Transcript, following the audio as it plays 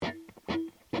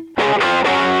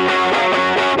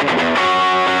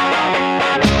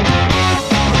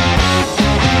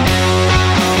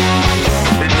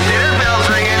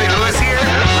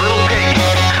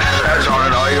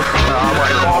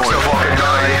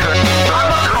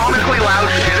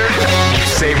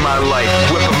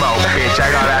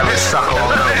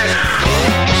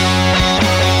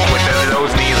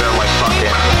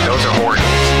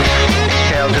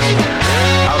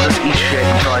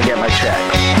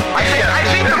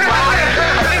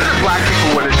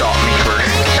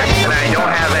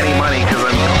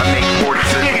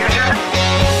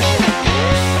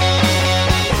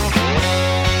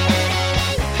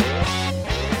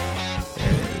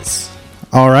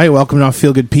right, welcome to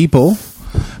Feel Good People.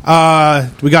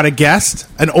 We got a guest,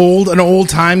 an old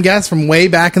time guest from way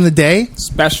back in the day.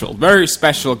 Special, very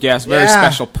special guest, very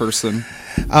special person.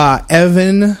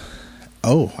 Evan.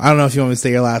 Oh, I don't know if you want me to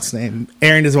say your last name.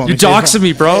 Aaron doesn't want me to. You're doxing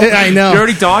me, bro. I know. You're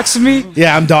already doxing me?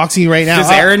 Yeah, I'm doxing you right now. Does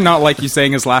Aaron not like you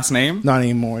saying his last name? Not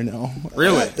anymore, no.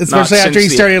 Really? Especially after he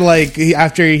started,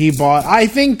 after he bought... I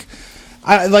think...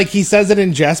 he says it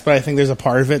in jest, but I think there's a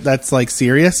part of it that's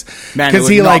serious because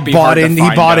he bought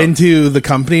into the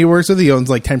company he works with. He owns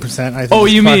 10%. I think. Oh,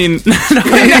 you mean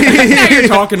now you're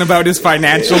talking about his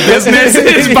financial business?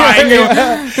 He's buying you.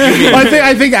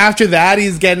 I think after that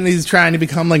he's trying to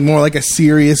become more like a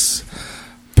serious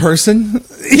person,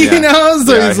 you know.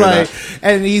 So he's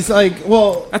and he's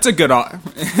well, that's a good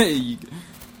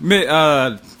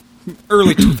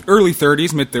early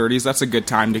 30s, mid 30s. That's a good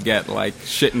time to get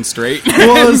shitting straight.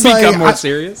 Well, it's become more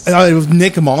serious.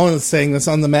 Nick Mullen was saying this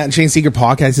on the Matt and Shane Seeger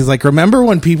podcast. He's like, remember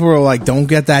when people were don't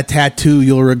get that tattoo,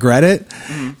 you'll regret it.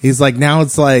 Mm-hmm. He's like, now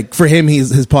it's for him.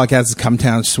 His podcast has come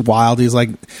down. It's wild. He's like,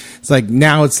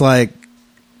 now it's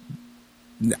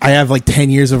I have 10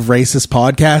 years of racist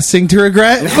podcasting to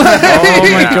regret. Oh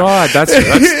my god, that's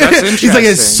interesting. He's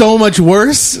it's so much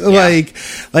worse. Yeah.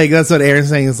 That's what Aaron's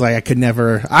saying is I could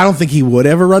never. I don't think he would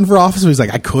ever run for office. But he's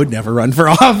I could never run for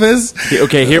office.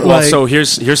 Okay, so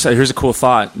here's a cool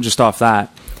thought just off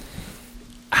that.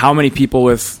 How many people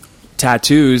with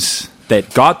tattoos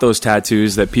that got those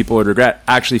tattoos that people would regret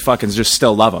actually fucking just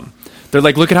still love them? They're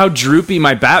look at how droopy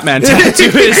my Batman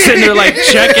tattoo is, and they're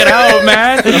check it out,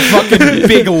 man. A fucking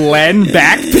big Len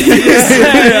back piece.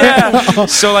 Yeah.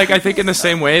 So I think in the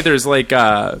same way, there's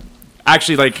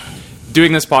actually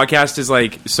doing this podcast is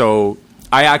so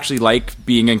I actually like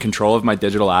being in control of my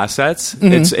digital assets.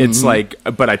 Mm-hmm. It's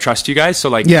but I trust you guys.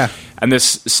 So yeah. And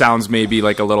this sounds maybe a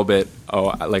little bit I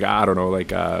don't know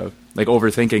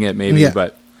overthinking it maybe, yeah.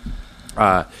 But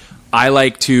I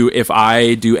like to, if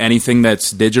I do anything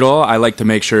that's digital, I like to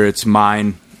make sure it's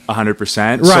mine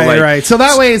 100%. Right. So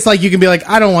that way it's you can be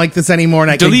I don't like this anymore,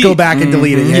 and I can go back and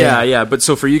delete it. Yeah. But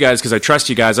so for you guys, because I trust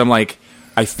you guys, I'm I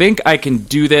think I can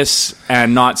do this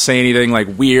and not say anything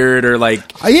weird or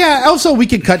Yeah, also we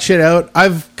could cut shit out.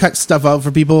 I've cut stuff out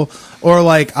for people, or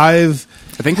I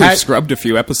think we've scrubbed a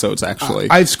few episodes, actually.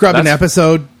 I've scrubbed an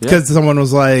episode because someone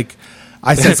was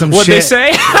I said some What'd shit. They say?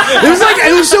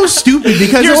 It was so stupid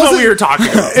because here's what we were talking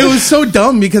about. It was so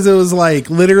dumb because it was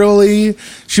literally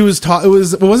she was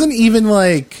it wasn't even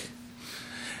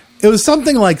it was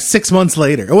something 6 months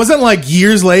later. It wasn't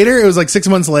years later. It was 6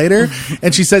 months later,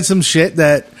 and she said some shit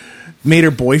that made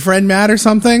her boyfriend mad or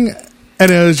something. And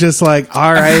it was just all right.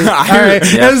 All right.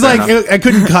 Yeah, it was I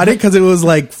couldn't cut it because it was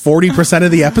 40%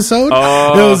 of the episode.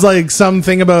 Oh. It was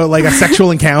something about a sexual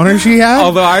encounter she had.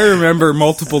 Although I remember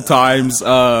multiple times,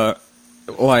 I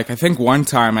think one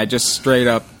time I just straight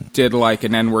up did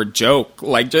an N-word joke.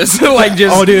 Just. Oh,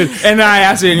 dude. And then I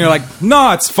asked you and you're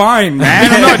no, it's fine,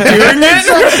 man. I'm not doing it.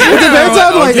 It depends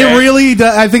on it really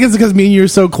does. I think it's because me and you are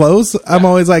so close. I'm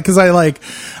always because I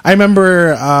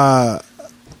remember,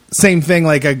 same thing,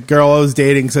 a girl I was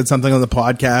dating said something on the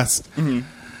podcast, mm-hmm.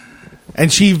 and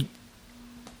she,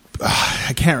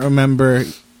 I can't remember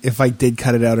if I did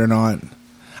cut it out or not.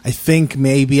 I think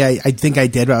maybe I think I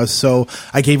did, but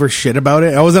I gave her shit about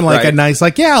it. I wasn't a nice,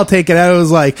 yeah, I'll take it out. It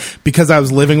was because I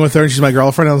was living with her and she's my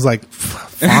girlfriend. I was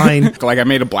fine. I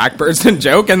made a black person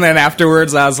joke, and then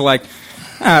afterwards I was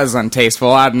that was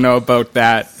untasteful. I don't know about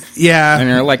that. Yeah. And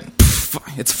you're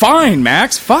it's fine,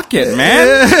 Max. Fuck it,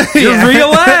 man. You're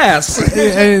real ass.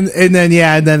 and then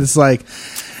it's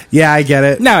yeah, I get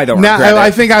it. No, I don't regret it. I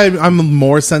think I'm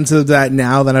more sensitive to that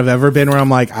now than I've ever been, where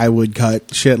I'm I would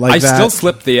cut shit that. I still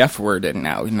slip the F word in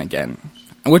now and again,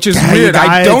 which is weird.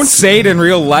 I don't say it in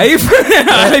real life.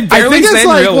 I barely say it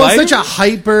in real life. Such a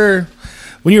hyper...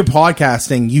 When you're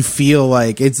podcasting, you feel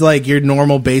it's your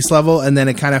normal base level, and then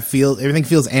it kind of everything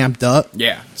feels amped up.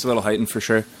 Yeah, it's a little heightened for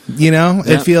sure. You know,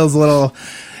 yeah. It feels a little,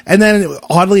 and then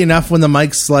oddly enough, when the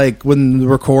mic's when the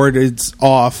record is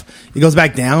off, it goes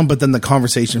back down, but then the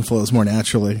conversation flows more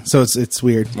naturally. So it's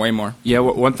weird. Way more. Yeah,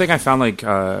 one thing I found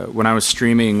when I was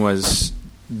streaming was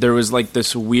there was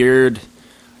this weird.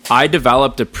 I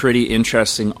developed a pretty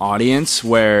interesting audience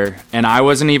and I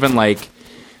wasn't even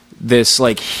this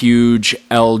huge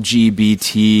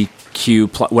LGBTQ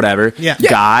whatever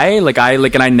guy.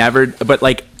 And I never, but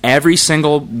every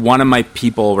single one of my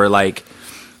people were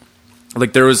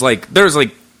there was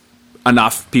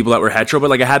enough people that were hetero,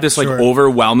 but I had this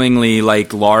overwhelmingly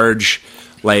large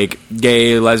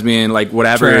gay, lesbian,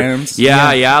 whatever. Trans.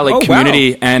 Yeah,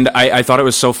 community. Wow. And I thought it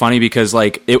was so funny because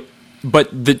but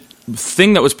the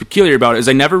thing that was peculiar about it is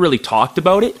I never really talked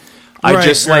about it. I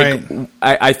just like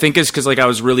I think it's because like I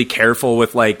was really careful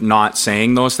with like not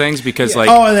saying those things because like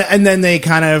and then they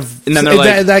kind of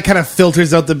that kind of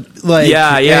filters out the like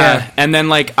and then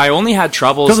like I only had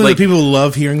troubles because like the people who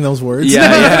love hearing those words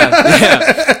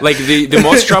like the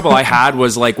most trouble I had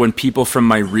was like when people from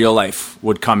my real life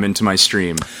would come into my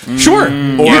stream sure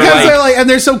because they're like and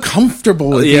they're so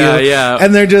comfortable with you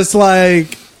and they're just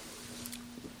like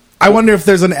I wonder if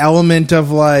there's an element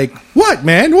of like, what,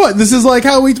 man? What? This is like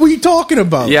what are you talking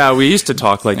about? Yeah, we used to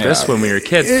talk like this when we were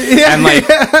kids. And like,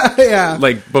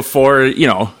 like before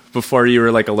you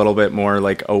were like a little bit more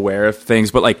like aware of things,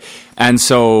 but like, and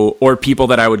so, or people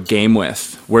that I would game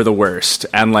with were the worst.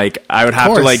 And like, I would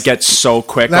have to like get so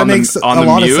quick on the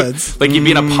mute. Like you'd be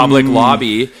in a public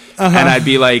lobby and I'd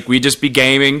be like, we'd just be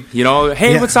gaming, you know,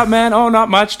 hey, what's up, man? Oh, not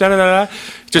much. Da, da, da, da.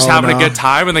 Just having a good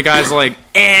time. And the guy's like,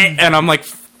 and I'm like,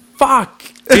 fuck,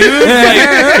 dude,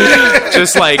 like,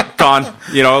 just like gone,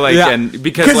 you know, like, and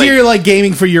because like, you're like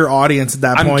gaming for your audience at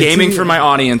that point. I'm gaming for my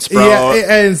audience, bro.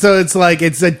 Yeah, and so it's like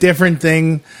it's a different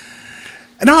thing.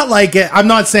 Not like it. I'm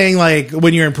not saying like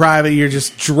when you're in private, you're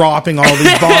just dropping all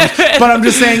these bombs, but I'm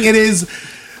just saying it is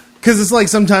because it's like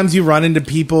sometimes you run into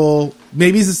people.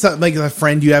 Maybe it's like a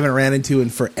friend you haven't ran into in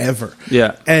forever.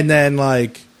 Yeah, and then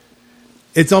like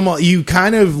it's almost you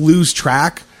kind of lose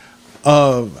track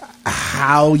of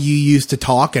how you used to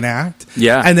talk and act.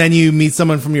 Yeah. And then you meet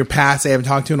someone from your past they haven't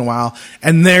talked to in a while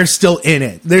and they're still in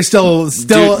it. They're still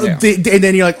and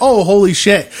then you're like, oh, holy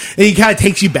shit. And he kind of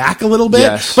takes you back a little bit.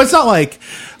 Yes. But it's not like,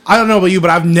 I don't know about you,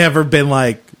 but I've never been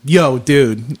like, yo,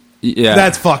 dude. Yeah,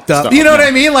 that's fucked up. You know what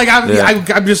I mean? Like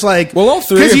I'm just like, well, all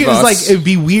three of us, like it'd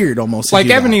be weird almost. Like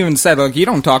Evan even said, like you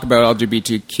don't talk about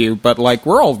LGBTQ, but like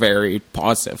we're all very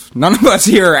positive. None of us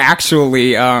here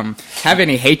actually have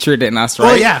any hatred in us, right?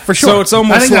 Well, yeah, for sure. So it's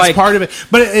almost I think like that's part of it,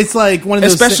 but it's like one of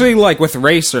those, especially like with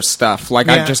race or stuff. Like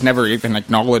I've just never even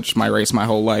acknowledged my race my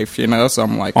whole life, you know. So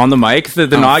I'm like on the mic, the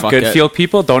not good feel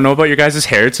people don't know about your guys'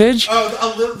 heritage.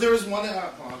 Oh, there was one.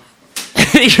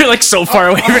 You're like so far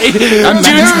away. Right? Dude's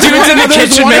in the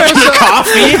kitchen making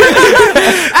coffee.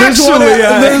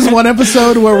 There's one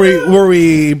episode where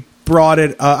we brought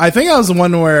it. I think that was the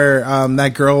one where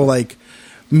that girl like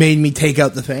made me take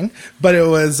out the thing, but it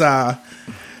was.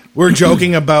 We're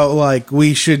joking about like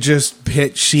we should just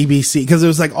pitch CBC because it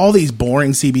was like all these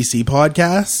boring CBC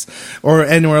podcasts,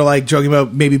 and we're like joking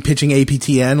about maybe pitching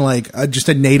APTN like just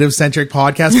a native centric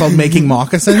podcast called Making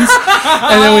Moccasins,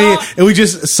 and then we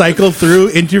just cycle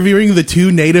through interviewing the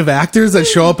two native actors that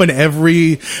show up in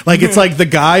every like it's like the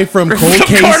guy from Cold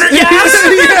Case,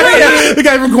 the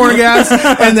guy from Corner Gas,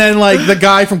 and then like the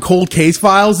guy from Cold Case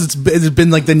Files. It's been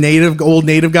like the old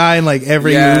native guy in like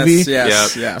every movie.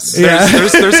 Yes.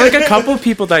 There's like a couple of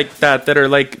people like that are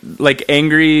like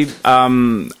angry.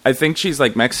 I think she's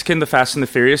like Mexican, the Fast and the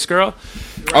Furious girl.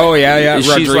 Oh yeah, she's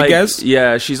Rodriguez.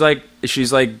 Like,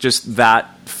 she's like just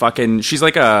that fucking. She's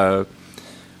like a.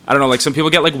 I don't know, like some people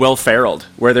get like Will Ferrell,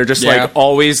 where they're just like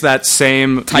always that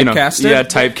same typecasted.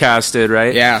 Typecasted,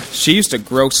 right? Yeah, she used to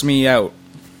gross me out.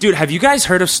 Dude, have you guys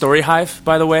heard of Story Hive?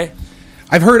 By the way.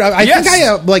 I've heard. I think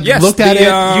I looked at it.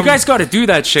 You guys got to do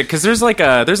that shit because there's like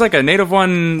a native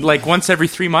one like once every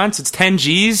 3 months. It's 10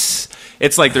 G's.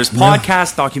 It's like there's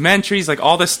podcasts, documentaries, like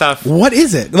all this stuff. What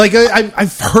is it? Like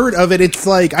I've heard of it. It's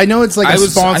like I know it's like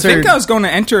sponsored. I think I was going to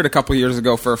enter it a couple years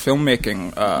ago for a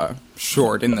filmmaking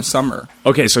short in the summer.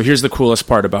 Okay, so here's the coolest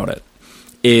part about it: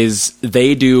 is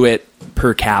they do it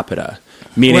per capita,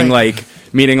 meaning like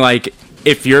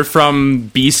if you're from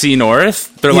BC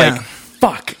North, they're like.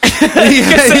 Fuck. They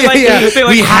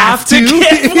we have to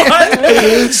get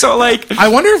one. So like I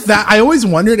wonder if that I always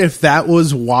wondered if that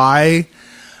was why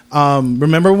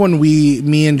remember when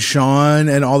me and Sean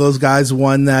and all those guys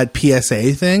won that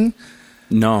PSA thing?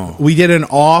 No. We did an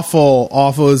awful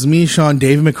it was me, Sean,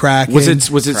 Dave McCracken. Was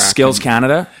it Skills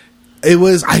Canada? It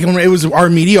was it was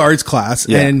our media arts class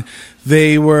and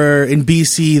they were in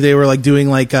BC, they were like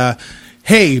doing like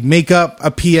hey, make up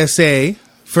a PSA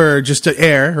for just to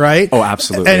air, right? Oh,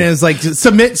 absolutely. And it's like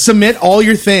submit all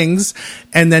your things,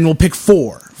 and then we'll pick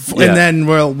 4, and then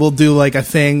we'll do like a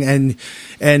thing, and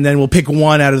then we'll pick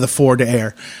 1 out of the 4 to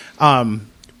air.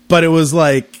 But it was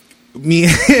like me.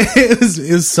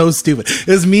 it was so stupid. It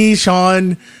was me,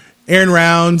 Sean, Aaron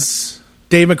Rounds,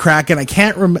 Dave McCracken. I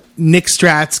can't remember Nick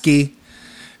Stratsky,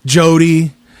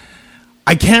 Jody.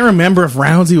 I can't remember if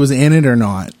Roundsy was in it or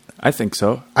not. I think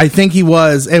so. I think he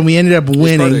was, and we ended up winning. He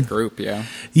was part of the group, yeah.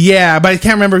 Yeah, but I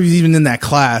can't remember if he was even in that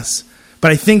class. But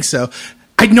I think so.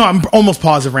 I'm almost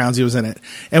positive Roundsy was in it,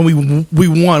 and we won. We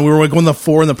were like one of the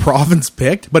 4 in the province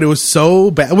picked, but it was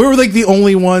so bad. We were like the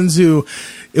only ones who.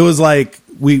 It was like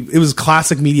it was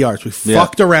classic media arts. We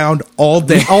fucked around all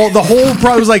day. The whole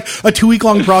project was like a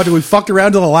 2-week-long project. We fucked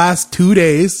around till the last 2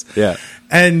 days. Yeah.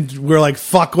 And we're like,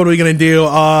 fuck, what are we going to do?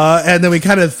 And then we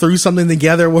kind of threw something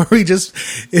together where we just,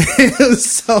 it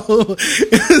was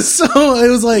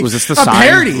like was this the a sign?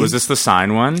 parody. Was this the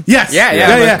sign one? Yes.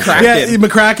 Yeah.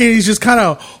 McCracken, he's just kind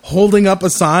of holding up a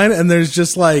sign, and there's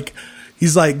just like,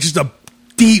 he's like just a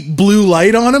deep blue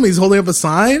light on him. He's holding up a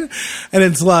sign, and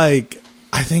it's like,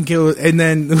 I think it was, and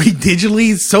then we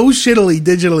digitally,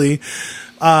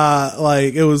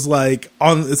 like it was like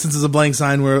on, since it's a blank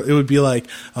sign, where it would be like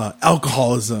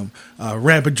alcoholism,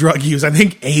 rampant drug use. I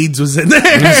think AIDS was in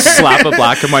there. Slap a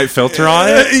black and white filter on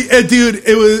it, dude.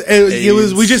 It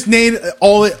was. We just named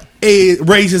all it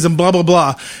racism, blah blah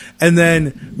blah, and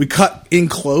then we cut in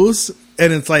close,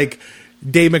 and it's like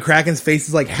Dave McCracken's face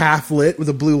is like half lit with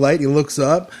a blue light. He looks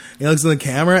up, he looks in the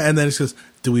camera, and then it goes,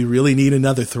 "Do we really need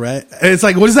another threat?" And it's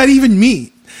like, what does that even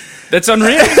mean? That's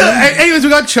unreal. Anyways, we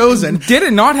got chosen. Did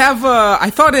it not have I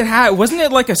thought it had, wasn't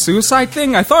it like a suicide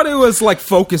thing? I thought it was like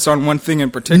focused on one thing in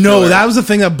particular. No, that was the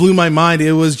thing that blew my mind.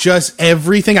 It was just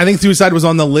everything. I think suicide was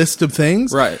on the list of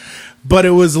things. Right. But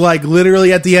it was like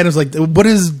literally at the end, it was like, what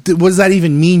does that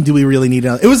even mean? Do we really need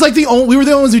it? It was like we were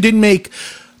the only ones who didn't make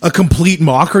a complete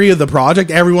mockery of the project.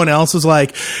 Everyone else was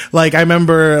like I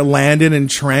remember Landon and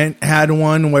Trent had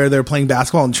one where they're playing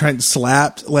basketball and Trent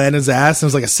slapped Landon's ass, and it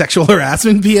was like a sexual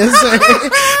harassment PSA.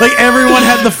 Like everyone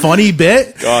had the funny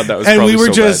bit. God, that was and probably we were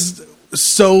so just bad.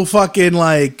 So fucking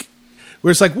like,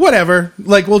 we're just like, whatever,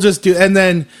 like we'll just do. And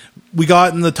then we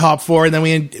got in the top 4, and then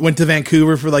we went to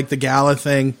Vancouver for like the gala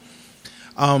thing.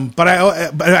 But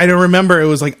I don't remember. It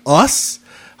was like us,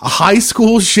 a high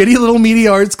school shitty little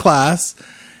media arts class.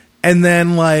 And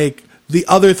then, like, the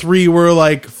other 3 were,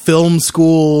 like, film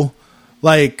school,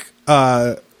 like,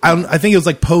 I think it was,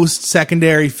 like,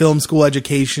 post-secondary film school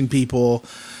education people.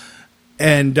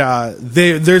 And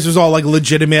theirs was all, like,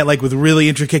 legitimate, like, with really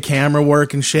intricate camera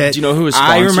work and shit. Do you know who was sponsoring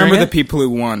I remember it? the people who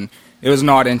won. It was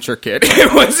not intricate.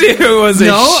 It was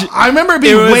No, I remember it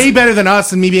being way better than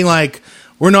us and me being like,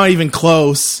 we're not even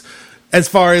close as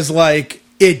far as, like,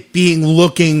 it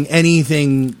looking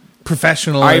anything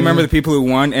professional. I remember the people who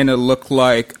won, and it looked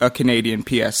like a Canadian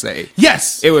PSA.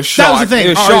 Yes, it was shot. That was the thing. It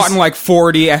was shot in like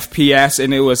 40 FPS,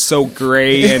 and it was so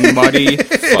gray and muddy.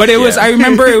 But it was. I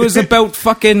remember it was about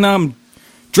fucking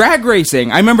drag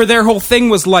racing. I remember their whole thing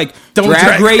was like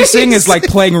drag racing is like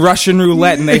playing Russian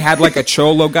roulette, and they had like a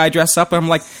cholo guy dress up, and I'm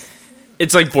like,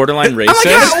 it's like borderline racist, like,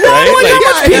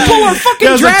 right? Like, people are fucking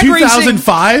that was drag like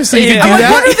 2005, racing. so you could do I'm like,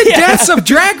 that. what are the deaths of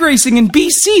drag racing in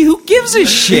BC? Who gives a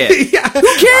shit? Yeah. Who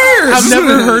cares? I've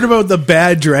never heard about the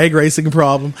bad drag racing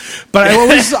problem, but I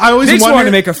always they just wanted wanted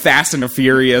to make a Fast and the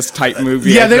Furious type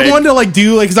movie. Yeah, they wanted to like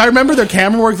do like, because I remember their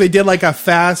camera work. They did like a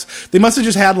fast. They must have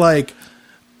just had like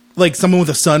someone with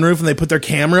a sunroof, and they put their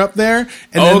camera up there, and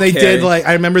then they did like,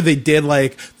 I remember they did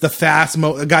like the fast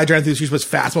a guy driving through the streets was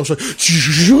fast motion.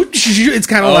 It's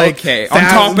kind of like on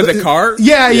top of the car.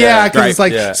 Yeah, because it's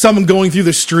like yeah. someone going through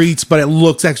the streets, but it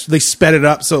looks actually, they sped it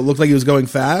up so it looked like he was going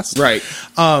fast. Right.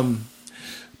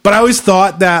 But I always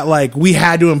thought that like we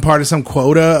had to impart some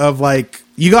quota of like,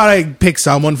 you gotta pick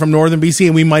someone from Northern BC,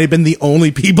 and we might have been the only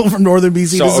people from Northern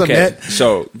BC to submit.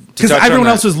 So because everyone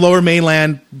else was Lower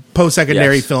Mainland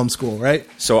post-secondary film school, right?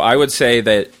 So I would say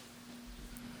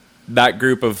that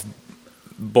group of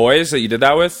boys that you did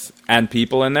that with and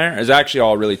people in there is actually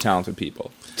all really talented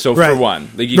people. So for one,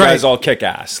 like you guys all kick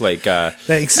ass. Like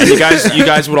thanks. And you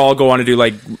guys would all go on to do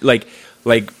like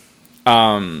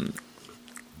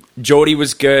Jody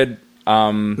was good.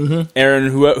 Aaron,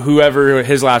 whoever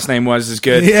his last name was, is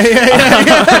good.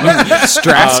 Yeah.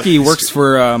 Stratsky works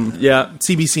for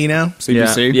CBC now.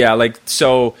 CBC. Yeah, like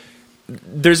so.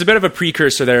 There's a bit of a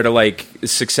precursor there to like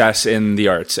success in the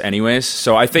arts, anyways.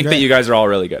 So I think that you guys are all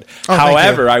really good. Oh,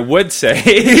 however, I would say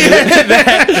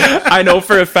that I know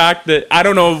for a fact that I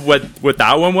don't know what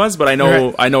that one was, but I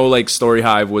know like Story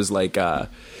Hive was like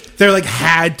they're like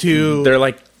had to. They're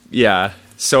like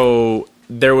So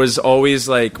there was always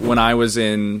like when I was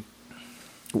in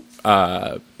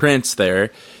Prince there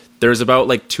was about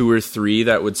like 2 or 3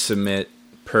 that would submit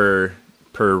per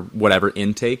whatever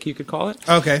intake you could call it.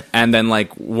 Okay. And then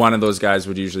like one of those guys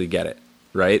would usually get it,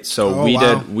 right? So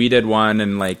we did one,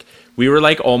 and like we were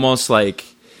like almost like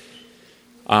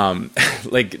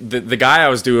like the guy I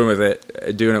was doing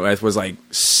it with was like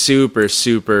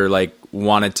super like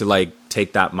wanted to like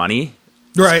take that money.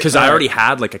 Right. Because I already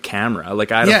had like a camera.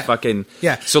 Like I had a fucking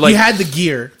So like you had the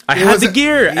gear. I had the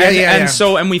gear.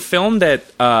 And we filmed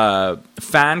at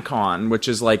FanCon, which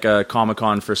is like a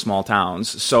Comic-Con for small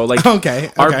towns. So like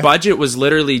our budget was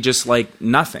literally just like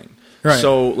nothing. Right.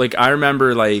 So like I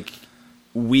remember like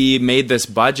we made this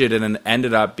budget and it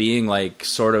ended up being like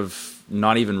sort of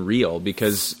not even real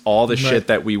because all the shit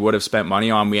that we would have spent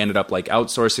money on, we ended up like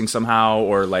outsourcing somehow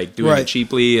or like doing it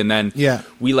cheaply. And then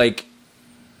we like,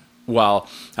 well,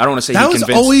 I don't want to say that was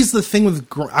always the thing with,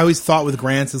 I always thought with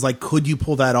grants is like, could you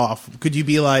pull that off? Could you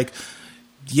be like,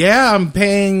 yeah, I'm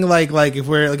paying like if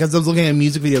we're like, cause I was looking at a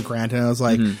music video grant and I was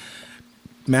like,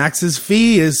 Max's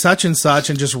fee is such and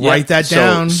such, and just write that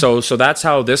down. So that's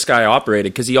how this guy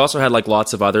operated because he also had like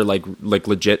lots of other like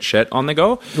legit shit on the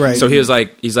go. Right. So he's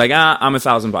like, I'm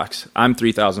 $1,000. I'm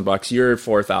 $3,000. You're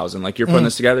 4,000. Like you're putting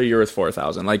this together. You're worth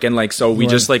 4,000. Like and like so we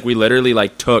just like we literally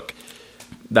like took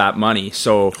that money.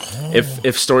 So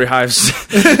if Story Hive's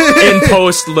in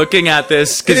post looking at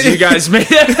this because you guys made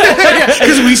it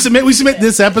because we submit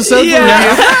this episode.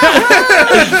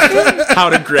 How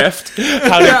to grift,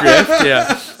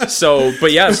 yeah. So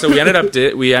we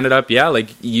ended up like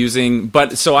using.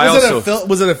 But so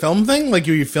was it a film thing? Like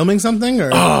you were filming something?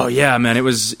 Or? Oh yeah, man, it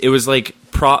was like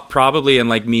probably and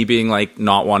like me being like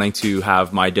not wanting to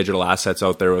have my digital assets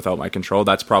out there without my control.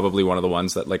 That's probably one of the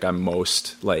ones that like I'm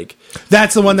most like.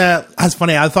 That's the one that's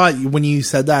funny. I thought when you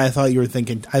said that, I thought you were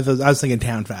thinking. I was thinking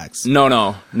Town Facts.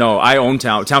 No. I own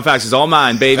Town Facts is all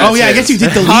mine, baby. Oh yeah, I guess you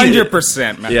did delete it.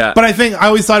 100%, man. Yeah, but I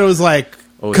always thought it was like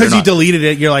because you deleted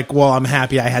it. You're like, well, I'm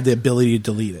happy I had the ability to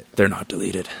delete it. They're not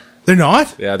deleted. They're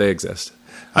not. Yeah, they exist.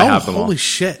 I have them all. Holy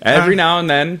shit. Every now and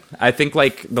then, I think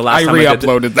like the last time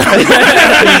re-uploaded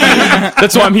that.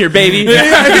 That's why I'm here, baby.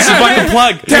 This is my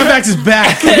plug. Town Facts is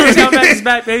back. Town Facts is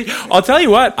back, baby. I'll tell you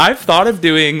what, I've thought of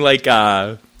doing like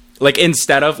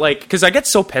instead of like, because I get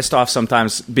so pissed off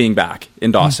sometimes being back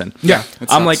in Dawson. Yeah.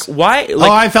 I'm like, why?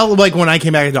 Like, I felt like when I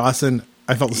came back to Dawson,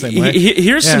 I felt the same way.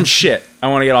 Here's some shit I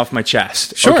want to get off my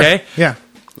chest. Sure. Okay? Yeah.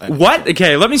 What?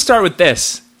 Okay, let me start with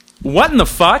this. What in the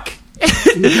fuck?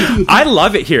 I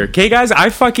love it here. Okay, guys, I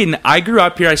grew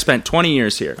up here. I spent 20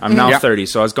 years here. I'm now 30,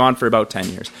 so I was gone for about 10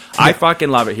 years. I fucking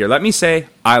love it here. Let me say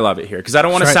I love it here because I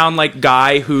don't want to sound like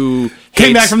guy who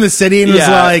came back from the city and was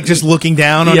like just looking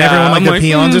down on everyone like the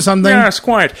peons or something. Yeah, it's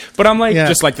quiet. But I'm like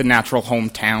just like the natural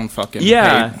hometown fucking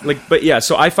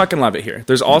so I fucking love it here.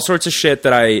 There's all sorts of shit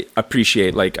that I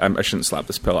appreciate. Like I shouldn't slap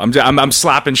this pillow. I'm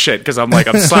slapping shit because I'm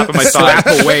slapping my thigh.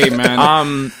 Slap away,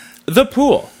 man. The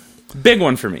pool, big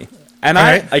one for me. And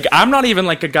I'm not even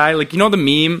like a guy like, you know the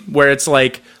meme where it's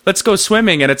like, let's go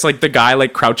swimming, and it's like the guy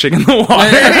like crouching in the water,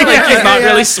 like he's not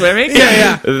really swimming.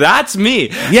 Yeah. That's me.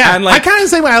 Yeah, and like, I kind of the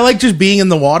same way. I like just being in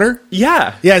the water.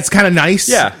 Yeah, it's kind of nice.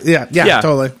 Yeah,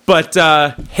 totally. But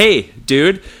hey,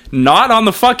 dude, not on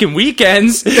the fucking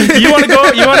weekends. You want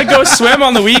to go swim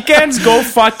on the weekends? Go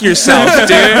fuck yourself,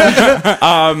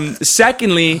 dude.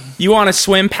 Secondly, you want to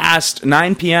swim past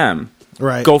 9 p.m.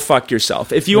 Right. Go fuck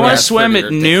yourself. If you want to swim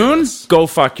at noon, go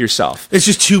fuck yourself. It's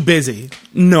just too busy.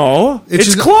 No,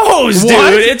 it's closed,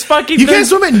 what? Dude. It's fucking. You can't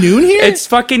swim at noon here. It's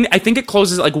fucking. I think it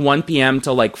closes at like 1 p.m.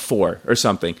 till like 4 or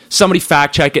something. Somebody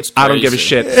fact check it. I don't give a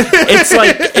shit. It's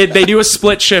like they do a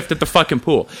split shift at the fucking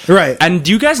pool. Right. And do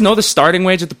you guys know the starting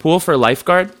wage at the pool for a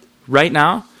lifeguard right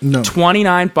now? No.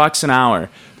 $29 an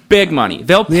hour. Big money.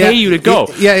 They'll pay you to go.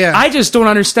 Yeah. I just don't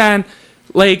understand.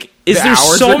 Like, is there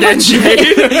hours so that much?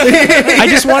 I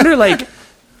just wonder, like,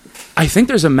 I think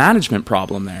there's a management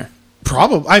problem there.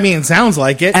 Probably. I mean, it sounds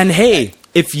like it. And hey,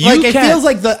 if you it feels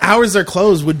like the hours they're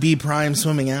closed would be prime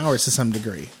swimming hours to some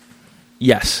degree.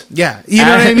 Yes. Yeah. You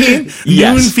know what I mean?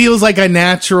 Yes. Noon feels like a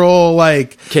natural,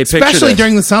 like, especially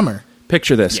during the summer.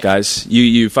 Picture this, guys.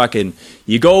 You fucking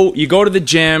you go to the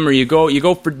gym or you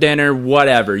go for dinner,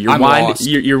 whatever. You're lost.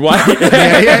 You're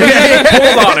yeah.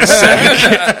 Hold on a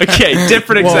sec. Okay,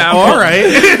 different example. All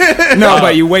right. No,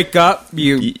 but you wake up,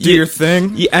 you do your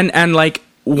thing, and like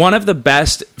one of the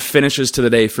best finishes to the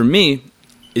day for me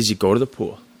is you go to the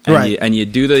pool. And you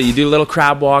do the little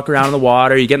crab walk around in the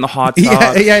water. You get in the hot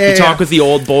tub. You talk with the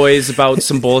old boys about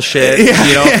some bullshit. You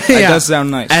know, it does sound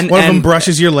nice. And one of them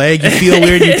brushes your leg. You feel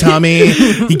weird in your tummy.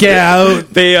 You get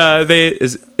out.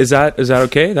 Is that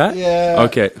okay? That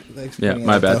okay. Yeah,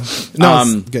 my bad. No,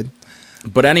 it's good.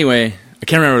 But anyway, I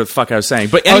can't remember what the fuck I was saying.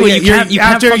 But anyway, you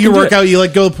after can't your workout, you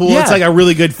go to the pool. Yeah. It's like a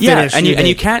really good finish. And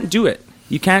you can't do it.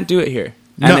 You can't do it here.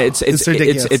 And no, it's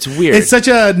ridiculous. It's weird. It's such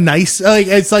a nice,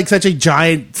 it's like such a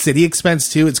giant city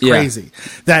expense too. It's crazy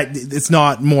that it's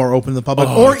not more open to the public,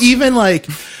 or even like.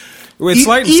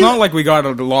 It's not like we got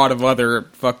a lot of other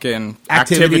fucking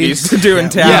activities to do in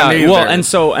town. Yeah,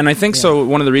 well, and I think so.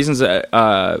 One of the reasons that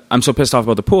I'm so pissed off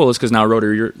about the pool is because now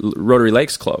Rotary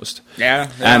Lake's closed. Yeah,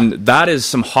 and that is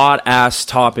some hot ass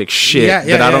topic shit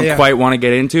that I don't quite want to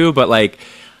get into. But like,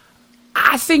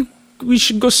 I think we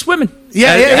should go swimming.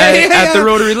 At the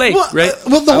Rotary Lake, right?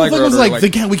 Well, the whole thing was Rotary like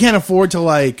Lake. we can't afford to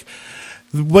like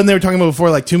when they were talking about before,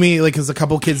 like to me, like because a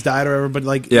couple kids died or whatever, but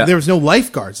like there was no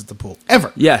lifeguards at the pool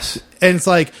ever. Yes, and it's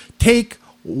like take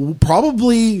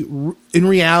probably in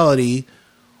reality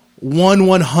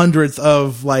 1/100th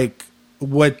of like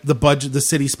what the budget the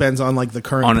city spends on like the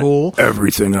current pool,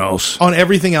 everything else,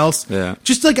 yeah,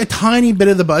 just like a tiny bit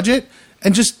of the budget,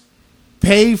 and just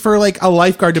pay for like a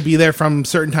lifeguard to be there from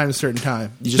certain time to certain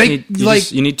time.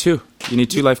 You need two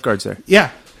lifeguards there.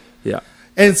 Yeah.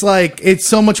 And it's like it's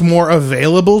so much more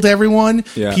available to everyone.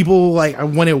 Yeah. People like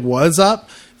when it was up,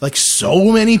 like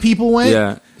so many people went.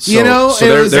 Yeah. So, you know,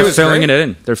 so they're filling it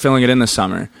in. They're filling it in this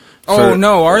summer.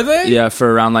 Are they? Yeah,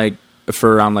 for around like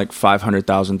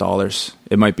 $500,000.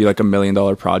 It might be like $1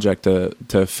 million project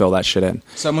to fill that shit in.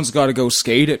 Someone's got to go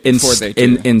skate it before they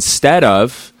do. Instead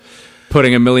of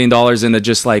putting $1 million into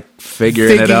just like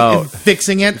figuring it out,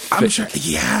 fixing it. I'm sure.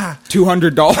 Yeah,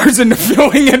 $200 into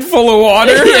filling it full of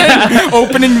water and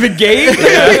opening the gate.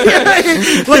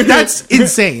 Like that's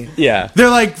insane. Yeah, they're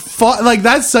like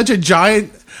that's such a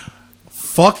giant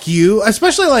fuck you.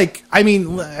 Especially like I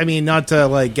mean not to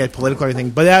like get political or anything,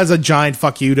 but that is a giant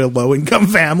fuck you to low income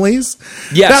families.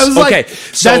 Yes, that was okay.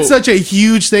 That's such a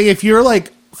huge thing. If you're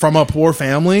like from a poor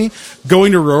family,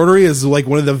 going to Rotary is like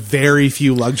one of the very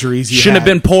few luxuries you shouldn't have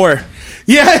been poor.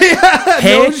 Yeah.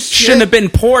 Hey, shouldn't have been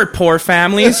poor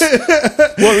families.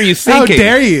 What were you thinking? How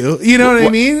dare you? You know what I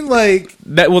mean? Like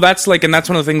that. Well, that's like, and that's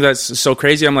one of the things that's so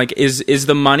crazy. I'm like, is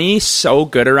the money so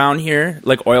good around here,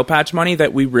 like oil patch money,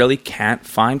 that we really can't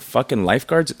find fucking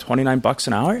lifeguards at $29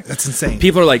 an hour? That's insane.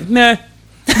 People are like, nah.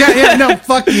 No,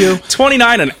 fuck you.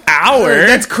 $29 an hour.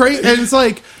 That's crazy, and it's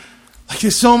like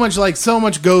there's so much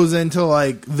goes into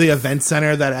like the event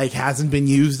center that like hasn't been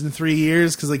used in 3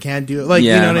 years because they can't do it. Like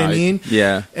you know what I mean?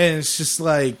 Yeah. And it's just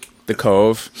like the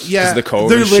Cove. Yeah, the Cove.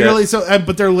 They're literally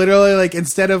but they're literally like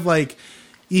instead of like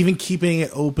even keeping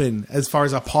it open as far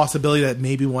as a possibility that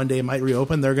maybe one day it might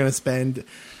reopen, they're going to spend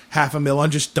 $500,000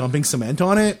 on just dumping cement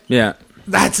on it. Yeah.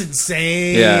 That's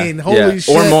insane. Yeah. Holy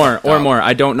shit. Or more.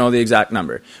 I don't know the exact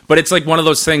number. But it's like one of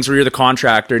those things where you're the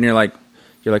contractor and you're like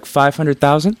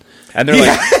 500,000? And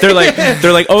they're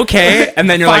like okay, and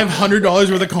then you're like $500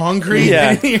 worth of concrete.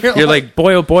 Yeah, you're like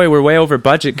boy, oh boy, we're way over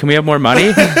budget. Can we have more money?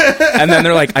 And then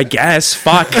they're like, I guess,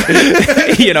 fuck,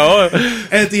 you know.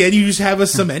 And at the end, you just have a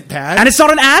cement pad, and it's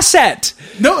not an asset.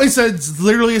 No, it's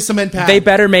literally a cement pad. They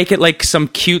better make it like some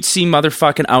cutesy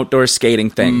motherfucking outdoor skating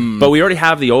thing. But we already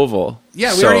have the oval.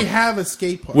 Yeah, we already have a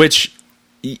skate park. Which,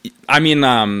 I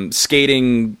mean,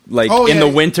 skating like in the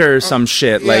winter or some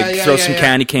shit, throw some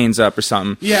candy canes up or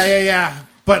something. Yeah.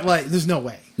 But like, there's no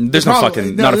way. There's not a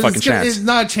fucking chance. It's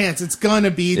not a chance. It's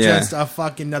gonna be just a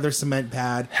fucking another cement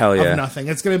pad. Hell yeah. Of nothing.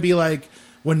 It's gonna be like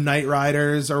when Night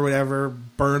Riders or whatever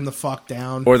burn the fuck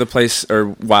down, or the place, or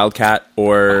Wildcat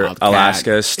or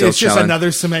Alaska is still. It's just chilling.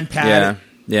 another cement pad.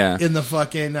 Yeah. In the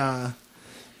fucking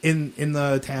in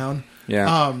the town.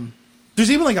 Yeah. There's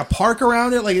even like a park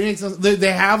around it. Like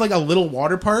they have like a little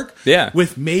water park. Yeah.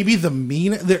 With maybe the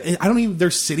mean. They're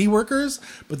city workers,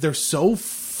 but they're so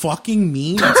fucking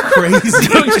mean. It's crazy.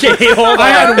 Okay, hold on. I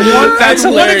had one. That's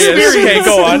hilarious. Okay,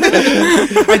 go on.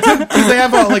 Because they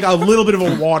have like a little bit of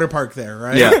a water park there,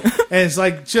 right? Yeah. And it's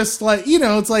like just like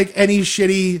it's like any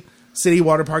shitty city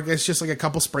water park. It's just like a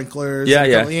couple sprinklers.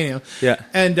 Yeah.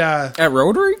 And at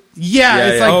Rotary. Yeah,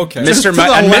 it's like okay. Mr.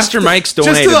 Mike's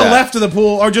donated just to the that. left of the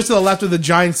pool, or just to the left of the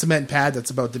giant cement pad that's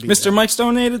about to be. Mr. Mike's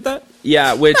donated that.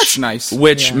 Yeah, That's nice.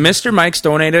 Mr. Mike's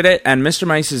donated it, and Mr.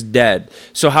 Mike's is dead.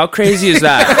 So how crazy is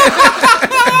that?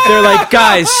 They're like,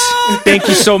 guys, thank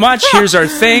you so much. Here's our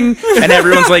thing, and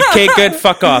everyone's like, okay, good,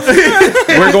 fuck off.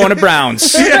 We're going to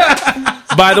Browns.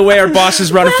 By the way, our boss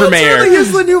is running for mayor. Really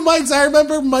is the new Mike's. I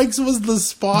remember Mike's was the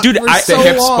spot. Dude, for the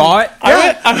hip long. spot.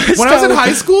 Yeah. When I was in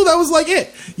high school, that was like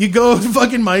it. You go to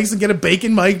fucking Mike's and get a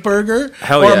bacon Mike burger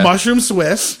or a mushroom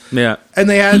Swiss. Yeah. And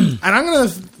they had, and I'm going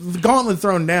to gauntlet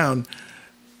thrown down.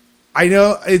 I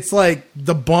know it's like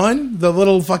the bun, the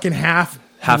little fucking half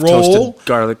roll. Toasted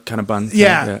garlic kind of bun.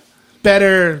 Yeah.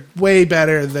 Better, way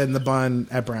better than the bun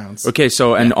at Brown's. Okay,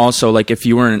 so and also like if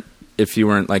you weren't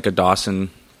like a Dawson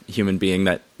human being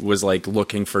that was like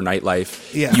looking for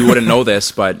nightlife, you wouldn't know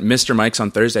this, but Mr. Mike's on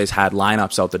Thursdays had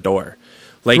lineups out the door.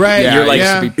 Like you're like,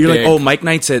 oh, Mike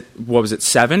Night's at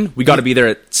 7. We got to be there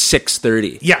at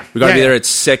 6:30. Yeah, we got to be there at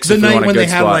 6. The if night we want when a good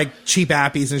they have spot. like cheap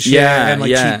appies and shit, and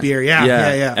like cheap beer.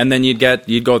 Yeah. And then you'd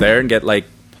go there and get like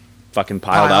fucking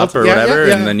piled up or whatever,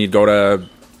 and then you'd go to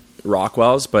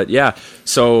Rockwell's. But yeah,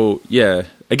 so yeah,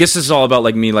 I guess this is all about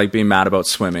like me like being mad about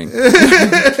swimming.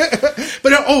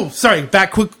 But sorry.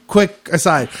 Back quick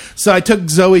aside. So I took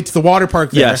Zoe to the water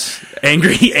park there. Yes,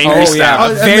 angry Oh,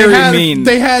 staff. yeah. Very mean.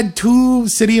 They had 2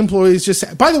 city employees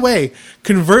just. By the way,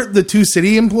 convert the 2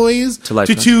 city employees to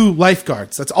 2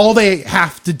 lifeguards. That's all they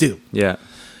have to do. Yeah.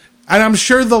 And I'm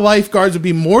sure the lifeguards would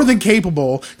be more than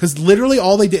capable because literally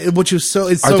all they did, which is so.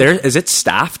 Is it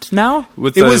staffed now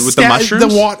with the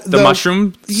mushrooms? The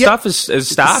mushroom stuff is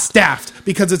staffed. Staffed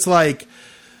because it's like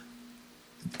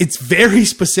it's very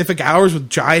specific hours with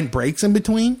giant breaks in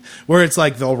between, where it's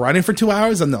like they'll run it for 2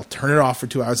 hours and they'll turn it off for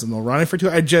 2 hours and they'll run it for 2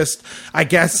 hours. I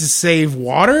guess to save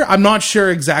water. I'm not sure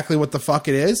exactly what the fuck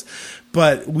it is,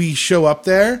 but we show up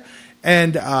there.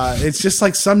 And it's just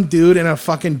like some dude in a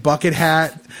fucking bucket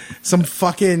hat, some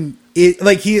fucking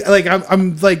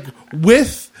I'm like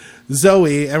with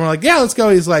Zoe, and we're like, yeah, let's go.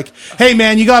 He's like, hey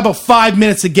man, you got about 5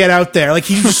 minutes to get out there. Like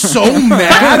he's so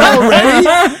mad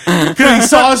already because he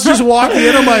saw us just walk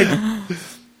in. I'm like,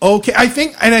 okay, I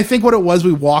think what it was,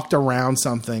 we walked around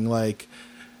something like.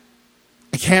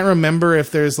 I can't remember if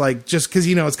there's like, just because,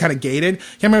 it's kind of gated.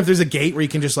 Can't remember if there's a gate where you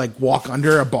can just like walk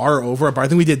under a bar or over a bar. I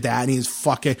think we did that and he's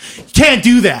fucking, you can't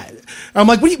do that. I'm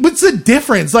like, what's the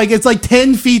difference? Like, it's like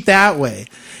 10 feet that way.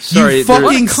 Sorry, you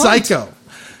fucking psycho.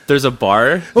 There's a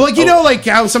bar? Well, like, like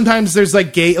how sometimes there's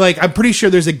like gate, like I'm pretty sure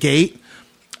there's a gate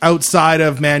outside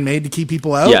of man-made to keep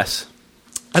people out. Yes.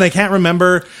 And I can't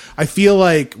remember. I feel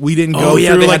like we didn't go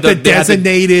through like the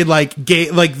designated like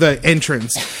gate, like the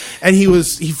entrance. And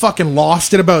he fucking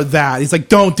lost it about that. He's like,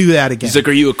 don't do that again. He's like,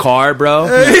 are you a car, bro?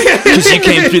 Because you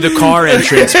came through the car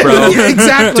entrance, bro.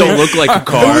 Exactly. Don't look like a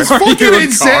car. It was fucking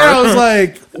insane. I was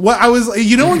like, what? I was,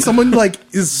 when someone like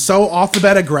is so off the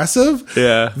bat aggressive,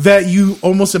 that you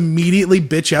almost immediately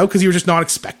bitch out because you were just not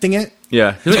expecting it.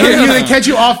 Yeah. They catch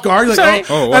you off guard. Like, sorry.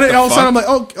 And all of a sudden I'm like,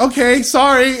 oh, okay,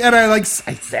 sorry. And I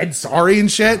said sorry and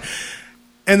shit.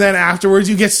 And then afterwards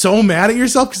you get so mad at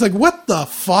yourself because like, what the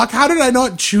fuck? How did I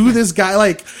not chew this guy?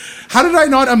 Like, how did I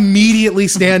not immediately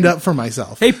stand up for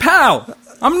myself? Hey, pal,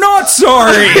 I'm not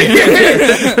sorry.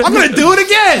 I'm going to do it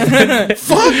again.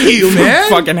 Fuck you, man.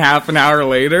 Fucking half an hour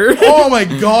later. Oh my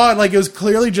God. Like, it was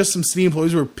clearly just some city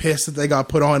employees who were pissed that they got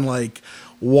put on like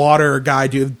water guy,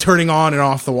 dude, turning on and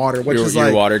off the water, which is like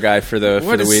your water guy for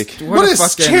the week. What a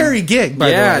scary gig,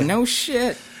 by the way. Yeah, no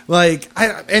shit. Like,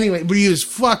 anyway, but he was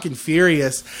fucking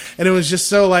furious, and it was just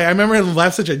so like I remember it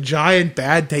left such a giant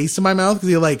bad taste in my mouth because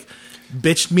he like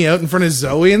bitched me out in front of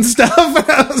Zoe and stuff. And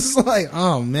I was like,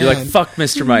 oh man, you're like, fuck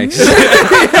Mr. Mike's.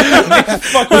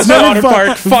 Fuck this water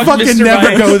park. Fucking Mr. never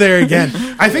Mike's. Go there again.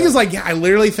 I think it's like I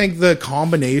literally think the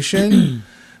combination,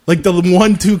 like the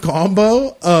 1-2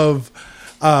 combo of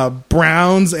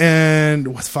Browns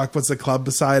and what's the club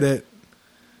beside it?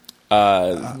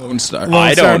 Lone Star.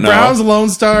 I don't know. Browns Lone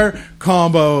Star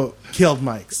combo killed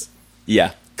Mike's.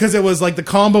 Yeah. Because it was like the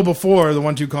combo before, the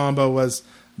 1-2 combo was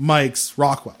Mike's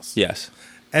Rockwell's. Yes.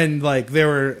 And like they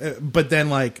were, but then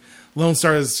like Lone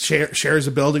Star shares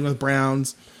a building with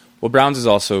Browns. Well, Browns is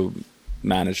also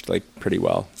managed like pretty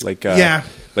well. Like,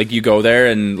 like you go there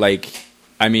and like,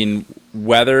 I mean,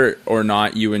 whether or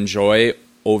not you enjoy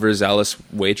overzealous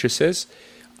waitresses,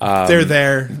 they're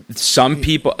there. Some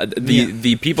people,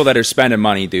 the people that are spending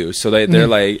money do. So they're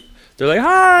like,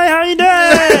 hi, how you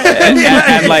doing?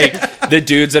 and like the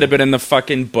dudes that have been in the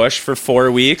fucking bush for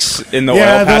 4 weeks in the oil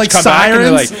patch like come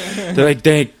sirens. back and they're like,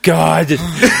 thank God.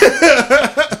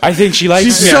 I think she likes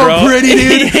she's me, so bro. pretty,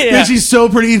 dude. Yeah. And she's so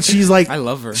pretty, and she's like, I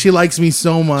love her. She likes me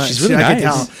so much. She's really I nice. can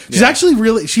tell. She's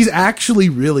actually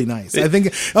really nice. I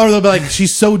think, or they'll be like,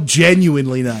 she's so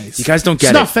genuinely nice. You guys don't get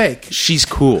she's it. Not fake. She's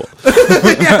cool.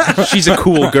 She's a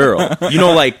cool girl. You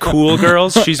know, like cool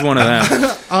girls. She's one of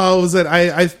them. Was it?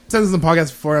 I said this in the podcast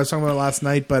before. I was talking about it last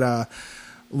night, but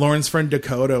Lauren's friend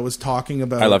Dakota was talking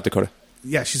about. I love Dakota.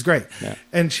 Yeah, she's great. Yeah.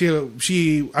 And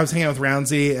I was hanging out with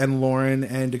Roundsy, and Lauren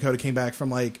and Dakota came back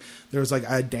from like, there was like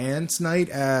a dance night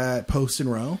at Post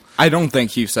and Row. I don't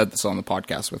think you said this on the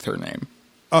podcast with her name.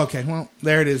 Okay, well,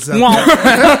 there it is. I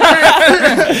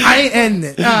end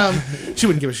it. She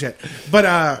wouldn't give a shit.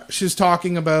 But she was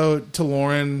talking to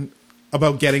Lauren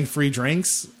about getting free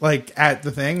drinks, like at the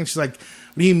thing. And she's like,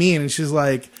 what do you mean? And she's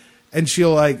like, and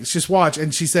she'll like just watch.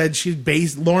 And she said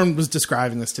Lauren was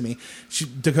describing this to me.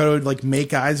 Dakota would like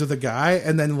make eyes with a guy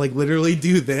and then like literally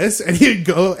do this, and he'd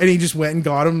go and he just went and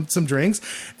got him some drinks.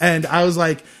 And I was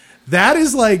like, That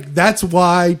is like, that's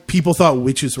why people thought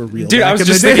witches were real. Dude, I was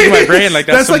just thinking in my brain, like,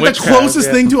 that's like the closest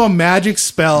thing to a magic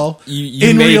spell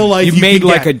in real life. You made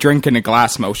like a drink in a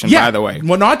glass motion, by the way.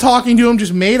 Well, not talking to him,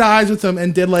 just made eyes with him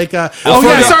and did like a...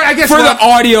 I guess for the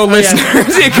audio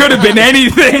listeners, it could have been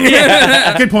anything.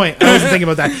 Good point. I wasn't thinking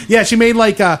about that. Yeah, she made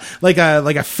like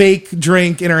a fake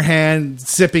drink in her hand,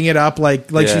 sipping it up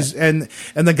she's... And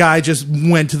the guy just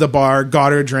went to the bar,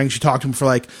 got her a drink. She talked to him for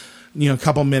like... a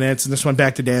couple minutes and just went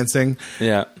back to dancing.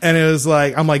 Yeah. And it was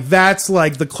like, I'm like, that's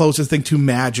like the closest thing to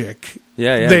magic.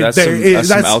 Yeah. That's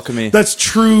some alchemy. That's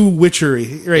true witchery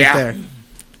there.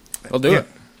 I'll do it.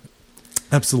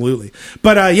 Absolutely.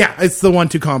 But it's the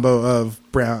 1-2 combo of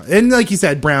Brown. And like you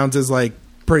said, Brown's is like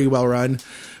pretty well run.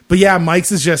 But yeah,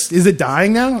 Mike's is it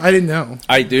dying now? I didn't know.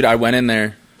 I went in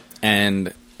there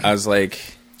and I was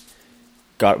like,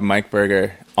 got Mike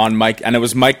Burger. On Mike, and it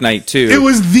was Mike night too. It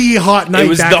was the hot night. It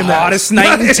was the hottest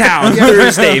night in town.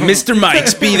 Thursday, Mr.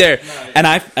 Mike's, be there, and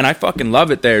I fucking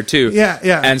love it there too.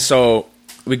 Yeah. And so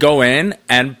we go in,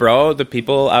 and bro, the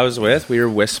people I was with, we were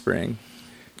whispering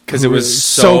because it was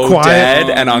so quiet dead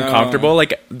and uncomfortable.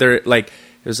 Like it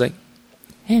was like.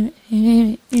 Because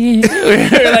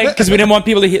we didn't want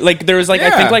people to hear. Like there was I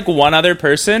think like one other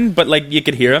person, but like you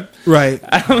could hear him. Right.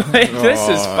 I'm like, this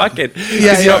is fucking.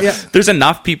 Yeah. There's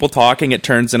enough people talking. It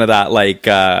turns into that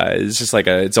it's just like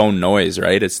its own noise,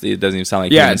 right? It doesn't even sound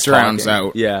like it drowns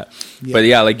out. Yeah. But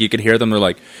yeah, like you could hear them. They're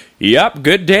like, "Yep,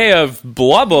 good day of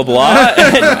blah blah blah,"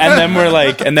 and then we're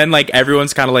like,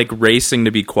 everyone's kind of like racing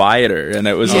to be quieter, and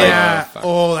it was that's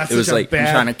it was such like a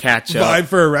bad trying to catch up vibe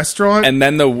for a restaurant. And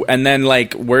then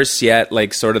like worse yet,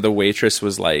 like sort of the waitress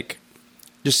was like,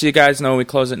 "Just so you guys know, we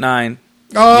close at 9."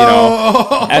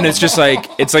 And it's just like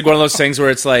it's like one of those things where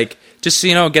it's like, just so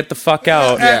you know, get the fuck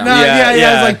out.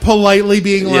 It's like politely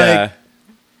being like,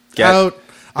 out.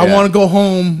 I want to go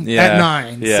home at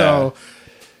 9. Yeah. So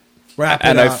wrap it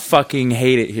and up. I fucking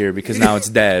hate it here because now it's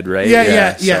dead, right?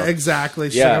 Yeah, exactly.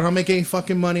 Sure, Yeah. I don't make any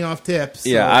fucking money off tips.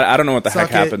 So I don't know what the heck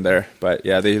suck happened there, but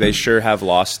yeah, they sure have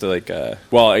lost I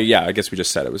guess we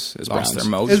just said it was lost Browns. their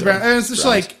mojo. It's Brown, and it's just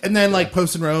like, and then like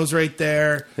Post and Rose right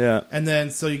there. Yeah. And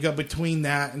then so you go between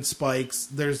that and Spikes,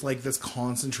 there's like this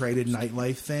concentrated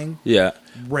nightlife thing. Yeah.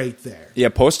 Right there. Yeah,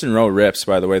 Post and Row rips,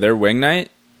 by the way. Their wing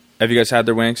night. Have you guys had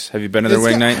their wings? Have you been to their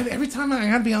wing night? Every time, I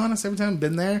gotta be honest, every time I've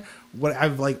been there,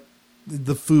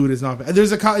 the food is not bad.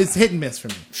 It's hit and miss for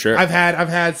me. Sure. I've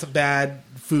had some bad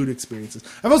food experiences.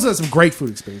 I've also had some great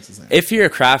food experiences there. If you're a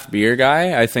craft beer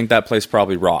guy, I think that place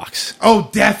probably rocks.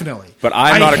 Oh, definitely. But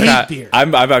I'm not a craft beer. I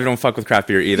don't fuck with craft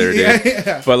beer either, dude.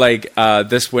 Yeah. But like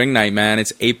this wing night, man,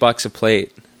 it's $8 a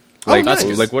plate. Like, nice.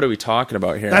 Like, what are we talking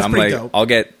about here? That's I'm pretty like, dope. I'll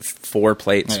get 4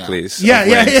 plates, please. Yeah, of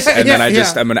wings. And then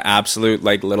yeah. I'm an absolute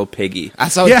like little piggy.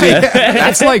 That's how,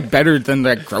 that's like better than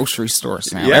the grocery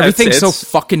stores now. Yeah, everything's so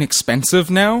fucking expensive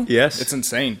now. Yes, it's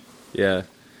insane. Yeah,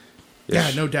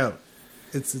 yeah, no doubt.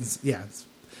 It's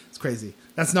crazy.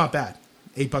 That's not bad.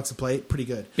 $8 a plate, pretty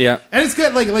good. Yeah, and it's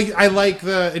good. Like I like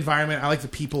the environment. I like the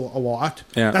people a lot.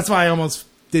 Yeah, that's why I almost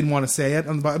didn't want to say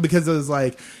it because it was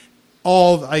like.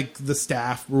 All like the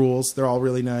staff rules, they're all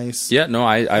really nice. Yeah, no,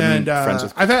 I'm friends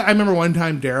with. I remember one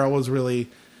time Daryl was really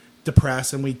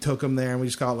depressed, and we took him there, and we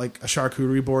just got like a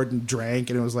charcuterie board and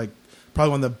drank, and it was like probably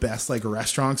one of the best like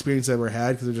restaurant experiences I ever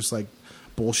had because they're just like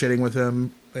bullshitting with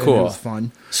him. And cool, it was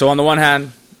fun. So on the one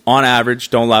hand, on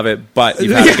average, don't love it, but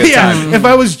you've had a good time. If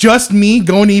I was just me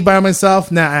going to eat by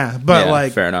myself, nah. But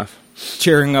like, fair enough.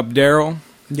 Cheering up Daryl.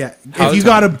 Yeah, if you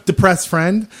got a depressed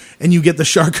friend and you get the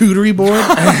charcuterie board,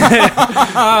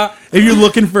 if you're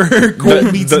looking for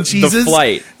cold meats and cheeses, the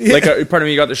flight. Like, pardon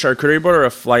me, you got the charcuterie board or a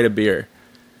flight of beer?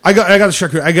 I got the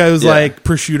charcuterie. I got it was like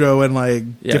prosciutto and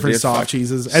like different soft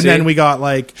cheeses, and then we got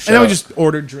like, and then we just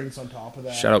ordered drinks on top of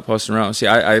that. Shout out Post and Row. See,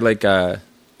 I like.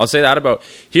 I'll say that about.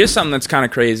 Here's something that's kind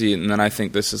of crazy, and then I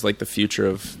think this is like the future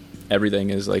of everything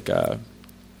is like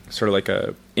sort of like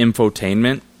a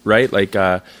infotainment, right?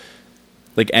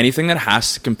 Like anything that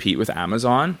has to compete with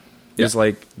Amazon is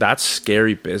like that's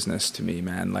scary business to me,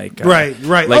 man. Like right.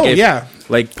 Like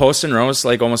like Post and Row is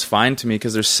like almost fine to me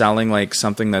because they're selling like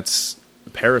something that's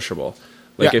perishable.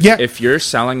 Like if you're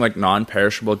selling like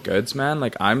non-perishable goods, man,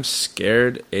 like I'm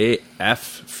scared AF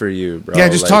for you, bro. Yeah,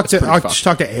 just like,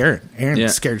 talk to Aaron.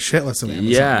 Aaron's scared shitless of Amazon.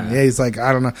 Yeah, he's like,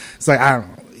 I don't know. It's like I don't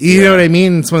know. You know what I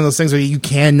mean? It's one of those things where you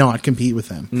cannot compete with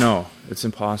them. No, it's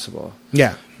impossible.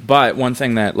 Yeah, but one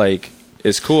thing that like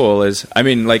is cool is, I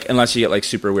mean, like, unless you get like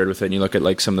super weird with it and you look at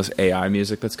like some of this AI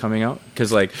music that's coming out,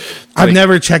 because like I've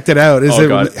never checked it out. Is Oh, it?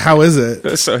 God. How is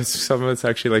it? so some of it's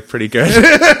actually like pretty good.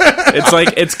 It's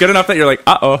like, it's good enough that you're like,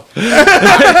 I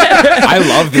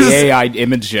love the AI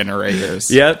image generators.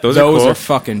 Yeah, those are cool. are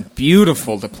fucking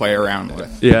beautiful to play around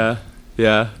with. yeah.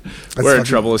 We're in fucking-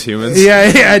 trouble as humans.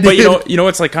 Yeah, But dude. you know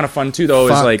what's like kind of fun too though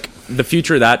is Fuck. like the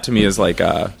future of that to me is like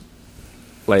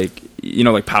you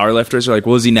know, like power lifters are like,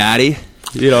 well, is he natty?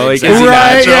 You know, like, is he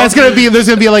Right, natural? yeah, there's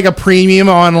gonna be like a premium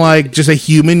on like just a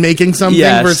human making something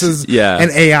Yes, versus yeah. an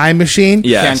AI machine.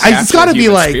 Yes. Can't It's got to capture be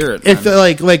human like spirit, if man.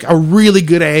 like a really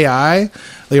good AI, like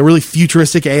a really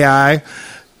futuristic AI,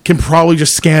 can probably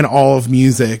just scan all of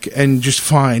music and just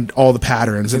find all the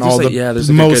patterns and There's all like- the yeah, there's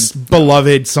like a most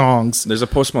beloved songs. There's a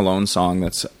Post Malone song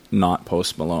that's not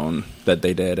Post Malone that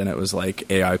they did, and it was like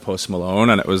AI Post Malone,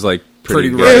 and it was like pretty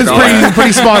Pretty good. It was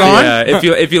pretty spot on. Yeah,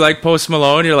 if you like Post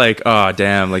Malone, you're like, oh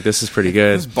damn, like this is pretty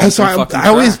good. And so I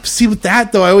always see with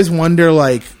that though. I always wonder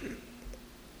like,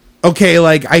 okay,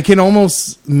 like I can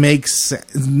almost make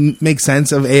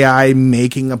sense of AI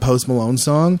making a Post Malone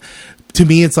song. To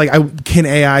me, it's like can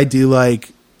AI do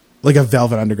like a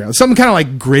Velvet Underground, something kind of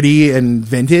like gritty and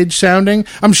vintage sounding?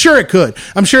 I'm sure it could.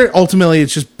 I'm sure ultimately it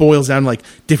just boils down to like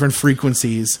different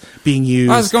frequencies being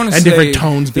used I was going to and say, different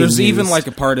tones being there's used. even like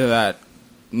a part of that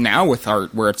now with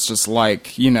art where it's just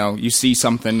like, you know, you see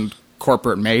something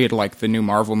corporate made like the new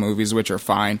Marvel movies, which are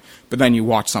fine, but then you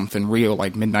watch something real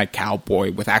like Midnight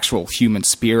Cowboy with actual human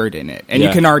spirit in it, and you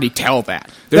Yeah. can already tell that.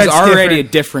 There's That's already different.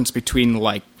 a difference between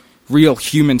like real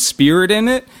human spirit in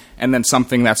it and then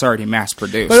something that's already mass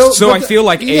produced. But I feel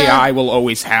like yeah. AI will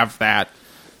always have that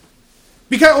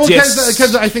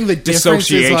because I think the difference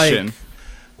dissociation.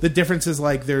 is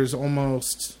like there's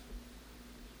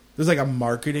like a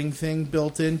marketing thing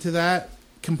built into that.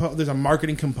 There's a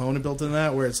marketing component built into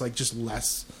that where it's like just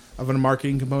less of a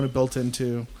marketing component built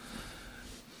into.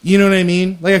 You know what I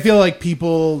mean? Like I feel like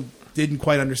people didn't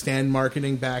quite understand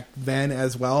marketing back then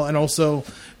as well, and also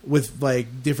with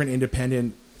like different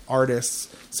independent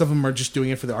artists, some of them are just doing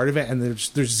it for the art of it, and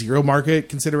there's zero market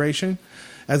consideration,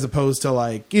 as opposed to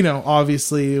like, you know,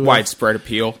 obviously with, widespread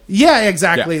appeal. yeah,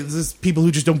 exactly. Yeah. This is people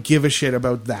who just don't give a shit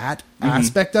about that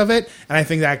aspect of it, and I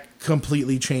think that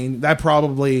completely changed. That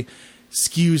probably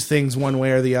skews things one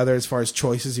way or the other as far as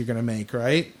choices you're going to make,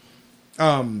 right?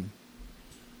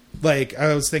 Like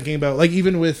I was thinking about, like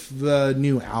even with the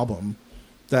new album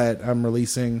that I'm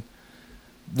releasing,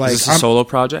 like Is this a solo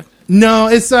project? no,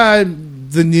 it's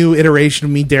the new iteration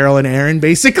of me, Daryl, and Aaron,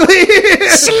 basically.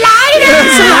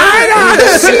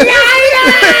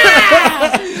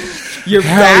 You're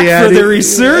Hell back yeah, for the dude.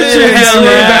 resurgence, Hell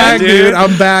man. yeah, dude.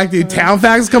 I'm back, dude. Town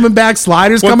Facts coming back.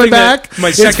 Sliders One coming thing that- back. my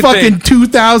It's second fucking thing.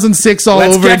 2006 all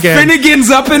Let's over get again. Finnegan's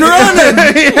up and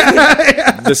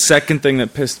running. The second thing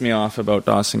that pissed me off about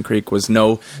Dawson Creek was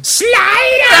no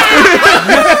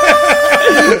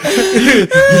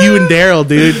You and Daryl,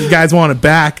 dude. You guys want it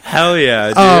back. hell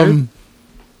yeah, dude.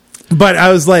 But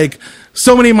I was like,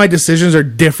 so many of my decisions are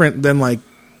different than like,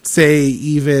 say,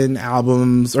 even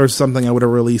albums or something I would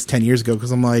have released 10 years ago.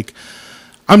 Because I'm like,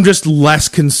 I'm just less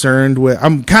concerned with,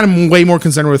 I'm kind of way more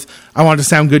concerned with, I want it to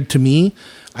sound good to me.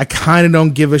 I kind of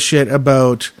don't give a shit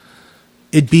about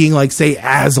it being like, say,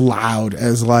 as loud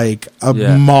as like a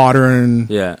Yeah. modern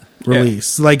Yeah.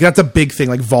 release. Like that's a big thing.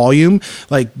 Like volume,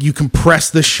 like you compress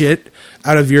the shit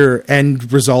out of your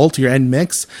end result, your end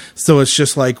mix. So it's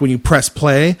just like when you press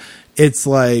play, it's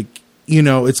like, you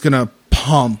know, it's gonna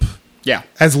pump Yeah.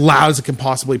 as loud as it can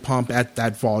possibly pump at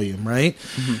that volume, right?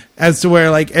 As to where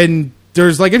like, and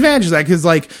there's like advantages to that because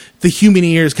like the human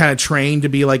ear is kind of trained to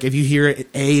be like, if you hear it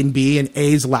A and B and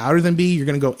A is louder than B, you're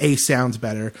gonna go A sounds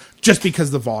better just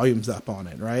because the volume's up on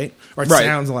it, right? Or it Right.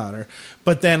 sounds louder.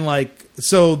 But then like,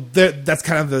 so that's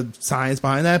kind of the science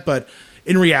behind that. But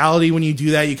in reality, when you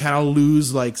do that, you kind of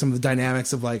lose like some of the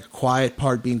dynamics of like a quiet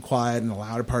part being quiet and a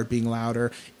louder part being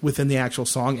louder within the actual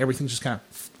song. Everything's just kind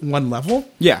of one level,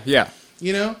 Yeah. Yeah.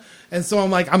 you know? And so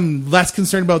I'm like, I'm less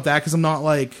concerned about that because I'm not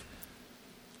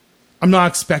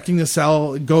expecting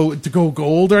to go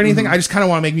gold or anything. I just kind of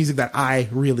want to make music that I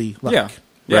really like. Yeah.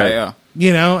 Yeah. Right. Yeah.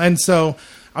 You know? And so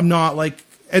I'm not like,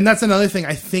 and that's another thing.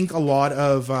 I think a lot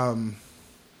of,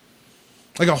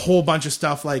 like a whole bunch of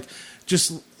stuff, like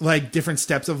just like different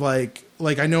steps of like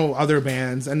I know other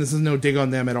bands, and this is no dig on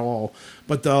them at all,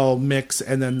 but they'll mix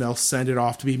and then they'll send it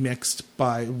off to be remixed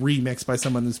by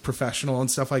someone who's professional and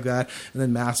stuff like that, and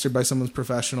then mastered by someone's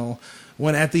professional.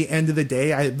 When at the end of the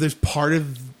day, there's part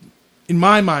of, in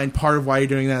my mind, part of why you're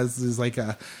doing that is like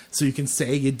so you can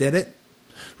say you did it.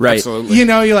 Right. Absolutely. You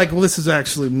know, you're like, well, this is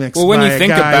actually mixed. Well, when by you a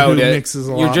think guy about who it, mixes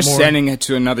a you're lot just more. sending it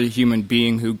to another human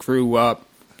being who grew up,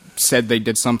 said they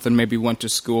did something, maybe went to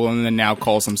school, and then now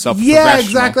calls himself a Yeah, professional.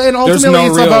 exactly. And There's ultimately, no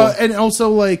it's real- about, and also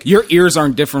like, your ears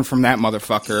aren't different from that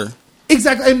motherfucker.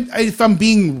 exactly. And if I'm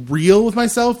being real with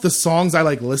myself, the songs I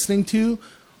like listening to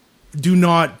do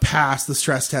not pass the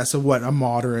stress test of what a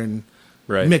modern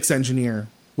mix engineer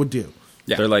would do.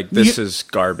 Yeah. They're like, this is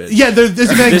garbage. Yeah, this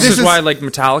is why like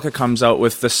Metallica comes out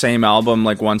with the same album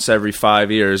like once every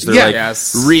 5 years. They're like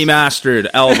remastered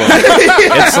album.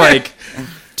 It's like,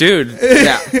 dude,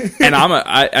 and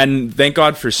and thank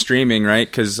God for streaming, right?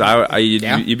 Because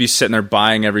you'd be sitting there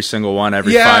buying every single one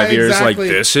every 5 years. Exactly.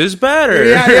 Like, this is better.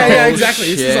 Yeah, exactly.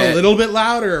 Shit. This is a little bit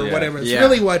louder or whatever. It's Yeah.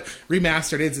 really what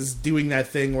remastered is doing that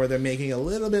thing where they're making a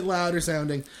little bit louder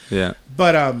sounding. Yeah,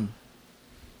 but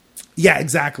yeah,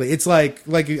 exactly. It's like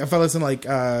if I listen to like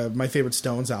my favorite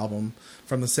Stones album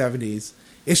from the 70s,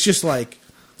 it's just like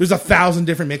there's 1,000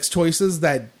 different mix choices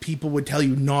that people would tell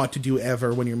you not to do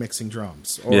ever when you're mixing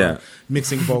drums or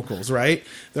mixing vocals, right?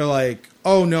 They're like,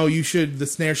 oh no, the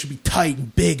snare should be tight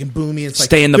and big and boomy. It's like,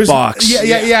 stay in the box.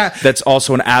 Yeah. That's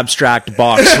also an abstract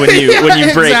box when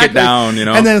you break it down, you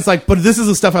know. And then it's like, but this is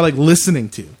the stuff I like listening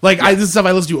to. Like this is stuff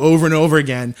I listen to over and over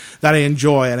again that I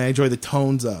enjoy, and I enjoy the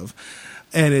tones of.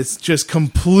 And it's just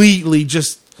completely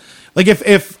just like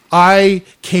if I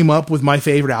came up with my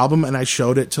favorite album and I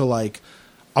showed it to like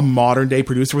a modern day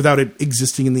producer without it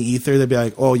existing in the ether, they'd be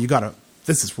like, oh,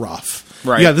 this is rough.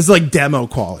 Right. Yeah, this is like demo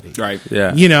quality. Right.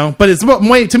 Yeah. You know, but it's about,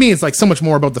 to me, it's like so much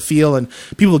more about the feel, and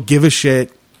people give a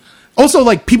shit. Also,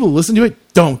 like, people who listen to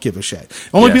it don't give a shit.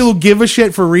 Only people who give a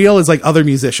shit for real is like other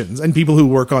musicians and people who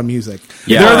work on music.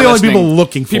 Yeah, they're the only people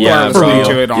looking for people it. are listening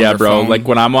to it on their bro. phone. Like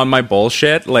when I'm on my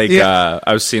bullshit, like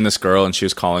I was seeing this girl and she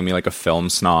was calling me like a film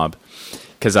snob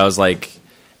because I was like,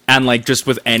 and like just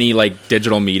with any like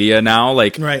digital media now,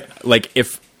 like like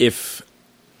if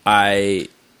I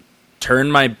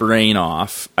turn my brain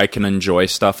off, I can enjoy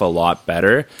stuff a lot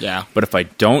better. Yeah. But if I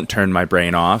don't turn my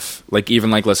brain off, like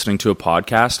even like listening to a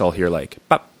podcast, I'll hear like,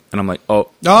 bop, and I'm like, oh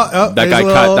that guy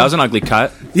cut. That was an ugly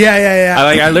cut. Yeah.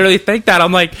 I literally think that.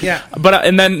 I'm like, but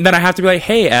and then I have to be like,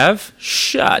 hey, Ev,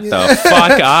 shut the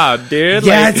fuck up, dude.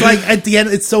 Yeah, it's like at the end,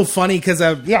 it's so funny because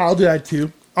I'll do that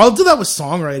too. I'll do that with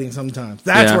songwriting sometimes.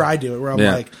 That's where I do it, where I'm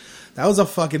like, that was a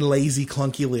fucking lazy,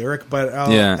 clunky lyric, but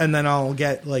and then I'll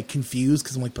get like confused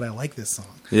because I'm like, but I like this song.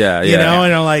 You know,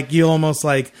 and I'm like, you almost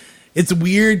like, it's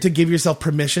weird to give yourself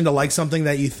permission to like something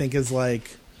that you think is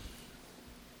like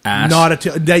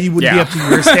that you would be up to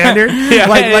your standard.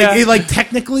 Like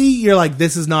technically, you're like,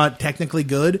 this is not technically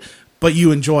good, but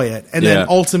you enjoy it, and then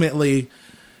ultimately,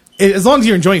 as long as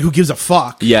you're enjoying it, who gives a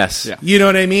fuck? Yes. Yeah. You know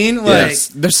what I mean? Like,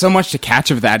 there's so much to catch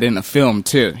of that in a film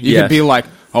too. You could be like,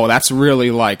 oh, that's a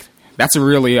really like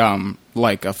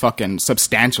a fucking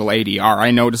substantial ADR.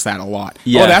 I noticed that a lot.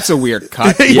 Yes. Oh, that's a weird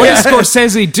cut. What is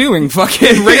Scorsese doing?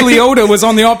 Fucking Ray Liotta was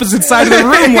on the opposite side of the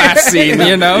room last scene,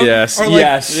 you know? Yes. Or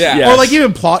like, or like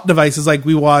even plot devices. Like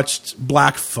we watched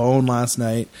Black Phone last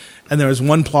night, and there was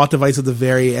one plot device at the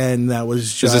very end that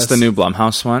was just... Is this the new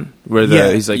Blumhouse one? Where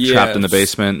he's like trapped in the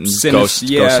basement and ghost on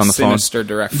the phone? Sinister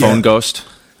direction. Phone ghost?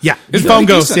 Yeah, It's phone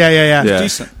really ghost. decent. Yeah.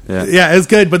 Decent. Yeah, it's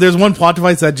good. But there's one plot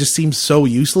device that just seems so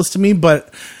useless to me.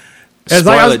 But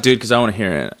spoil it, dude, because I want to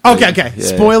hear it. Okay. Yeah,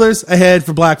 spoilers ahead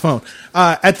for Black Phone.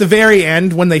 At the very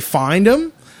end, when they find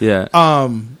him,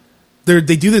 they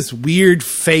do this weird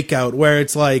fake out where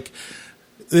it's like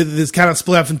this kind of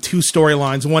split up in two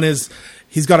storylines. One is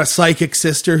he's got a psychic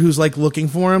sister who's like looking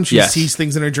for him. She sees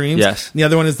things in her dreams. Yes. And the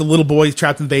other one is the little boy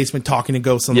trapped in the basement talking to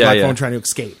ghosts on the Black Phone trying to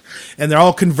escape. And they're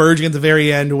all converging at the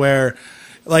very end where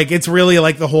like it's really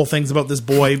like the whole thing's about this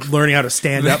boy learning how to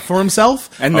stand up for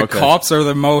himself. And the cops are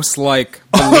the most like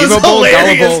believable,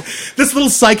 gullible. This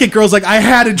little psychic girl's like, I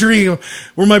had a dream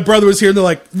where my brother was here, and they're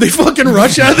like, they fucking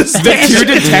rush out of the station. The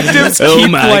two detectives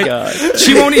keep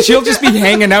God. She'll just be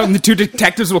hanging out, and the two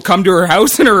detectives will come to her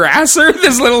house and harass her.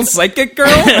 This little psychic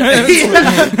girl,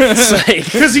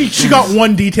 because she got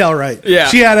one detail right. Yeah,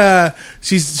 she had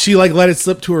she like let it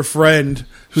slip to her friend,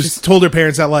 who told her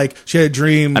parents that like she had a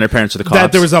dream, and her parents are the cops,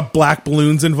 that there was a black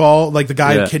balloons involved. Like the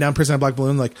guy who kidnapped person had a black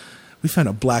balloon. Like, we found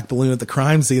a black balloon at the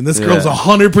crime scene. This girl's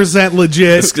 100%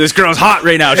 legit. This girl's hot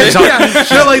right now. She's hot.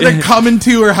 So like they're coming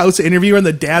to her house to interview her, and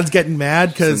the dad's getting mad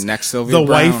because the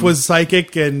wife was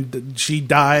psychic and she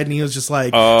died, and he was just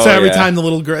like, every time the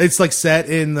little girl, it's like set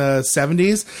in the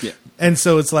 70s. Yeah. And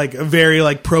so it's like a very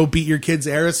like pro beat your kids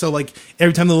era. So like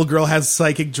every time the little girl has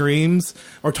psychic dreams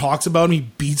or talks about him, he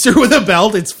beats her with a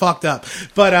belt. It's fucked up.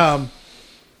 But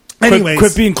Anyways.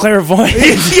 Quit being clairvoyant.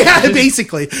 Yeah,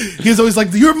 basically. He was always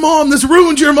like, your mom, this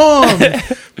ruined your mom.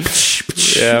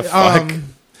 Yeah, fuck.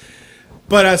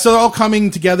 But so they're all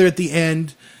coming together at the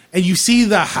end, and you see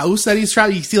the house that he's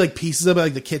trapped. You see like pieces of it,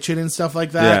 like the kitchen and stuff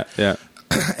like that. Yeah.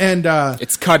 And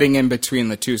it's cutting in between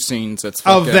the two scenes. It's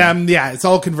of them, yeah, it's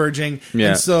all converging. Yeah.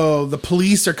 And so the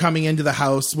police are coming into the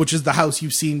house, which is the house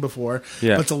you've seen before.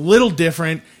 Yeah. But it's a little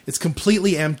different. It's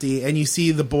completely empty, and you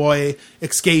see the boy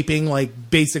escaping, like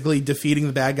basically defeating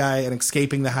the bad guy and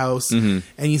escaping the house. Mm-hmm.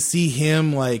 And you see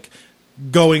him like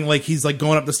going, like he's like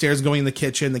going up the stairs, going in the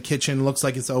kitchen. The kitchen looks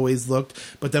like it's always looked,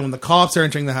 but then when the cops are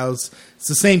entering the house, it's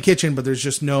the same kitchen, but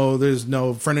there's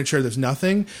no furniture, there's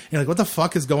nothing. And you're like, what the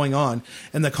fuck is going on?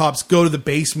 And the cops go to the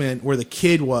basement where the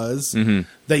kid was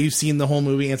that you've seen the whole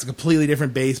movie, and it's a completely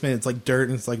different basement. It's like dirt,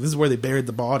 and it's like, this is where they buried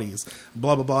the bodies,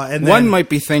 blah blah blah. And then, one might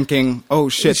be thinking, oh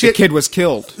shit, the kid was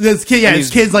killed. This kid, yeah,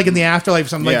 his kid's like in the afterlife or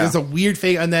something. Like Yeah. there's a weird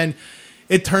fake, and then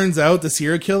it turns out the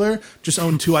serial killer just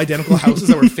owned two identical houses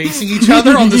that were facing each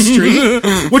other on the street,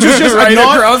 which was just Right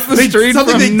across the street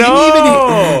something from-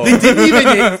 they didn't even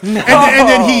hit. And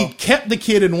then he kept the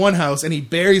kid in one house and he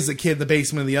buries the kid in the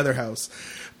basement of the other house.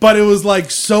 But it was like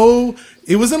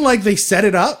it wasn't like they set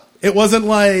it up. It wasn't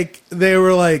like they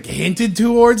were like hinted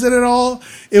towards it at all.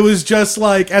 It was just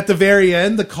like at the very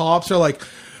end, the cops are like,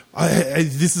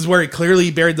 this is where he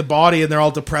clearly buried the body, and they're all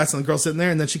depressed, and the girl's sitting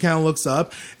there, and then she kind of looks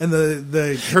up, and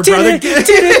her brother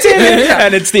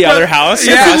and it's the other house.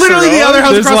 it's literally the other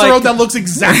house There's across the like- road that looks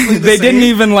exactly the They same. didn't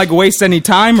even like waste any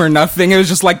time or nothing. It was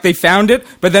just like they found it,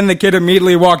 but then the kid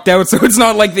immediately walked out. So it's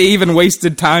not like they even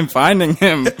wasted time finding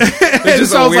him. It's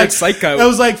just So I a was weird like, psycho. I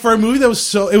was like, for a movie that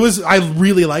was I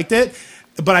really liked it,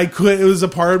 but it was a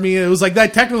part of me, it was like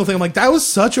that technical thing. I'm like, that was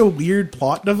such a weird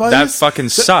plot device. That fucking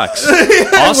sucks.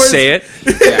 I'll say it.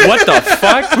 What the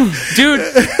fuck? Dude,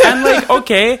 and like,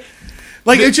 okay.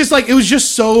 Like, it's just like, it was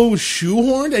just so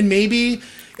shoehorned, and maybe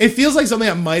it feels like something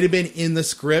that might have been in the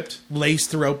script laced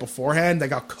throughout beforehand that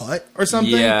got cut or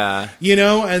something. Yeah. You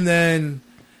know, and then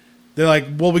they're like,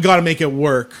 well, we got to make it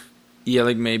work. Yeah,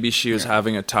 like maybe she was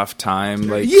having a tough time.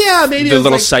 Like, Yeah, maybe it the was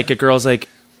little like, psychic girl's like,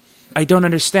 I don't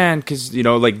understand because, you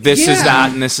know, like this is Yeah.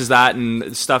 that and this is that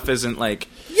and stuff isn't like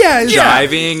yeah,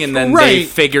 jiving, and then they Right.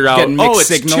 figure out, Getting mixed it's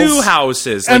signals. two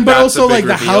houses. And Like, but that's a also big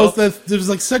like the reveal. house that there was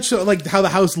like such a, like how the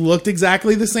house looked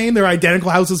exactly the same. They're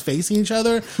identical houses facing each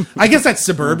other. I guess that's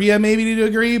suburbia maybe to a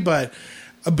degree, but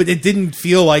it didn't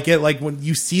feel like it. Like when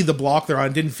you see the block they're on,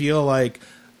 it didn't feel like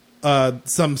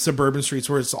some suburban streets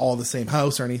where it's all the same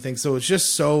house or anything. So it's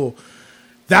just so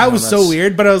that was so that's-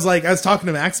 weird. But I was talking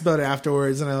to Max about it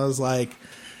afterwards, and I was like,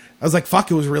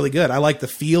 fuck, it was really good. I like the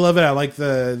feel of it.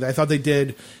 I thought they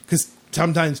did, because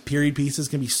sometimes period pieces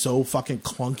can be so fucking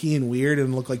clunky and weird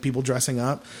and look like people dressing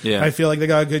up. Yeah. I feel like they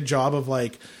got a good job of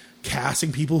like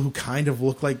casting people who kind of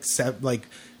look like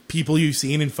people you've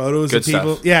seen in photos Good of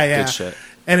people. stuff. Yeah. Good shit.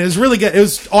 And it was really good. It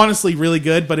was honestly really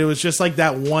good, but it was just like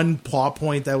that one plot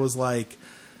point that was like,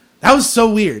 that was so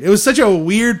weird. It was such a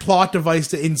weird plot device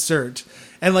to insert.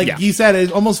 And like you said,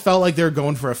 it almost felt like they were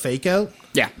going for a fake out.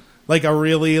 yeah. Like a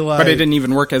really like, But it didn't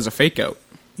even work as a fake out.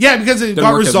 yeah, because it Didn't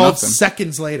got work as resolved nothing.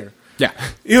 seconds later. Yeah.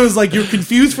 It was like you're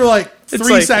confused for like It's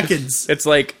 3 like- seconds. It's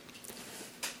like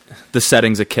the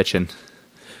setting's a kitchen.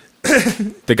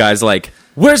 The guy's like,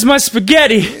 "Where's my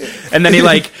spaghetti?" And then he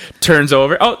like turns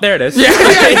over. Oh, there it is. Yeah.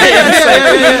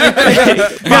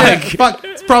 Fuck,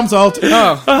 it's problem solved.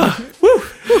 Oh.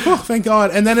 Oh, thank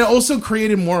God. And then it also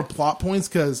created more plot points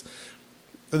because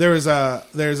there's a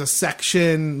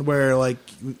section where like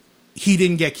he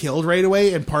didn't get killed right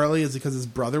away, and partly is because his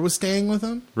brother was staying with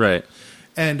him, Right.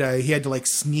 and he had to like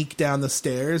sneak down the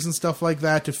stairs and stuff like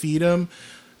that to feed him.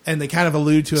 And they kind of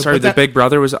allude to it. Sorry, but the that- big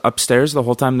brother was upstairs the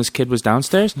whole time this kid was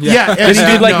downstairs? yeah, This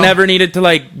and- dude like no. never needed to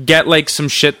like get like some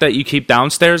shit that you keep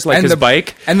downstairs, like his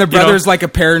bike. And the you know? brother's like a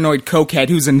paranoid cokehead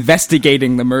who's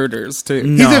investigating the murders too.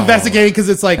 He's investigating because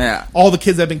it's like Yeah. all the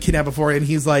kids have been kidnapped before, and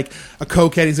he's like a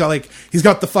cokehead. He's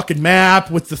got the fucking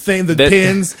map with the thing, the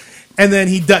pins, and then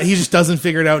he just doesn't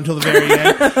figure it out until the very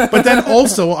end. But then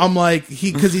also, I'm like,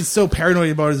 because he's so paranoid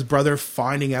about his brother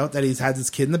finding out that he's had this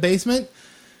kid in the basement,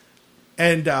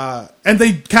 and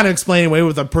they kind of explain away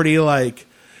with a pretty like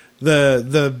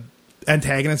the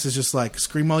antagonist is just like,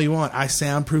 scream all you want, I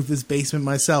soundproof this basement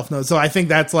myself. No, so I think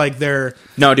that's like their.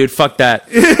 No, dude, fuck that.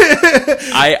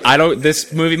 I don't.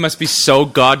 This movie must be so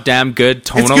goddamn good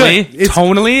tonally. good.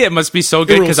 Tonally, it must be so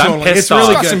good because I'm tonally. pissed It's off.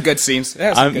 really Got good. some good scenes.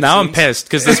 Yeah, some good I'm scenes. pissed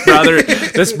because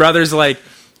this brother's like,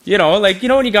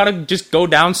 when you gotta just go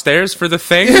downstairs for the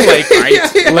thing, like,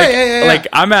 like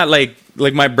I'm at like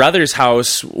my brother's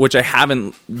house, which I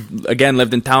haven't again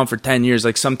lived in town for 10 years.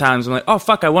 Like sometimes I'm like, oh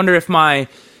fuck, I wonder if my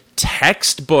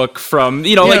textbook from,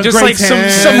 like just grade like 10,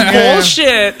 some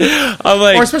bullshit. I'm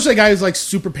like, or especially a guy who's like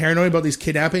super paranoid about these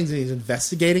kidnappings and he's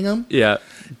investigating them. yeah.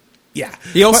 Yeah.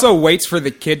 He also waits for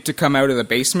the kid to come out of the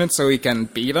basement so he can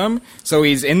beat him. So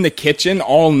he's in the kitchen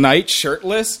all night,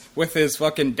 shirtless, with his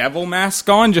fucking devil mask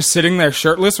on, just sitting there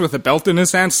shirtless with a belt in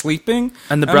his hand, sleeping.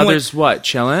 And the brother's what,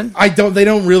 chilling? They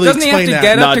don't really Doesn't he have explain to that.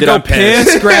 get up to did go I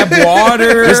piss? piss, grab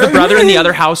water? Is the brother in the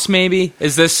other house? Maybe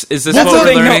is this That's what the we're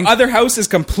thing. learning? No, other house is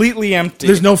completely empty.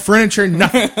 There's no furniture,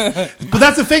 nothing. But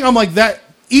that's the thing. I'm like that.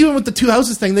 Even with the two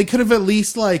houses thing, they could have at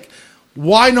least like,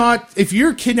 why not? If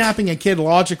you're kidnapping a kid,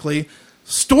 logically,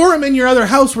 store him in your other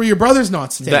house where your brother's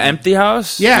not staying. The empty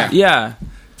house? Yeah.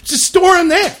 Just store him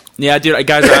there. Yeah, dude,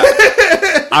 guys,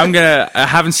 I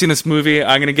haven't seen this movie.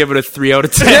 I'm gonna give it a 3 out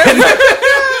of 10.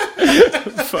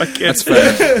 Fuck it. That's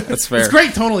fair. That's fair. It's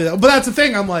great tonally though. But that's the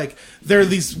thing. I'm like, there are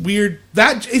these weird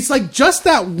it's like just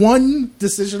that one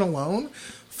decision alone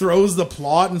throws the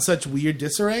plot in such weird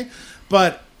disarray.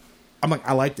 But I'm like,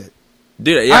 I liked it.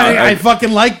 Dude, yeah, I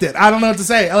fucking liked it. I don't know what to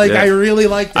say. Like, yeah. I really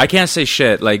liked it. I can't say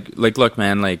shit. Like, look,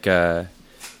 man. Like,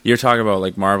 you're talking about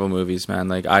like Marvel movies, man.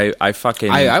 Like, I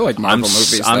like Marvel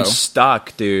movies. I'm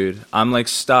stuck, dude. I'm like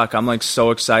stuck. I'm like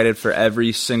so excited for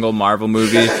every single Marvel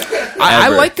movie. I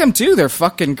like them too. They're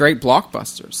fucking great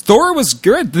blockbusters. Thor was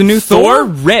good. The new Thor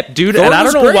ripped, dude. Thor and I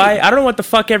don't know great. why. I don't know what the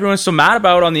fuck everyone's so mad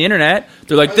about on the internet.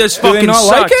 They're like, this Do they fucking not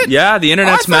sucked. like it? Yeah, the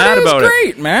internet's I thought mad it was about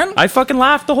great, man. I fucking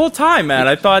laughed the whole time, man.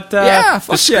 I thought Yeah, the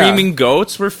fuck screaming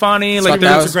goats were funny. Like,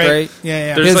 that there's was great.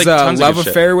 Yeah. There's His like tons of love good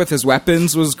shit. affair with his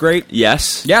weapons was great.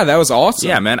 Yes. Yeah, that was awesome.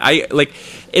 Yeah, man.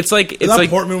 It's like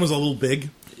Portman was a little big.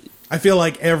 I feel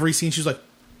like every scene she's like,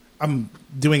 I'm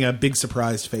doing a big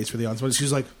surprised face for the audience. But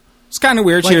she's like, It's kind of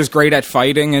weird. She was great at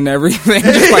fighting and everything,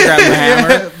 just by grabbing the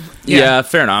hammer. Yeah,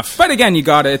 fair enough. But again, you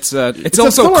got it. It's a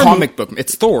also Thor comic book.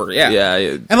 It's Thor. Yeah.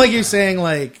 Yeah. and like you're saying,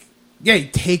 like, yeah, you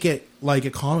take it like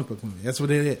a comic book movie. That's what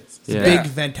it is. It's Yeah. a big,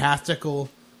 fantastical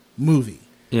movie.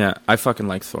 Yeah, I fucking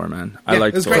like Thor, man. I Yeah,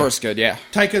 like it was Thor. great. Thor's good. Yeah.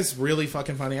 Taika's really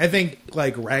fucking funny. I think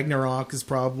like Ragnarok is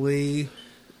probably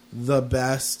the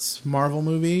best Marvel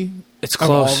movie. It's of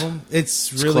all close. of them.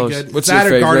 It's really close. good. What's It's that your or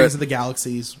favorite? Guardians of the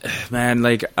Galaxies. Man,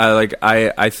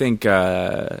 I think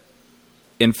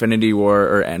Infinity War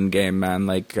or Endgame, man.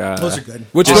 Like Those are good.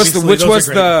 Which was Obviously, those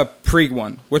are great. the pre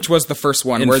one? Which was the first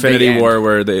one? Infinity where they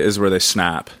War end? where they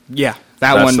snap. Yeah,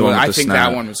 that That's one. the one with I the think snap.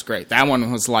 that one was great. That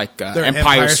one was like Their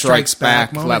Empire Strikes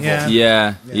Back moment, level.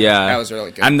 yeah. Yeah. That was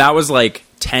really good. And that was like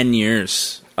 10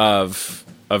 years of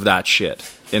that shit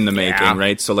in the making, Yeah.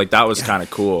 right? So like that was kind of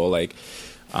cool. Like,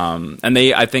 and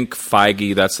I think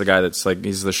Feige, that's the guy that's like,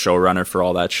 he's the showrunner for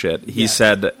all that shit. He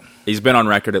said that he's been on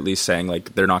record at least saying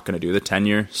like they're not going to do the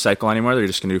 10-year cycle anymore. They're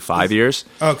just going to do 5 years.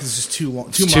 Oh, because it's just too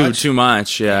long. Too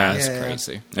much. Yeah. That's Yeah.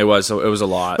 crazy. It was a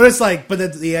lot. But it's like, but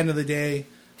at the end of the day,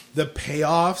 the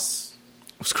payoffs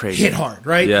It was crazy. hit hard,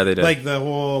 right? Yeah, they did. Like the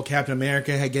whole Captain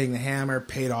America getting the hammer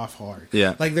paid off hard.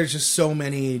 Yeah. Like there's just so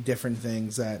many different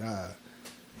things that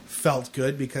felt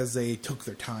good because they took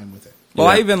their time with it. Well,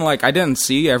 Yeah. I even I didn't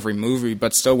see every movie,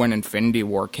 but still, when Infinity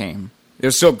War came, it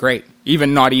was still great.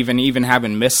 Even not even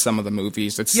having missed some of the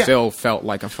movies, it Yeah. still felt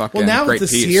like a fucking Well, now great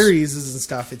with the piece. series and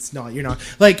stuff, it's not. You're not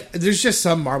like. There's just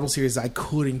some Marvel series I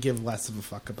couldn't give less of a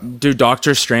fuck about. Dude,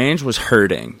 Doctor Strange was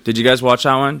hurting. Did you guys watch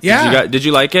that one? Yeah. Did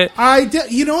you like it? I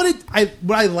did. You know what?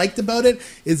 What I liked about it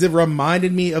is it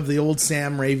reminded me of the old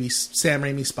Sam Raimi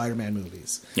Spider-Man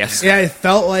movies. Yes. Yeah, it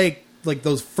felt like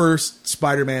those first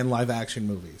Spider-Man live action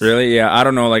movies. Really? Yeah, I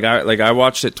don't know. I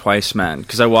watched it twice, man.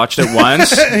 Because I watched it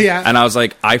once, Yeah. and I was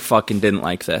like, I fucking didn't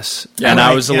like this, Yeah, and I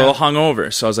right, was a yeah. little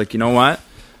hungover, so I was like, you know what?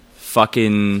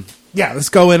 Fucking, Yeah, let's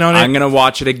go in on it. I'm gonna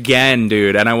watch it again,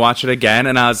 dude. And I watched it again,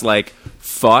 and I was like,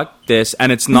 fuck this.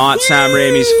 And it's not Sam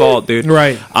Raimi's fault, dude.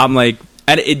 Right. I'm like,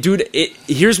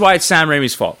 here's why it's Sam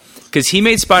Raimi's fault. Because he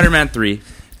made Spider-Man 3.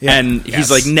 Yeah. And Yes.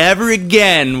 he's like, never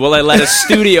again will I let a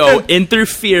studio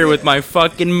interfere with my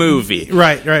fucking movie.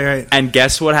 Right. And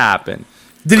guess what happened?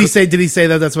 Did he say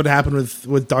that that's what happened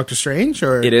with Doctor Strange?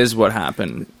 Or It is what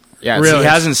happened. Yeah, Really? He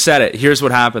hasn't said it. Here's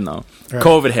what happened, though. Right.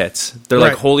 COVID hits. They're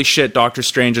like, Right. holy shit, Doctor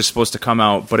Strange is supposed to come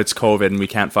out, but it's COVID and we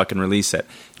can't fucking release it.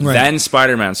 Right. Then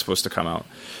Spider-Man's supposed to come out.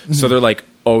 So they're like,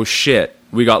 oh shit,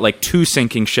 we got like 2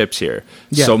 sinking ships here.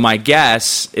 Yeah. So my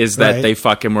guess is that Right. they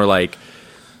fucking were like,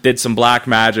 did some black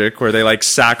magic where they like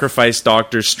sacrificed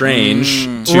Doctor Strange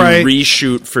to Right.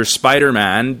 reshoot for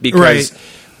Spider-Man because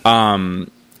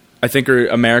I think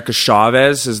America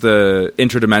Chavez is the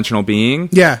interdimensional being.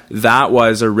 Yeah. That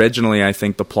was originally, I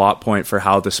think, the plot point for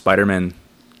how the Spider-Man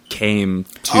came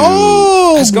to.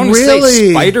 Oh, I was going to really?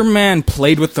 say Spider-Man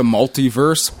played with the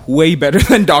multiverse way better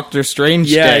than Doctor Strange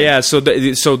did. Yeah. So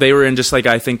they were in just like,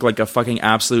 I think, like a fucking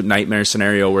absolute nightmare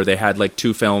scenario where they had like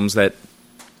two films that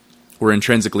were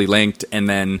intrinsically linked, and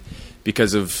then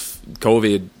because of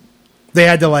COVID, they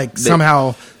had to like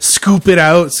somehow scoop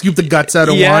the guts out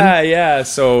of one. Yeah.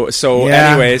 So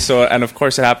anyway, and of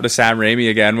course it happened to Sam Raimi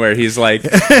again, where he's like,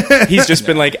 he's just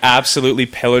been like absolutely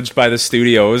pillaged by the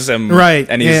studios,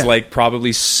 and he's like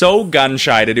probably so gun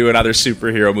shy to do another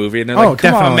superhero movie, and they're like,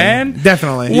 come on, man,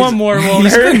 definitely, one more won't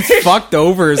hurt. He's been fucked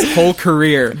over his whole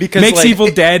career because makes Evil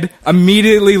Dead,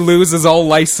 immediately loses all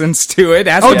license to it.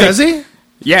 Does he?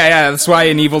 Yeah, that's why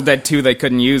in Evil Dead 2 they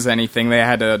couldn't use anything. They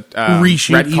had to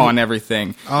retcon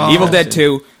everything. Evil Dead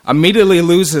 2 immediately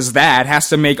loses that, has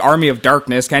to make Army of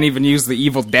Darkness, can't even use the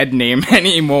Evil Dead name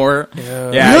anymore.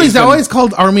 Yeah, really? Is that always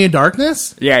called Army of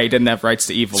Darkness? Yeah, he didn't have rights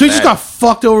to Evil Dead. So he just got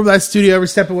fucked over by that studio every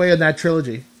step away in that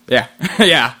trilogy? Yeah.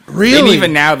 Yeah. Really? And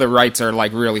even now the rights are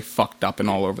like really fucked up and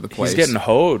all over the place. He's getting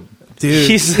hoed.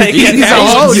 Dude, he's like, he's a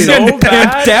hoe, dude. So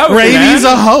bad. Raimi's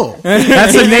a hoe.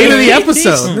 That's the name of the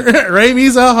episode.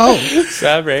 Raimi's a hoe.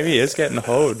 Sam Raimi is getting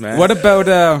hoed, man. What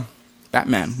about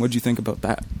Batman? What'd you think about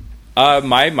that?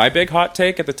 My big hot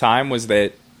take at the time was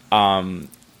that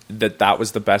that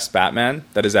was the best Batman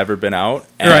that has ever been out,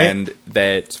 and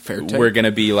that we're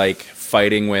gonna be like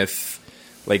fighting with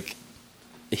like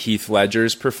Heath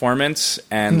Ledger's performance,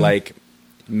 and like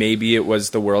maybe it was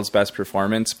the world's best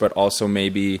performance, but also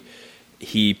maybe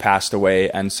he passed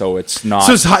away, and so it's not.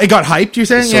 So it got hyped. You're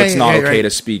saying? So it's not okay to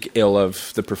speak ill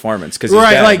of the performance because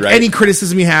any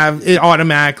criticism you have, it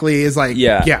automatically is like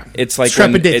It's like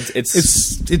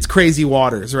it's crazy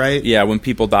waters, right? Yeah, when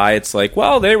people die, it's like,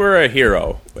 well, they were a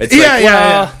hero. It's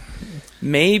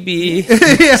maybe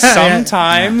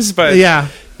sometimes, but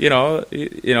you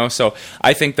know. So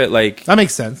I think that like that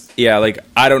makes sense. Yeah, like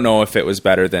I don't know if it was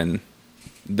better than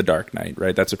The Dark Knight,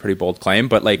 right? That's a pretty bold claim,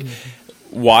 but like.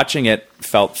 Watching it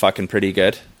felt fucking pretty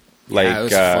good. Like it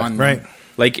was fun, right?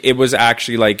 Like it was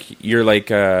actually like you're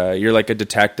like a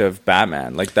detective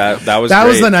Batman. Like that was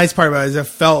the nice part about it. Is it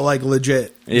felt like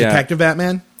legit detective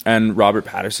Batman. And Robert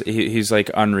Pattinson, he's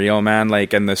like unreal, man.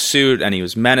 Like in the suit, and he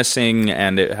was menacing,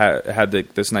 and it had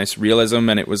this nice realism.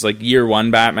 And it was like year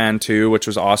one Batman too, which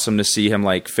was awesome to see him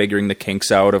like figuring the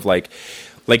kinks out of like.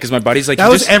 Like, because my buddy's like... That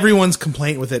was everyone's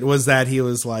complaint with it, was that he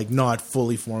was, like, not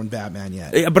fully formed Batman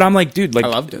yet. Yeah, but I'm like, dude, like, I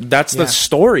loved it. That's the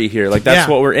story here. Like, that's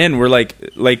what we're in. We're like,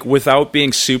 without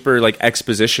being super, like,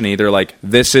 exposition-y, they're like,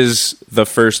 this is the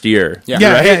first year. Yeah.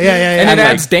 Right? Yeah. And it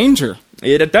adds danger.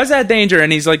 It does add danger,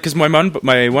 and he's like... Because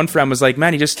my one friend was like,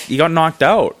 man, he got knocked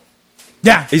out.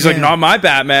 Yeah. He's like, not my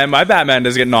Batman. My Batman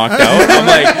doesn't get knocked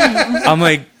out. I'm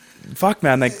like... Fuck,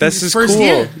 man! Like this is first cool.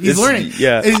 Year. He's learning.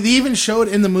 Yeah, it even showed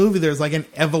in the movie. There's like an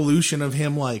evolution of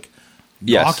him, like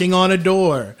knocking on a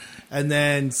door, and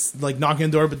then like knocking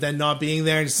on the door, but then not being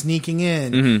there and sneaking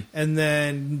in, and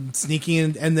then sneaking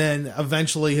in, and then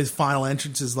eventually his final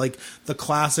entrance is like the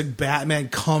classic Batman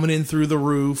coming in through the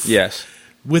roof. Yes.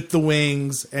 With the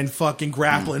wings and fucking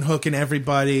grappling, hooking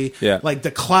everybody. Yeah. Like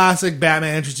the classic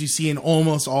Batman entrance you see in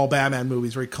almost all Batman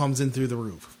movies, where he comes in through the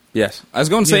roof. Yes. I was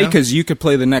going to say, because you could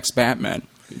play the next Batman.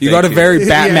 You got a very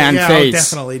Batman face.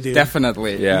 Definitely, dude.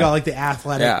 Definitely. Yeah. You got like the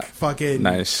athletic fucking...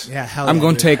 Nice. Yeah, hell I'm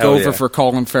going to take over for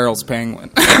Colin Farrell's Penguin.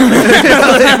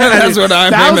 That's what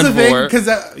I'm aiming for. That was the thing, because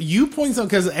you point something,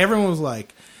 because everyone was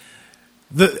like...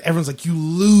 Everyone's like, you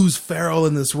lose Farrell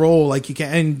in this role, like you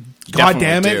can, and god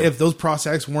damn it, if those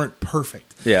prosthetics weren't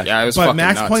perfect. Yeah, it was but fucking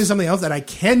Max nuts. pointed something else that I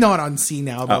cannot unsee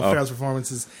now about Farrell's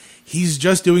performances. He's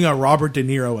just doing a Robert De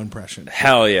Niro impression.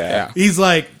 Hell yeah. He's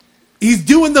like, he's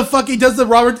doing the fuck. He does the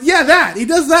Robert. Yeah, that he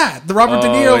does that. The Robert De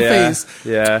Niro face.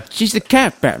 Yeah, she's the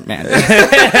cat Batman.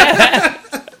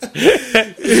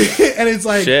 And it's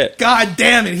like, shit. God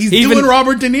damn it, he's doing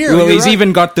Robert De Niro. Well, he's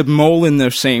even got the mole in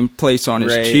the same place on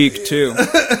his cheek too.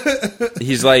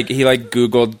 He's like, he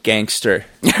Googled gangster.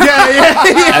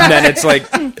 Yeah. And then it's like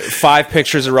 5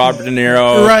 pictures of Robert De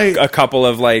Niro. Right. A couple.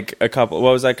 What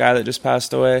was that guy that just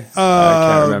passed away?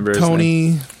 I can't remember his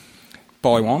name.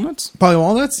 Polly Walnuts? Polly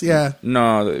Walnuts? Yeah.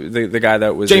 No, the guy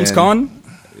that was James Caan?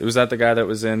 Was that the guy that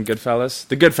was in Goodfellas?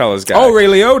 The Goodfellas guy. Oh, Ray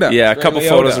Liotta. Yeah, a couple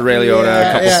photos of Ray Liotta,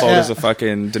 a couple photos of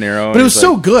fucking De Niro. But it was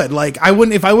so good. Like, I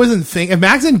wouldn't, if I wasn't thinking, if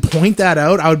Max didn't point that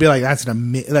out, I would be like,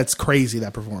 that's crazy,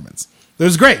 that performance. It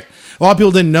was great. A lot of people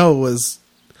didn't know it was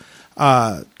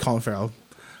Colin Farrell.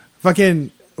 Fucking,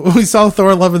 when we saw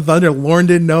Thor Love and Thunder, Lauren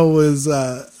didn't know it was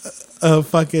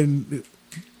fucking,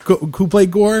 who played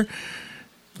Gore?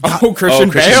 Oh, Christian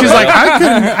Bale. She's like,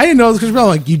 I didn't know it was Christian Bale.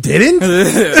 I'm like, you didn't?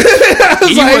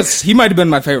 He might have been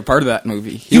my favorite part of that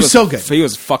movie. He was so good. He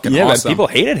was fucking Yeah, awesome. but people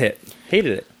hated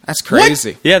it. That's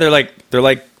crazy. Yeah, they're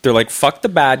like, fuck the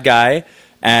bad guy,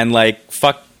 and like,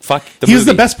 fuck the movie. He was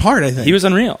the best part, I think. He was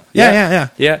unreal. Yeah.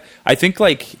 I think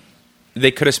like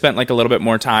they could have spent like a little bit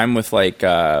more time with like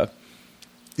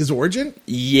his origin.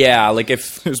 Yeah, like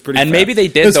if it was pretty, and fast. maybe they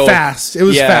did. It was fast. It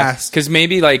was fast because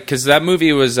because that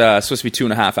movie was supposed to be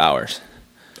 2.5 hours.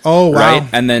 Oh wow! Right,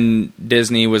 and then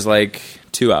Disney was like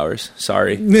 2 hours.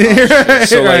 Sorry. Right,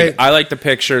 so like, right. I like the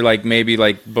picture like maybe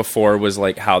like before was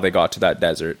like how they got to that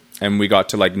desert, and we got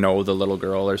to like know the little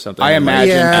girl or something. I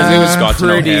imagine Yeah. it was got to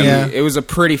know pretty. him. Yeah. It was a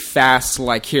pretty fast.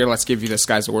 Like, here, let's give you this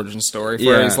guy's origin story.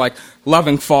 Where Yeah. he's like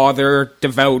loving father,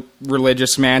 devout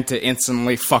religious man, to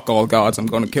instantly fuck all gods. I'm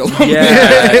going to kill them.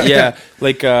 Yeah,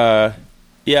 like I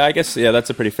guess that's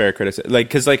a pretty fair criticism. Like,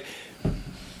 because like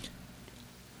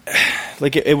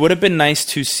it would have been nice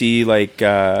to see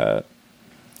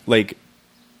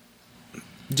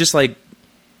just like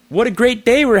what a great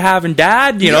day we're having,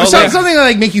 Dad. You know, something to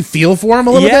like make you feel for him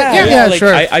a little bit. Yeah, like,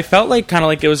 sure. I felt like kind of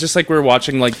like it was just like we were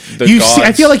watching like the You gods. see,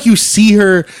 I feel like you see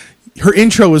her. Her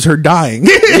intro was her dying.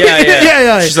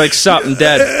 yeah. She's like, "Sup, I'm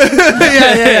dead."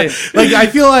 yeah. Like I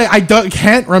feel like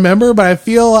can't remember, but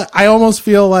I almost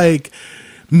feel like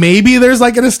maybe there's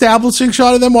like an establishing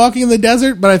shot of them walking in the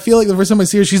desert. But I feel like the first time I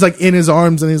see her, she's like in his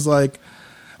arms, and he's like,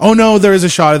 "Oh no, there is a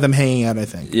shot of them hanging out." I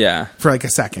think. Yeah. For like a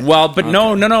second. Well, but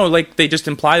no. Like they just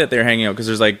imply that they're hanging out because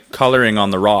there's like coloring on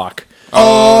the rock.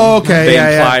 Oh, okay. They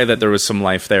imply that there was some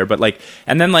life there, but like,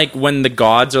 and then like when the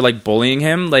gods are like bullying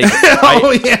him, like,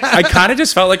 I kind of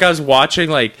just felt like I was watching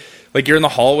like you're in the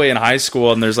hallway in high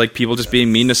school and there's like people just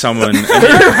being mean to someone, and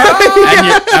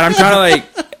I'm kind of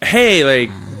like, hey,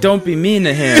 like, don't be mean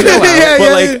to him,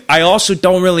 but like, I also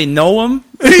don't really know him.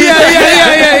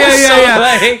 Yeah.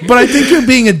 Like, But I think you're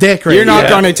being a dick, right? You're not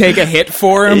going to take a hit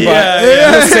for him, but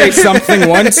you'll say something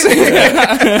once.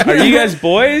 Are you guys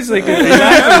boys? Like, are you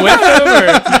laughing with him?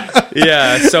 Or?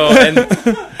 Yeah. So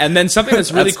and then something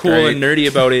that's really cool great. and nerdy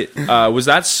about it was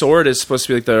that sword is supposed to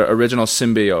be like the original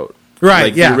symbiote. Right,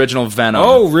 Like yeah. the original Venom.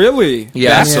 Oh, really? Yeah.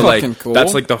 That's So fucking like cool.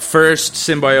 that's like the first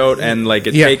symbiote, and like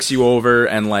it takes you over,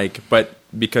 and like but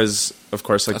because of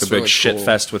course like That's the big really shit cool.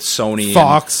 fest with Sony,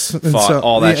 Fox, and and so-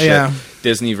 all that yeah. shit,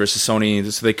 Disney versus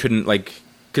Sony, so they couldn't like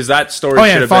because that story. Oh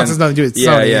yeah, should have Fox been, has nothing to do with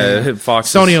yeah, Sony. yeah.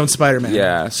 Fox. Sony is- owns Spider-Man.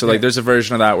 Yeah, so like there's a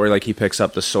version of that where like he picks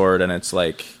up the sword and it's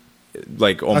like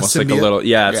almost like a symbiote? little it's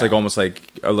Yeah. like almost like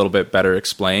a little bit better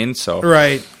explained. So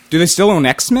Right. Do they still own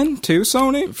X-Men too,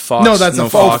 Sony? Fox, No, that's a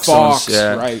Fox. Fox, owns-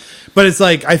 yeah. right. But it's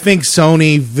like I think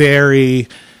Sony very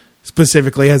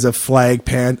specifically has a flag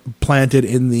planted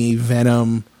in the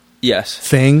Venom Yes.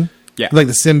 thing. Yeah. Like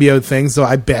the symbiote thing. So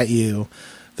I bet you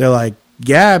they're like,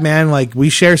 yeah, man, like we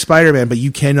share Spider-Man, but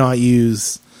you cannot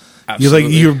use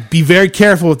Absolutely. you be very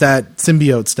careful with that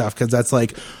symbiote stuff because that's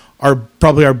like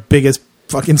probably our biggest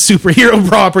fucking superhero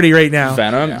property right now.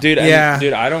 Venom, Yeah. dude. Yeah.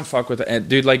 Dude, I don't fuck with it. And,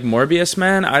 dude, like Morbius,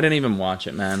 man. I didn't even watch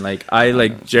it, man. Like I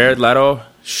like Jared Leto.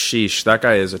 Sheesh, that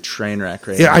guy is a train wreck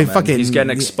right Yeah, now. I man. fucking- He's getting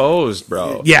exposed,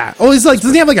 bro. Yeah. Oh, he's like,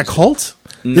 doesn't he have like a cult?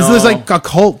 No. There's like a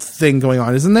cult thing going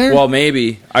on, isn't there? Well,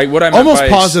 maybe. What I meant Almost by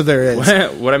positive there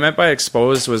is. What I meant by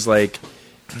exposed was like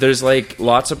there's like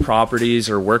lots of properties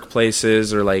or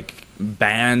workplaces or like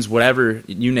bands, whatever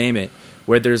you name it,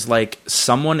 where there's like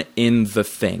someone in the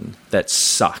thing that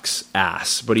sucks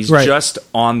ass, but he's Right. just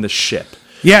on the ship.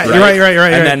 Yeah, you're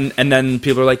right. And then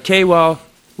people are like, "Okay, well,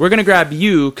 we're gonna grab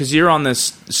you because you're on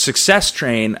this success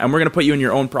train, and we're gonna put you in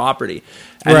your own property."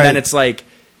 And Right. then it's like,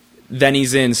 then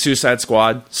he's in Suicide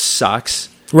Squad, sucks,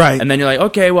 Right. And then you're like,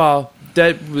 "Okay, well."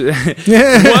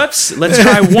 Whoops! Let's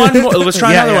try one more. Let's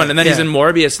try another one, and then he's in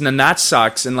Morbius, and then that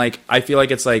sucks. And like, I feel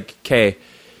like it's like, okay,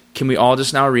 can we all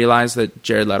just now realize that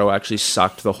Jared Leto actually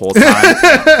sucked the whole time,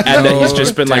 and that he's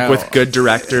just been like with good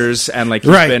directors, and like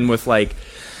he's been with like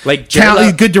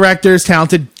Jared good directors,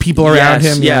 talented people around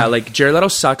him. Yeah, like Jared Leto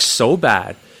sucks so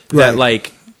bad that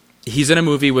like he's in a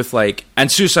movie with like,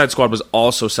 and Suicide Squad was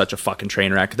also such a fucking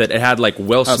train wreck that it had like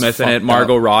Will Smith in it,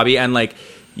 Margot Robbie, and like.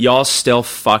 Y'all still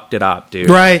fucked it up, dude.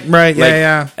 Right, Like,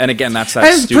 yeah. And again, that's that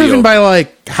And it's studio. proven by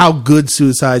like how good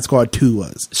Suicide Squad 2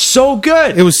 was. So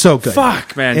good. It was so good.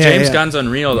 Fuck, man. Yeah, James yeah. Gunn's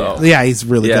unreal, though. Yeah, he's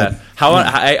really good. How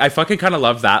I fucking kind of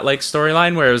love that like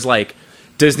storyline where it was like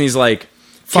Disney's like,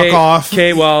 Fuck off.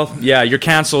 Okay, well, yeah, you're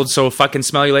canceled, so fucking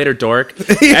smell you later, dork. And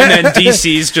then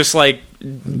DC's just like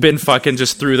been fucking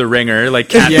just through the ringer, like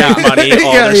can't make money,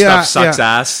 all their stuff sucks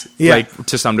ass, like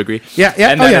to some degree. Yeah.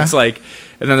 And then it's like,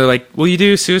 And then they're like, will you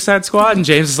do Suicide Squad? And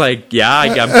James is like, yeah,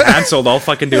 I'm canceled. I'll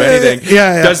fucking do anything.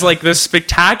 Yeah. Does like this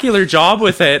spectacular job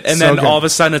with it. And So then good. all of a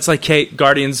sudden it's like, Kate,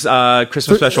 Guardians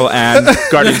Christmas special and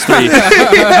Guardians 3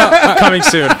 coming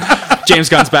soon. James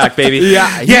Gunn's back, baby.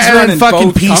 Yeah, he's Yeah, and then running fucking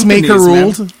both Peacemaker companies, man.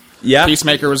 ruled. Yeah.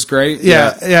 Peacemaker was great.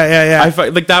 Yeah.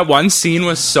 Like that one scene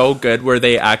was so good where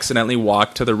they accidentally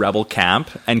walk to the rebel camp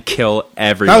and kill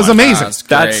everyone. That was amazing.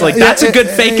 That's great. That's a good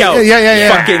fake out.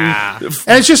 Yeah. Fucking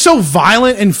And it's just so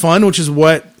violent and fun, which is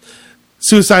what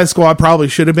Suicide Squad probably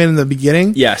should have been in the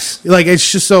beginning. yes. Like,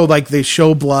 it's just so, like, they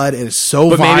show blood and it's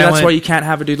so But violent. maybe that's why you can't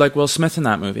have a dude like Will Smith in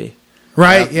that movie.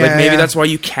 Right? Yeah. Like maybe that's why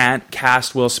you can't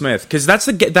cast Will Smith because that's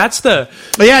the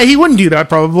But yeah, he wouldn't do that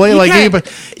probably. Like,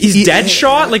 he's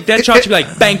Deadshot. Like Deadshot should be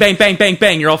like bang bang bang bang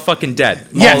bang. You're all fucking dead.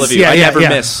 Yes, all of you. yeah, I yeah, never yeah.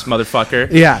 miss, motherfucker.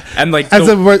 Yeah. And like as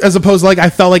opposed to, like, I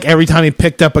felt like every time he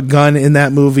picked up a gun in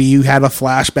that movie, you had a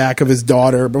flashback of his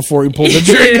daughter before he pulled the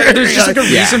trigger. there's just like a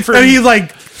reason for And he's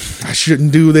like, I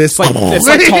shouldn't do this. It's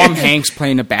like Tom Hanks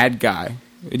playing a bad guy.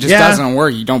 It just Yeah. doesn't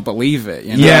work. You don't believe it.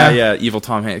 You know? Yeah. evil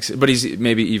Tom Hanks, but he's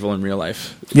maybe evil in real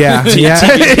life. Yeah. Yeah.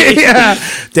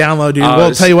 Download, dude.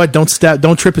 Well, tell you what,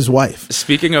 don't trip his wife.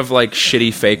 Speaking of like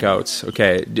shitty fake outs,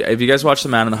 okay, have you guys watched The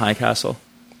Man in the High Castle?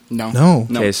 No.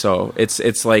 Okay, so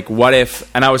it's like what if,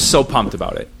 and I was so pumped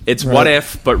about it. It's Right. what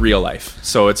if, but real life.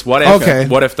 So it's what if, Okay.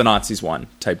 what if the Nazis won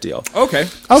type deal. Okay.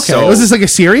 Okay. So- Was this like a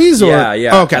series? Or?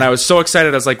 Yeah. Okay. And I was so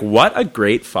excited. I was like, what a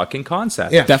great fucking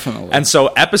concept. Yeah. Definitely. And so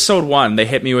episode 1, they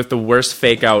hit me with the worst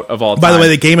fake out of all time. By the way,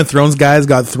 the Game of Thrones guys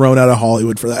got thrown out of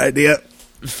Hollywood for that idea.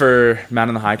 for Man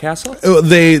in the High Castle?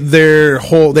 Their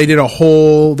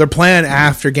plan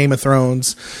after Game of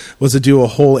Thrones was to do a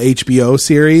whole HBO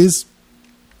series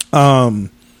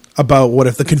about what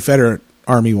if the Confederate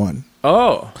Army won.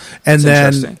 Oh. And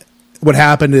that's then interesting. what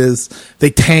happened is they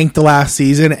tanked the last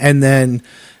season, and then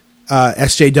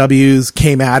SJWs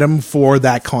came at him for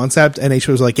that concept, and HBO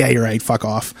was like, yeah, you're right, fuck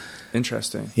off.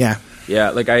 Interesting. Yeah.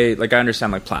 Yeah, like I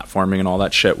understand like platforming and all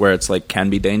that shit where it's like can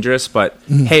be dangerous, but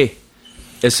hey,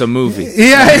 it's a movie.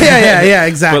 Yeah,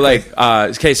 exactly. But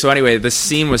like, okay, so anyway, this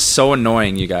scene was so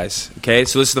annoying, you guys. Okay,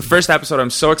 so this is the first episode.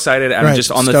 I'm so excited, and Right, I'm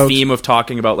just on the stoked. theme of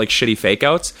talking about like shitty fake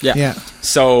outs. Yeah.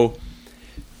 So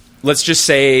let's just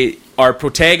say our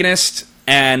protagonist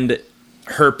and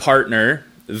her partner,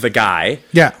 the guy,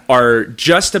 Yeah. are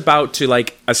just about to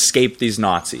like escape these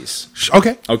Nazis.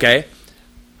 Okay. Okay?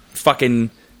 Fucking,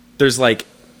 there's like,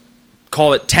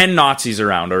 call it 10 Nazis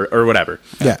around or whatever.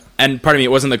 Yeah. And pardon me,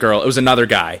 it wasn't the girl, it was another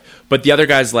guy. But the other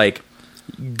guy's like,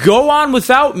 go on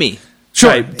without me.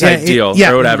 Sure. Type Yeah, deal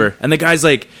yeah. or whatever. And the guy's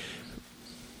like,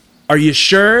 are you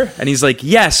sure? And he's like,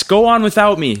 yes, go on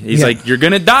without me. He's Yeah. like, you're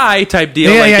going to die type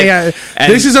deal. Yeah, like yeah.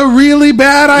 And This is a really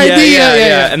bad idea.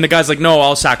 yeah. And the guy's like, no,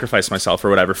 I'll sacrifice myself or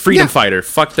whatever. Freedom Yeah. fighter.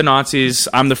 Fuck the Nazis.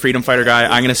 I'm the freedom fighter guy.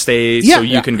 I'm going to stay Yeah. so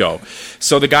you Yeah. can go.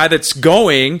 So the guy that's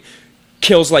going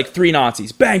kills like 3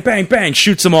 Nazis. Bang, bang, bang.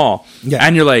 Shoots them all. Yeah.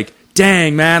 And you're like,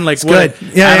 dang, man. Like, what? good. Yeah,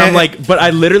 and yeah, I'm yeah. like, but I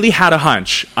literally had a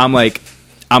hunch. I'm like,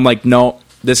 no.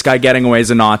 This guy getting away is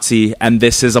a Nazi, and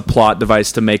this is a plot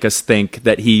device to make us think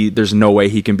that there's no way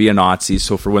he can be a Nazi.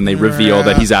 So for when they reveal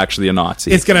that he's actually a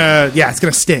Nazi, It's gonna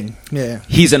sting. Yeah.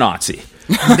 he's a Nazi.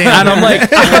 Damn. And I'm like,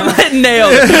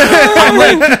 nailed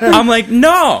it. I'm like,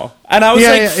 no. And I was Yeah,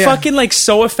 like, yeah, yeah. fucking like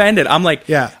so offended. I'm like,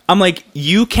 Yeah.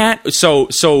 you can't. So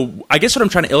I guess what I'm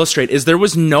trying to illustrate is there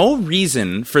was no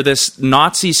reason for this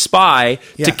Nazi spy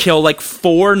Yeah. to kill like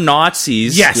 4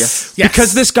 Nazis. Yes.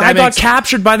 Because this guy That got makes-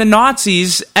 captured by the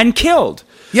Nazis and killed.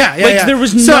 Yeah. Like, there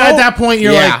was So no- at that point,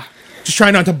 you're Yeah. like just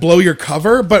trying not to blow your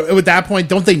cover. But at that point,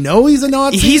 don't they know he's a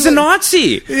Nazi? He's a Like-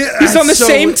 Yeah, he's that's on the so-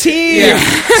 same team.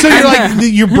 So you're like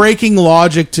you're breaking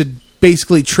logic to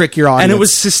basically trick your audience. And it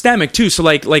was systemic too. So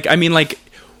like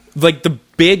the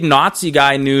big Nazi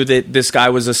guy knew that this guy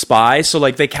was a spy, so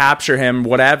like they capture him,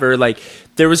 whatever. Like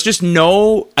there was just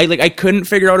no, I couldn't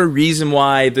figure out a reason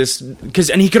why this,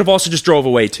 and he could have also just drove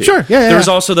away too. Sure, yeah. There was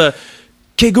also the,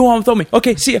 okay, go on without me.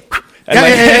 Okay, see ya. And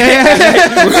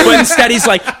but instead he's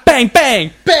like bang, bang,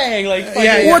 bang, like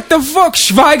fucking, What the fuck,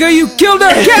 Schweiger? You killed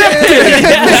our captain!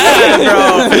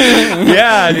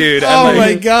 yeah, dude. And, Oh like,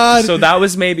 my God. So that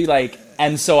was maybe like,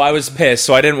 and so I was pissed.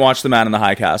 So I didn't watch The Man in the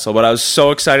High Castle, but I was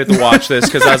so excited to watch this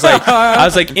because I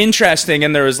was like interesting,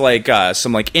 and there was like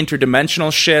some like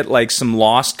interdimensional shit, like some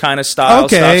Lost kind of style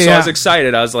Okay, stuff. So yeah. I was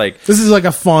excited. I was like, This is like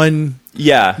a fun.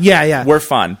 yeah, we're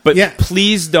fun, but Yeah.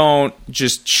 please don't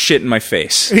just shit in my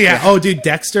face. Yeah. Oh, dude,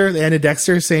 Dexter. The end of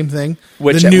Dexter, same thing.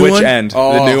 Which the new which one, end?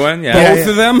 Oh, the new one, yeah. Yeah, Both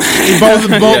of them?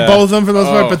 both of them for the most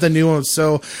part, Oh. but the new one.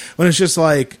 So when it's just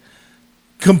like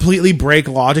completely break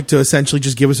logic to essentially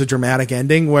just give us a dramatic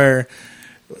ending, where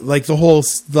like the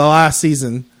last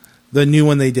season, the new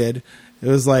one they did. It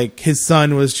was like his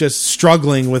son was just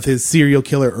struggling with his serial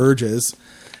killer urges,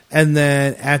 and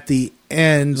then at the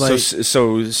end, like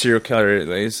so serial killer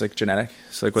is like genetic.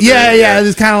 It's like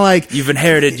it's kind of like you've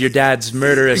inherited your dad's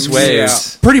murderous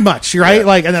ways, pretty much, right?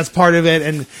 Like, and that's part of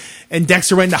it. And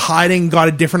Dexter went into hiding, got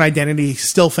a different identity,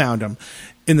 still found him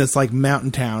in this like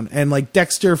mountain town. And like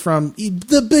Dexter from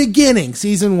the beginning,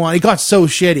 season 1, it got so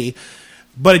shitty,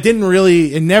 but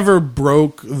it never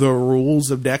broke the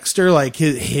rules of Dexter, like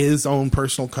his own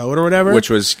personal code or whatever, which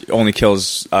was only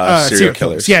kills serial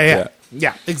killers. Yeah,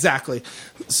 exactly.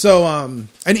 So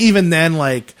and even then,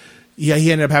 like, yeah,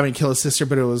 he ended up having to kill his sister,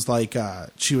 but it was like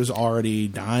she was already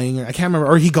dying. I can't remember,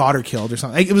 or he got her killed or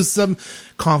something. Like, it was some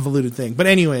convoluted thing. But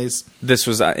anyways, this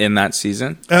was in that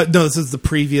season. No, this is the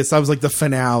previous. That was like the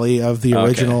finale of the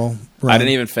original. Run. I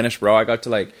didn't even finish, bro. I got to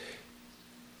like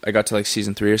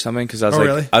season 3 or something because I was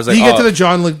really? I was like, you get to the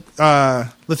John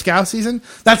Lithgow season?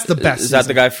 That's the best. Is that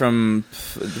the guy from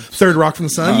Third Rock from the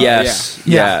Sun? Yes,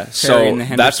 yeah. So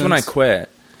that's when I quit.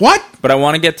 What? But I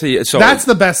want to get to that's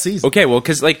the best season. Okay, well,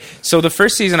 because like the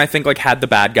first season I think like had the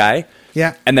bad guy,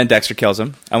 and then Dexter kills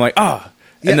him. I'm like,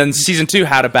 and then season 2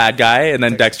 had a bad guy, and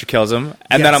then Dexter kills him,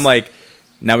 and then I'm like,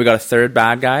 now we got a third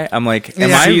bad guy. I'm like,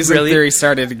 am I season really? 3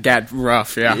 started to get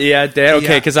rough. Yeah, it did.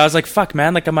 Okay, because I was like, fuck,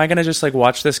 man, like, am I gonna just like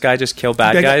watch this guy just kill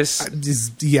bad guys?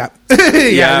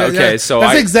 Okay, so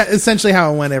that's essentially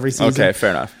how it went every season. Okay,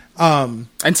 fair enough. And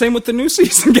same with the new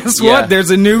season. Guess what? There's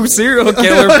a new serial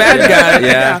killer bad guy.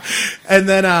 Yeah. And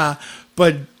then,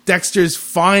 but Dexter's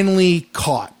finally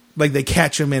caught. Like, they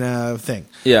catch him in a thing.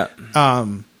 Yeah.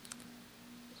 And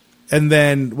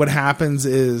then what happens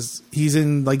is he's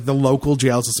in like the local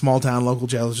jail. It's a small town local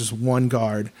jail. It's just one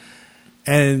guard.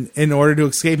 And in order to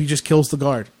escape, he just kills the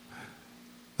guard.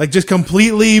 Like, just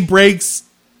completely breaks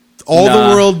all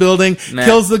the world building,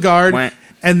 kills the guard,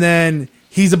 and then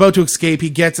he's about to escape. He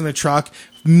gets in a truck,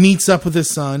 meets up with his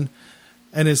son,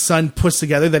 and his son puts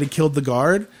together that he killed the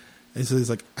guard. And so he's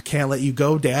like, I can't let you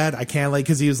go, Dad. I can't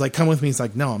because he was like, come with me. He's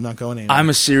like, no, I'm not going anywhere. I'm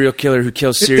a serial killer who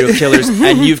kills serial killers,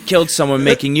 and you've killed someone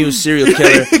making you a serial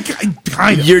killer.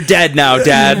 Kind of. You're dead now,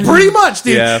 Dad. Pretty much,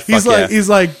 dude. Yeah, he's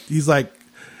like,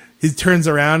 he turns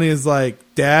around and he's like,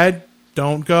 Dad,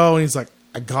 don't go. And he's like,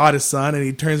 I got his son. And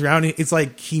he turns around and it's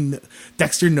like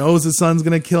Dexter knows his son's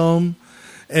going to kill him.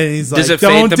 And he's like,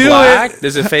 don't do it.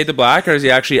 Does it fade to black, or does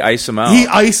he actually ice him out? He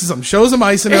ices him, shows him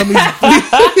icing him. His son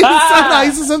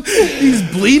ices him. He's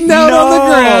bleeding out on the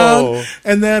ground.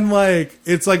 And then, like,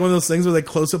 it's like one of those things where they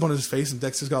close up on his face, and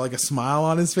Dexter's got like a smile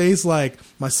on his face, like,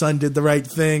 my son did the right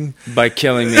thing by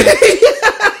killing me.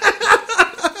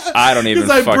 I don't even.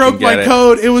 I fucking broke get my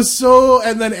code. It was so.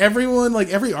 And then everyone, like,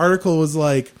 every article was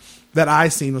like that I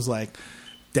seen was like,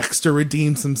 Dexter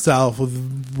redeems himself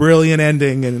with brilliant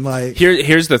ending, and like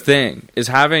here's the thing: is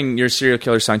having your serial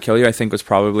killer son kill you, I think, was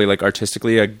probably like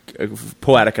artistically a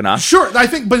poetic enough. Sure, I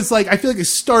think, but it's like I feel like it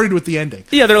started with the ending.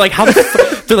 Yeah, they're like, how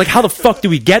the fuck do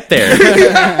we get there?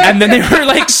 And then they were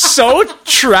like so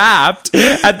trapped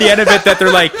at the end of it that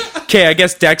they're like, okay, I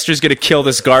guess Dexter's gonna kill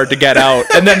this guard to get out,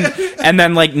 and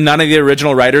then like none of the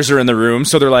original writers are in the room,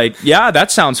 so they're like, yeah, that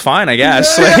sounds fine, I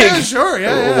guess. Sure,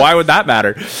 yeah. Why would that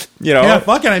matter? You know? Yeah,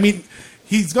 fucking. I mean,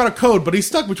 he's got a code, but he's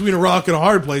stuck between a rock and a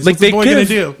hard place. Like, what's the boy gonna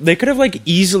do? They could have like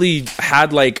easily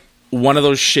had like one of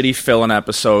those shitty fill-in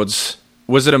episodes.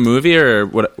 Was it a movie or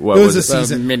what? It was a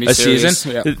season, a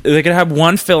season. Yeah. They could have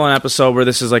one fill-in episode where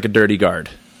this is like a dirty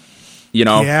guard. You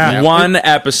know, one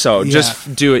episode. Yeah.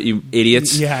 Just do it, you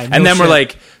idiots. Yeah, and then we're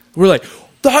like.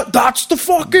 That's the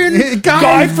fucking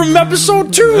guy from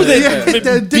episode 2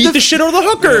 that beat the shit out of the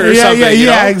hooker or something.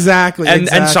 Yeah, exactly.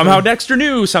 And somehow Dexter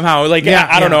knew somehow. Like,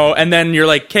 I don't know. And then you're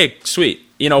like, okay, sweet.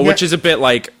 You know, which is a bit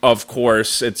like, of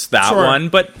course, it's that one.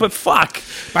 But fuck.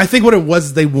 I think what it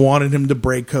was, they wanted him to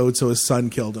break code so his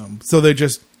son killed him. So they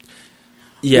just...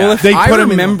 Yeah, well, if I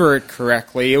remember it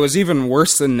correctly, it was even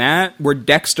worse than that, where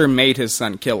Dexter made his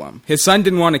son kill him. His son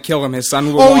didn't want to kill him. His son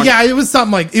it was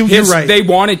something like... You're right. They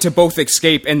wanted to both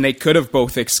escape, and they could have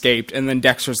both escaped, and then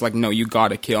Dexter's like, no, you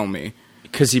gotta kill me.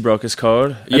 Because he broke his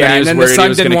code? And then the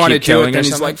son didn't want to do it, and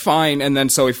he's like, fine, and then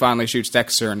so he finally shoots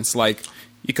Dexter, and it's like...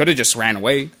 You could have just ran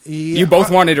away. Yeah. You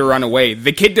both wanted to run away.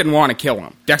 The kid didn't want to kill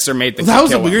him. Dexter made the kid kill him. That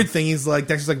was a weird thing. He's like,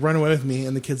 Dexter's like, run away with me,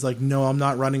 and the kid's like, no, I'm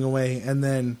not running away, and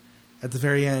then at the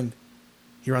very end...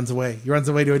 He runs away. He runs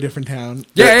away to a different town.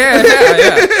 Yeah.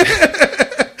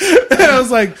 And I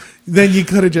was like, then you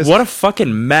could have just... What a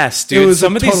fucking mess, dude.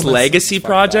 Some of these legacy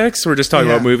projects, we're just talking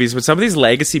about movies, but some of these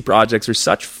legacy projects are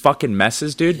such fucking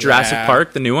messes, dude. Jurassic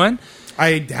Park, the new one.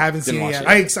 I haven't seen it yet.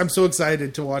 I'm so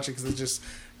excited to watch it because it's just...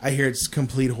 I hear it's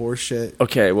complete horseshit.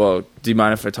 Okay, well, do you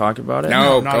mind if I talk about it?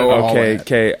 No, not go at all. on.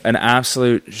 Okay, an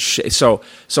absolute shit. So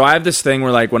I have this thing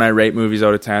where, like, when I rate movies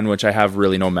out of 10, which I have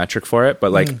really no metric for it,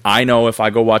 but, like, I know if I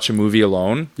go watch a movie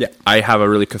alone, I have a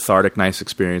really cathartic, nice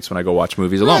experience when I go watch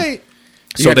movies alone. Right.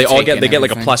 So they get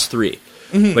like a +3.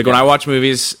 Like, when I watch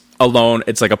movies alone,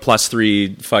 it's like a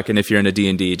 +3 fucking if you're into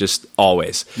D&D, just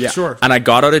always. Yeah. Sure. And I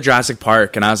got out of Jurassic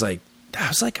Park, and I was like, that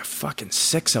was like a fucking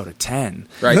 6 out of 10.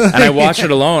 Right. And I watched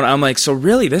it alone. I'm like, so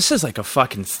really, this is like a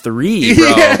fucking 3, bro.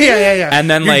 Yeah. And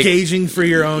then, you're like, gauging for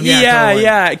your own.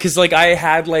 yeah. Because, like, I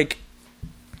had, like,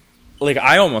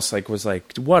 I almost, like, was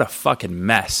like, what a fucking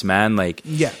mess, man. Like,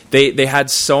 they had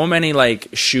so many,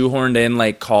 like, shoehorned in,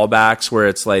 like, callbacks where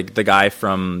it's, like, the guy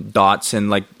from Dotson,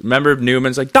 like, remember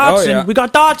Newman's like, Dotson, we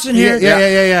got Dotson here.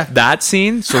 Yeah. That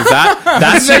scene, so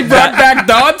that's They brought back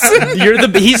Dodson.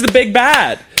 He's the big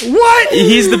bad. What?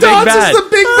 He's the big Dots bad. is the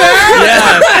big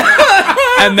bad.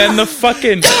 Yeah. And then the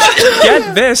fucking,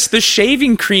 get this, the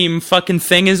shaving cream fucking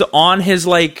thing is on his,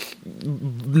 like,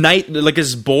 like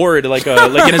his board, like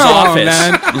in his office,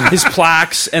 man. His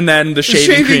plaques, and then the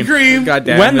shaving cream. God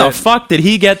damn when the fuck did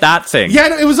he get that thing? Yeah,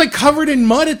 no, it was like covered in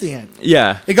mud at the end.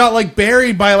 Yeah, It got like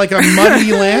buried by like a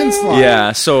muddy landslide.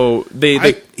 yeah. So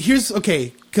Here's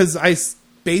okay, because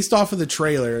based off of the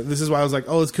trailer, this is why I was like,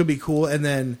 oh, this could be cool. And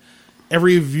then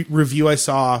every review I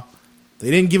saw, they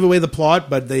didn't give away the plot,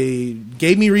 but they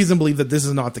gave me reason to believe that this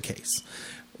is not the case.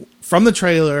 From the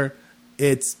trailer,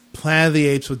 it's Planet of the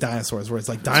Apes with dinosaurs, where it's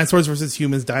like dinosaurs versus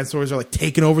humans. Dinosaurs are like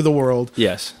taking over the world.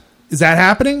 yes, Is that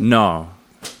happening? no.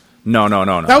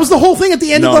 That was the whole thing at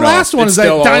the end of the last one. Is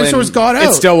that dinosaurs got out?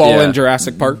 It's still all in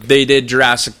Jurassic Park. They did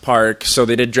Jurassic Park, so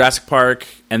they did Jurassic Park,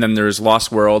 and then there's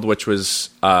Lost World, which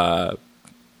was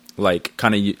like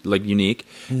kind of like unique,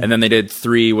 and then they did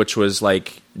 3, which was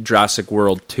like Jurassic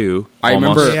World 2. I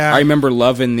almost. remember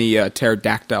loving the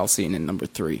pterodactyl scene in number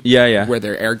 3. Yeah, where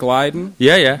they're air gliding.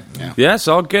 Yeah, it's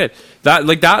all good.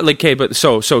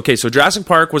 So Jurassic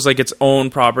Park was like its own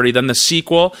property. Then the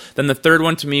sequel. Then the third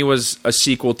one to me was a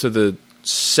sequel to the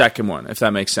second one, if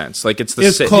that makes sense. Like it's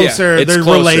closer. It's they're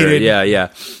closer. related. Yeah.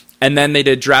 And then they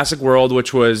did Jurassic World,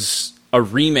 which was a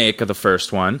remake of the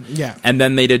first one. Yeah. And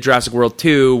then they did Jurassic World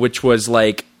 2, which was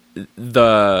like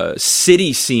the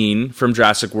city scene from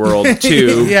Jurassic World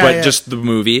 2, just the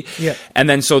movie. Yeah. And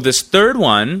then so this third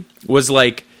one was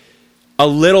like a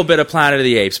little bit of Planet of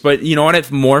the Apes, but you know what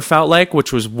it more felt like,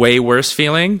 which was way worse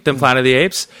feeling than Planet of the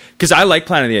Apes? Because I like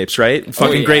Planet of the Apes, right?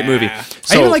 Fucking great movie.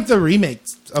 So, I even like the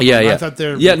remakes. I thought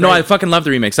they're no, I fucking love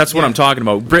the remakes. That's what I'm talking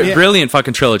about. Brilliant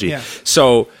fucking trilogy. Yeah.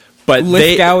 So, but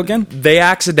again? They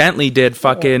accidentally did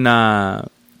fucking.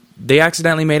 They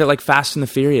accidentally made it like Fast and the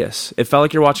Furious. It felt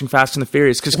like you're watching Fast and the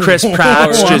Furious because Chris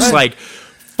Pratt's just like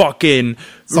fucking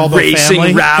racing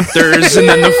raptors, and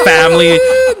then the family,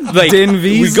 like,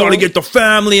 we gotta get the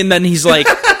family, and then he's like,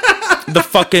 the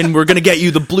fucking, we're gonna get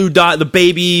you the blue dot, the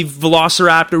baby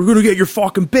velociraptor, we're gonna get your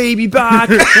fucking baby back,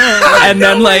 and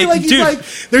then dude,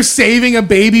 they're saving a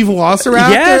baby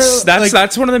velociraptor. Yes,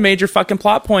 that's one of the major fucking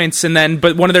plot points. And then,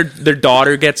 but one of their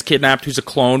daughter gets kidnapped, who's a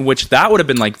clone, which that would have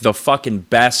been like the fucking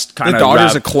best kind of. The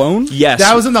daughter's a clone. Yes,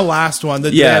 that was in the last one.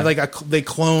 They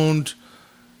cloned.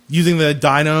 Using the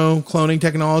dino cloning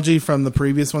technology from the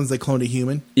previous ones, they cloned a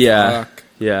human. Yeah. Fuck.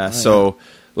 Yeah. So,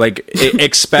 like,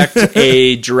 expect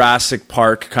a Jurassic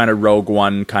Park kind of Rogue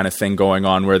One kind of thing going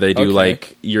on, where they do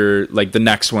the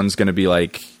next one's going to be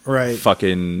like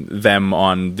fucking them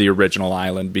on the original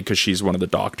island because she's one of the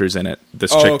doctors in it.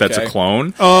 This chick that's a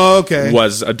clone.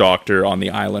 Was a doctor on the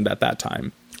island at that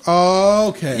time.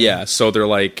 Yeah. So they're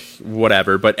like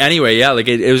whatever. But anyway, yeah. Like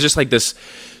it was just like this.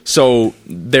 So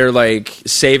they're like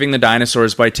saving the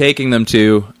dinosaurs by taking them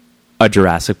to a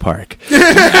Jurassic Park.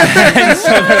 And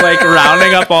so they're like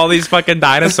rounding up all these fucking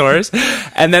dinosaurs,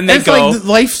 and then it's like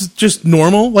life's just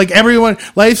normal. Like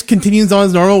life continues on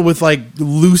as normal with like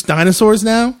loose dinosaurs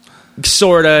now.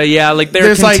 Sorta, yeah. Like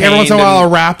there's like every once in a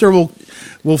while a raptor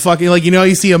will fucking, like, you know,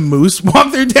 you see a moose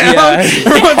walk through town. Yeah.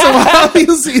 Every once in a while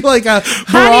you'll see like a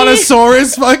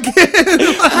brontosaurus fucking.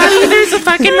 Honey, there's a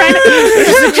fucking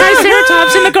there's a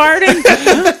triceratops in the garden.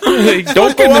 Like,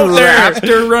 don't go out there.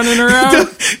 Raptor running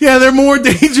around. Yeah, they're more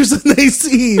dangerous than they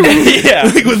seem.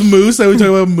 Yeah. Like with moose, I was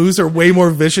talking about moose are way more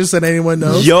vicious than anyone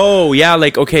knows. Yo, yeah,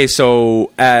 like, okay,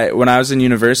 so when I was in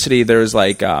university, there was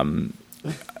like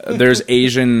there's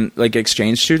Asian like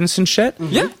exchange students and shit.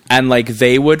 Yeah. And like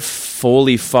they would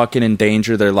fully fucking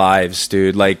endanger their lives,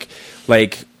 dude. Like they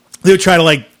would try to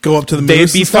like go up to the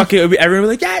moose. They'd be fucking, everyone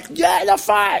would be like, yeah, the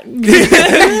fuck. get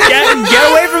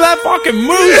away from that fucking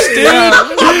moose,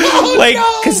 dude. Like,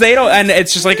 cause they don't, and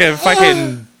it's just like a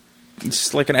fucking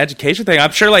it's like an education thing.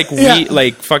 I'm sure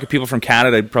we fucking people from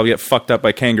Canada probably get fucked up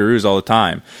by kangaroos all the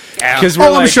time. Because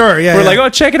I'm sure. Yeah, we're like, oh,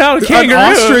 check it out, a kangaroo.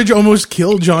 An ostrich almost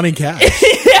killed Johnny Cash.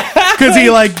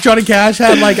 Because Johnny Cash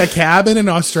had like a cabin in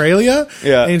Australia,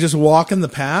 and he just walking the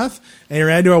path, and he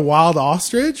ran into a wild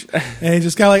ostrich, and he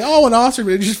just got like, oh, an ostrich,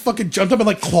 and he just fucking jumped up and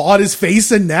like clawed his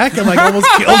face and neck and like almost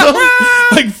killed him,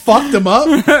 like fucked him up.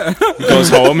 He goes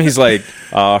home, he's like,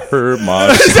 I hurt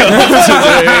myself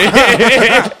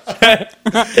today.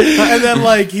 And then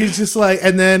like he's just like,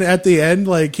 and then at the end,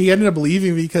 like he ended up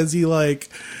leaving because he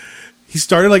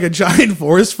started like a giant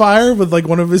forest fire with like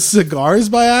one of his cigars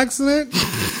by accident.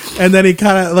 And then he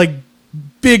kind of like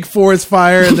big forest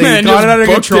fire and then he got it under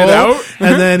control.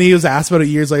 And then he was asked about it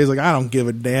years later. He's like, I don't give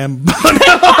a damn.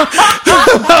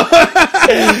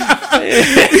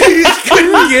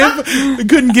 He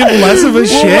couldn't give less of a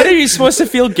shit. What are you supposed to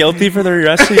feel guilty for the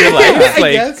rest of your life?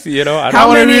 Like,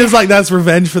 how many is like that's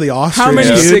revenge for the ostrich. How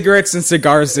many cigarettes and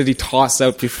cigars did he toss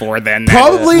out before then?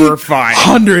 Probably were fine.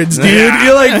 Hundreds, dude.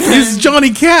 You're like, this is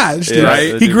Johnny Cash, dude.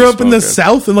 Right? He grew up in the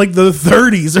South in like the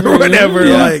 30s or whatever.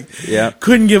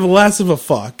 Couldn't give less of a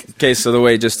fuck. Okay, so the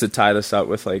way just to tie this up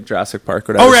with like Jurassic Park,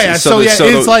 whatever. Oh right, so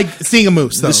it's like seeing a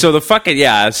moose. Though. So the fucking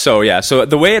So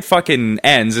the way it fucking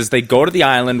ends is they go to the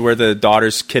island where the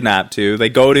daughter's kidnapped to. They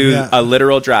go to a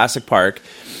literal Jurassic Park.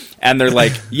 And they're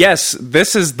like, yes,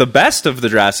 this is the best of the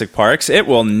Jurassic Parks. It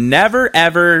will never,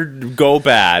 ever go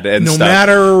bad. And no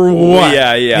matter what.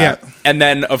 Yeah. And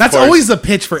then, that's always the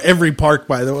pitch for every park,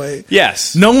 by the way.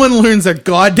 Yes. No one learns a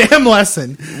goddamn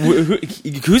lesson.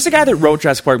 Who's the guy that wrote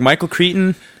Jurassic Park? Michael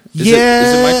Crichton? Is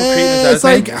it Michael Crichton? Is that his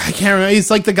name? I can't remember.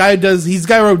 It's like the guy who does... He's the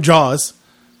guy who wrote Jaws.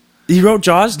 He wrote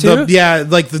Jaws, too?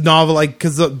 Like the novel, like,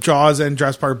 because Jaws and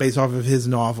Jurassic Park are based off of his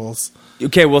novels.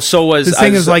 Okay, well, so was... I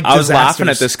was laughing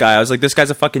at this guy. I was like, this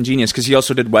guy's a fucking genius, because he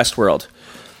also did Westworld.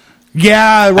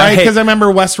 Yeah, right. Because I remember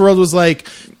Westworld was like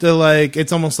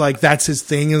it's almost like that's his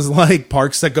thing is like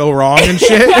parks that go wrong and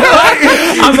shit.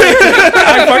 I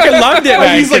fucking loved it.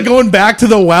 Man. He's like going back to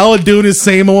the well and doing his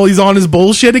same old. He's on his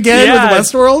bullshit again with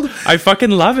Westworld. I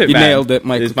fucking love it. You man. Nailed it,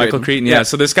 Michael Crichton. Yeah.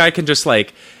 So this guy can just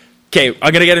like. Okay,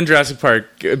 I'm gonna get in Jurassic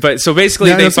Park, but so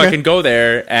basically they fucking go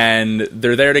there and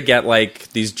they're there to get like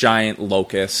these giant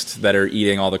locusts that are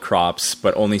eating all the crops,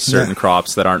 but only certain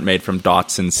crops that aren't made from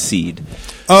Dotson seed.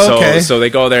 Oh, okay. So they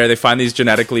go there, they find these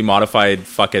genetically modified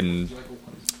fucking,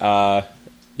 yeah,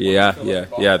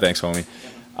 thanks, homie.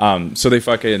 So they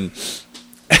fucking,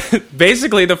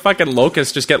 basically the fucking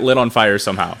locusts just get lit on fire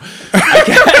somehow.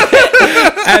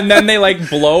 And then they like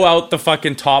blow out the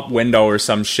fucking top window or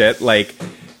some shit, like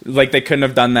they couldn't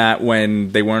have done that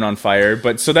when they weren't on fire.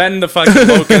 But so then the fucking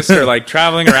locusts are like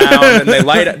traveling around and they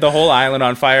light the whole island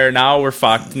on fire. Now we're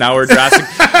fucked. Now we're Jurassic.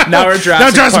 Now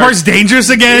Jurassic Park's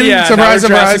dangerous again. Yeah, surprise, now we're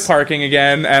surprise. Jurassic Parking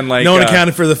again, and like no one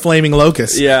accounted for the flaming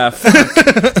locusts. Yeah,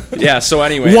 yeah. So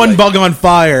anyway, one bug on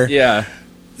fire. Yeah,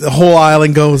 the whole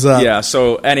island goes up. Yeah.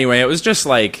 So anyway, it was just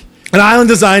like. An island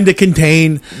designed to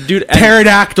contain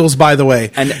pterodactyls, by the way,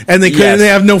 and they couldn't. They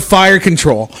have no fire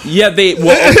control. Yeah,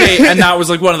 and that was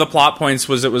like one of the plot points.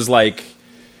 Was it was like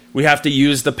we have to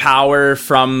use the power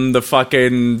from the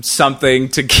fucking something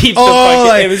to keep the fucking.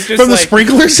 Like, it was just from like, the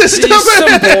sprinkler system.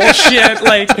 Some bullshit.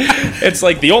 Like it's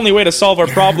like the only way to solve our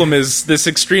problem is this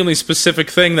extremely specific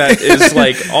thing that is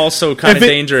like also kind of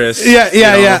dangerous.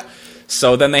 Yeah.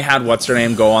 So then they had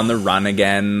what's-her-name go on the run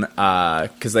again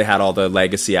because they had all the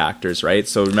legacy actors, right?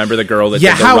 So remember the girl that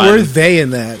did the how run? were they in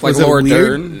that? Like Laura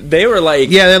Dern? They were like...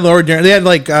 Yeah, they had Laura Dern. They had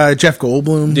like Jeff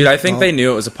Goldblum. Dude, I think they knew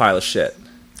it was a pile of shit.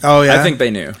 Oh, yeah? I think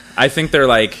they knew. I think they're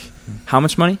like, how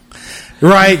much money?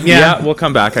 Right, yeah. Yeah, we'll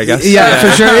come back, I guess. Yeah,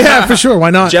 for sure. Yeah, for sure. Why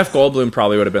not? Jeff Goldblum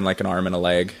probably would have been like an arm and a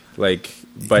leg. Like,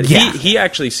 but he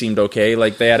actually seemed okay.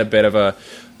 Like, they had a bit of a...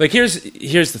 Like, here's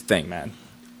the thing, man.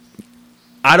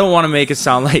 I don't want to make it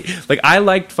sound like I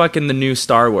liked fucking the new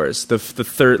Star Wars, the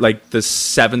third, like the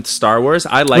 7th Star Wars.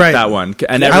 I liked that one,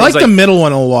 and I like the middle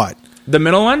one a lot. The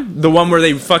middle one, the one where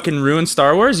they fucking ruined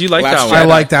Star Wars. You like that one? I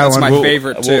like that one. That's my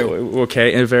favorite too.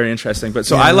 Okay, very interesting. But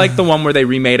so I like the one where they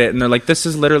remade it, and they're like, "This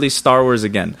is literally Star Wars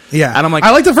again." Yeah, and I'm like, I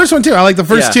like the first one too. I like the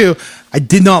first two. I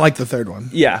did not like the third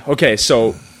one. Yeah. Okay,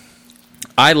 so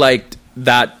I liked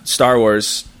that Star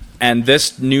Wars, and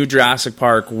this new Jurassic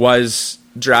Park was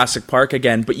Jurassic Park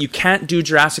again, but you can't do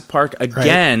Jurassic Park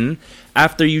again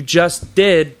after you just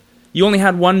did. You only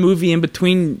had one movie in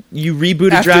between. You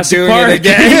rebooted Jurassic Park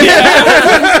again.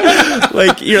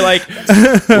 Like you're like,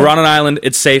 we're on an island.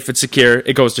 It's safe. It's secure.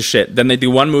 It goes to shit. Then they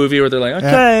do one movie where they're like,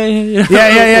 okay,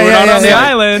 we're not on the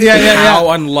island.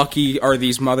 How unlucky are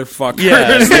these motherfuckers?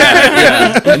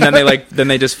 Yeah. And then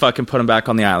they just fucking put them back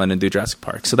on the island and do Jurassic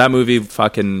Park. So that movie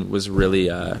fucking was really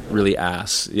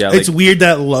ass. Yeah, it's weird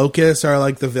that locusts are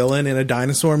like the villain in a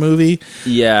dinosaur movie.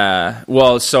 Yeah.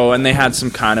 Well, and they had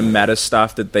some kind of meta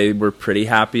stuff that they were pretty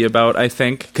happy about, I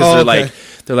think, because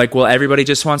they're like, well, everybody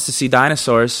just wants to see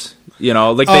dinosaurs. You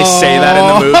know, like they say that in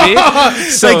the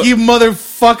movie. So, like, you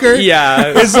motherfucker.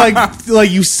 Yeah. It's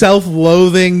like you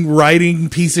self-loathing writing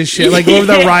piece of shit. Like whoever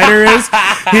the writer is,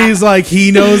 he's like,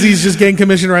 he knows he's just getting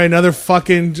commissioned to write another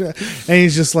fucking, and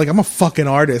he's just like, I'm a fucking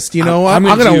artist. You know what? I'm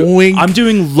gonna wink. I'm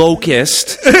doing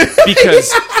Locust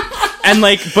because... And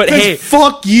but hey,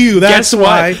 fuck you. That's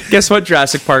why. Guess what,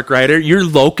 Jurassic Park writer? Your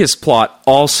locust plot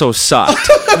also sucked.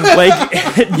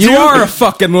 You are a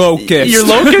fucking locust.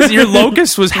 Your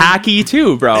locust was hacky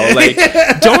too, bro. Like,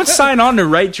 don't sign on to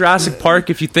write Jurassic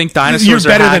Park if you think dinosaurs are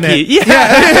better hacky.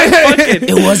 than it.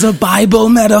 It was a Bible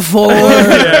metaphor.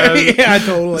 Yeah,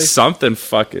 totally. Something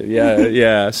fucking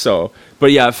yeah. So.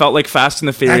 But yeah, it felt like Fast and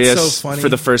the Furious for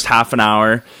the first half an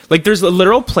hour. Like, there's a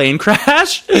literal plane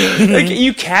crash. Like,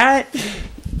 you can't...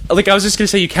 Like, I was just going to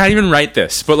say, you can't even write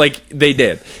this. But, like, they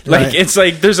did. Like, It's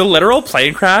like, there's a literal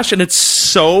plane crash, and it's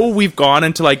so... We've gone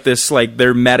into, like, this, like,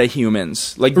 they're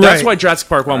meta-humans. Like, that's why Jurassic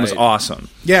Park 1 was awesome.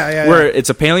 Yeah. Where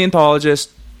it's a paleontologist...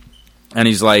 And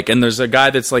he's like, and there's a guy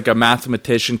that's like a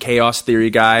mathematician, chaos theory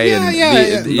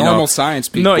guy. Normal science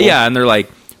people. No, yeah, and they're like...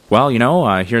 Well,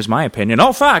 here's my opinion.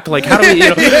 Oh, fuck. Like, how do we,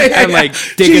 and like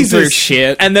digging through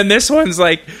shit. And then this one's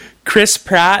like Chris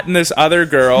Pratt and this other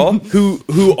girl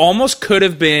who almost could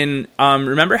have been,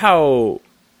 remember how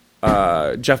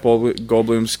Jeff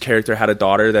Goldblum's character had a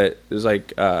daughter that was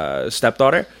like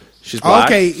stepdaughter? She's black.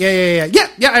 Okay,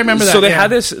 yeah, I remember that. So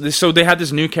they had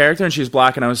this new character and she was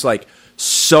black, and I was like,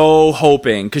 so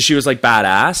hoping, because she was like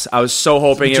badass, I was so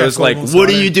hoping it was like, what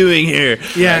are you doing here?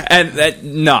 Yeah. And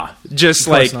just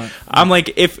like not. I'm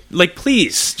like, if like,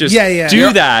 please just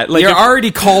do that. Like, you're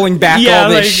already calling back all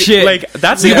this shit. Like,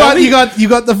 that's you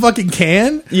got the fucking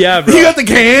can. Yeah, bro. You got the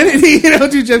can,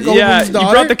 and do Jeff Goldblum's daughter.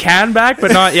 You brought the can back,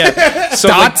 but not yet. So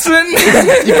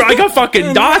Dotson. You brought a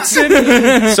fucking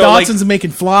Dotson. So Dotson's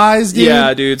making flies, dude.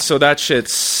 Yeah, dude. So that shit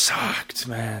sucked,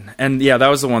 man. And yeah, that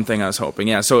was the one thing I was hoping.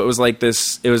 Yeah. So it was like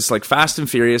this. It was like Fast and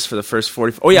Furious for the first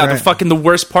 40. Oh yeah, the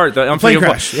worst part. The plane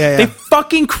crash. Yeah. They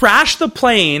fucking crashed the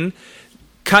plane.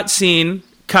 Cut scene,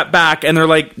 cut back, and they're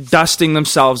like dusting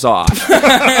themselves off. they're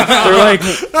like, woo,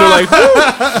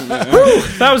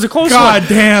 that was a close one. God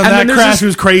damn, that crash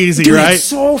was crazy, dude, right? It's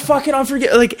so fucking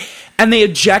unforgettable. Like, and they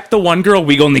eject the one girl.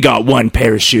 We only got one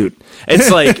parachute. It's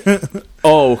like,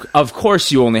 oh, of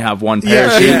course you only have one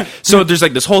parachute. Yeah. So there's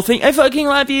like this whole thing. I fucking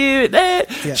love you.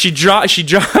 Yeah. She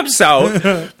drops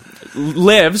out.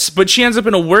 Lives, but she ends up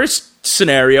in a worse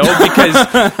scenario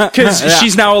because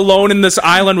she's now alone in this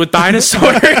island with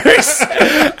dinosaurs,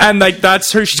 and like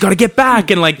that's her. She's got to get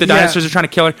back, and like the dinosaurs are trying to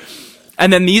kill her,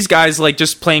 and then these guys like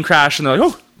just plane crash, and they're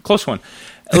like, oh, close one.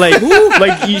 Like,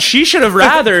 she should have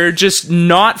rather just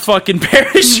not fucking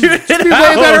parachuted. Way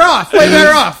better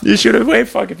off. You should have way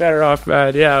fucking better off,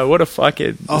 man. Yeah, what a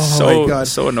fucking my God.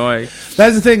 So annoying.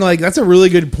 That's the thing. Like, that's a really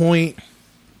good point.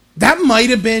 That might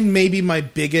have been maybe my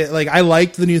biggest... Like, I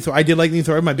liked the new Thor. I did like the new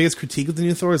Thor. My biggest critique of the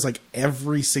new Thor is, like,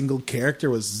 every single character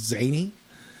was zany.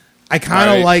 I kind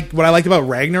of like... What I liked about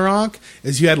Ragnarok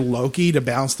is you had Loki to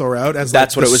balance Thor out as,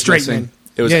 that's like, what it was missing. man.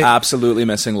 It was absolutely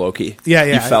missing Loki. Yeah.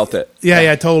 You felt it.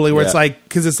 Yeah, totally. Where it's like...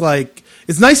 Because it's like...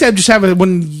 It's nice to just have it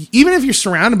when... Even if you're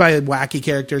surrounded by wacky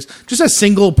characters, just a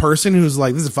single person who's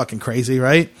like, this is fucking crazy,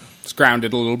 right? It's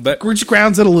grounded a little bit. Just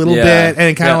grounds it a little bit, and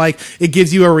it kind of like it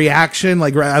gives you a reaction.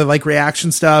 Like, I like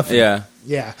reaction stuff. Yeah.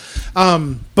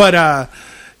 But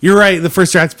you're right. The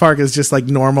first Jurassic Park is just like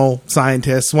normal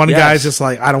scientists. One guy's just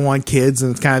like, I don't want kids,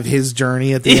 and it's kind of his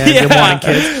journey at the end of wanting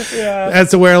kids. That's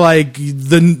to where like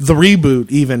the reboot,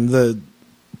 even the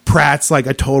Pratt's like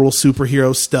a total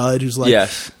superhero stud who's like,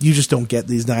 you just don't get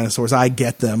these dinosaurs. I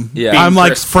get them. Yeah. I'm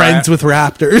like friends with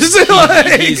raptors.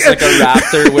 He's like a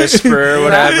raptor whisperer or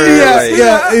whatever.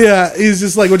 Yeah. He's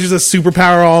just like, which is a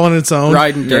superpower all on its own.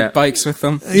 Riding dirt bikes with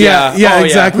them. Yeah,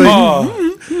 exactly.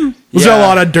 Was there a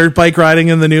lot of dirt bike riding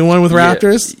in the new one with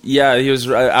raptors? Yeah, he was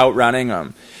outrunning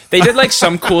them. They did like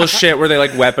some cool shit where they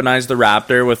like weaponized the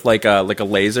raptor with like a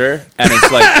laser, and it's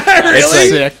like really?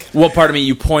 It's like, well, pardon me,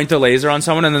 you point the laser on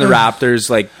someone, and then the raptors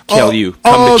like kill you,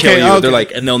 to kill you. They're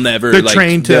like, and they'll never. They're like,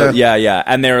 trained to. Yeah,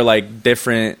 and they were like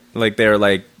different. Like they were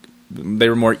like they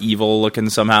were more evil looking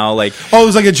somehow. Like, oh, it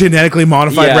was like a genetically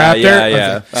modified raptor.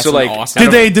 Yeah. That's So like, awesome.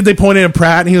 Did they point it at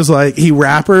Pratt and he was like, he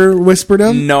rapper whispered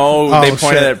him? no, Oh, they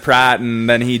pointed shit. at Pratt and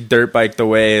then he dirt biked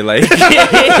away. Like,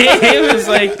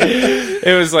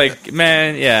 it was like,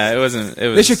 man, yeah, it wasn't. It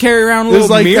was. They should carry around a It little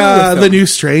was like mirror with the them. new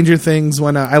Stranger Things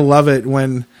when I love it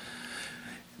when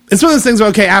it's one of those things where,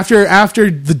 okay,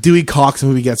 after the Dewey Cox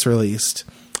movie gets released,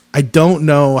 I don't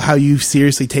know how you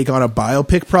seriously take on a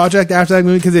biopic project after that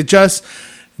movie because it just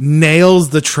nails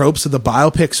the tropes of the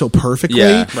biopic so perfectly.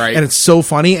 Yeah, right. And it's so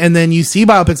funny. And then you see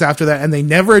biopics after that and they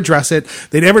never address it.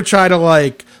 They never try to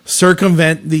like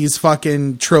circumvent these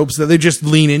fucking tropes that they just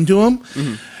lean into them.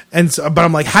 Mm-hmm. And so, but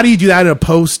I'm like, how do you do that in a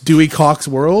post Dewey Cox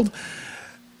world?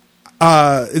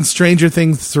 In Stranger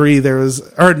Things 3,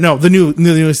 the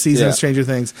newest season of Stranger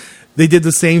Things, they did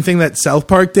the same thing that South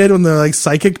Park did when they're like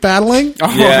psychic battling.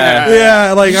 Oh,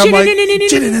 Yeah, like I'm like, and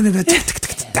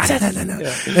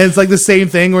it's like the same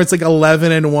thing where it's like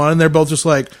 11 and 1. They're both just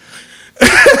like,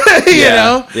 you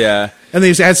know, yeah. and they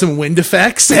just add some wind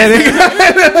effects. And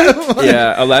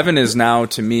Yeah, 11 is now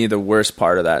to me the worst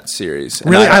part of that series.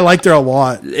 And really, I liked her a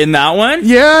lot. in that one.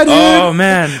 Yeah, dude. Oh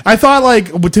man. I thought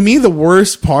like to me the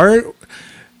worst part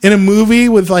in a movie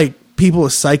with like people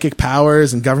with psychic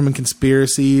powers and government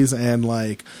conspiracies and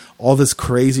like all this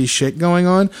crazy shit going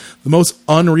on, the most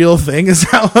unreal thing is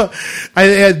how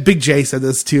Big J said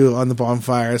this too on the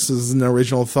bonfire. This is an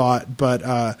original thought, but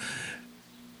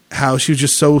how she was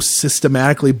just so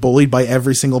systematically bullied by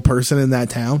every single person in that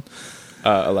town.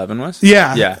 11 was.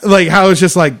 Yeah. Like how it's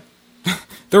just like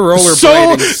The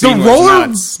rollerblading scene the was roller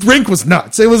nuts. rink was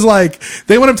nuts. It was like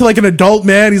they went up to like an adult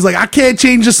man. He's like, I can't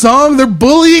change the song. They're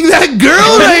bullying that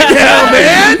girl right now,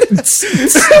 man. It's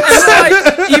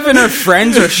like, even her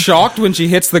friends are shocked when she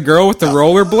hits the girl with the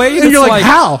rollerblade. And you're It's like,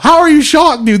 how? How are you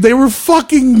shocked, dude? They were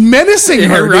fucking menacing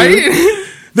her, right? dude.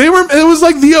 They were. It was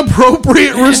like the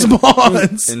appropriate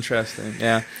response. Interesting.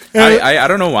 Yeah. I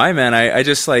don't know why, man. I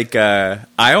just like I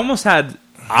almost had.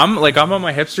 I'm on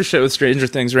my hipster shit with Stranger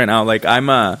Things right now. Like I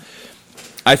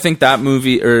think that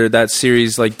movie or that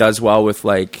series like does well with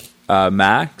like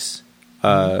Max.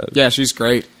 Yeah, she's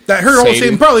great. That her whole Sadie.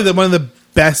 scene, probably one of the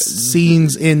best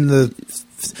scenes in the.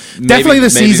 Definitely the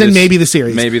season, maybe the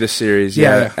series. Maybe the series,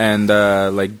 yeah. And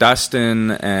like Dustin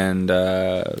and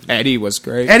Eddie was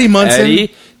great. Eddie Munson. Eddie,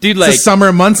 dude, It's like the summer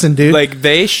of Munson, dude. like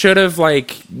they should have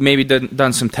like maybe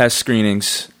done some test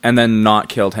screenings and then not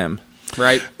killed him.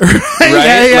 Right?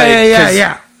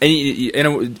 Yeah.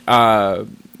 And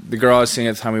the girl I was seeing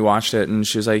at the time we watched it, and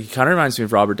she was like, "He kind of reminds me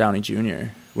of Robert Downey Jr."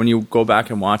 When you go back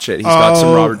and watch it, he's got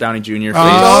some Robert Downey Jr. face,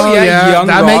 Oh, yeah, young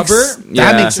that Robert.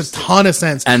 Makes a ton of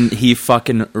sense. and he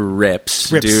fucking rips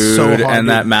dude. so hard, and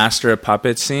that dude. Master of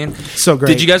Puppets scene, So great.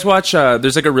 Did you guys watch?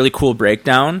 There's like a really cool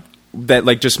breakdown that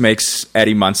like just makes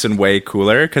Eddie Munson way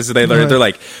cooler because they're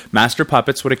like Master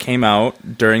Puppets would have came out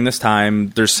during this time.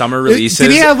 There's summer releases.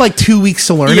 Did he have like 2 weeks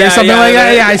to learn it or something like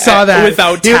that? Yeah, I saw that.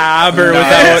 Without tab or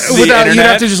without the internet. You'd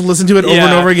have to just listen to it over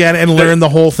and over again and learn the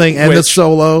whole thing and the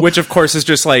solo. Which of course is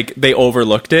just like they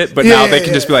overlooked it, but now they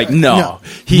can just be like, no.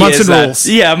 He Munson is that. rules.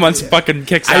 Yeah, Munson fucking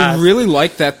kicks ass. I really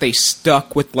like that they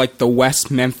stuck with like the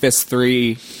West Memphis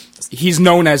 3. He's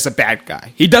known as a bad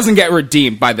guy. He doesn't get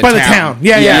redeemed by the town.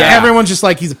 Yeah. Everyone's just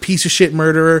like, he's a piece of shit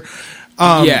murderer.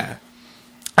 Yeah.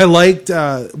 I liked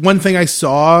one thing I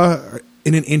saw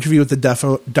in an interview with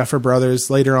the Duffer Brothers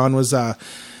later on was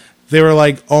they were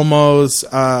like almost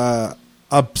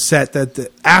upset that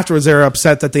afterwards they were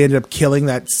upset that they ended up killing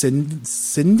that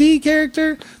Cindy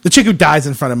character, the chick who dies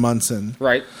in front of Munson.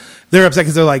 Right. They're upset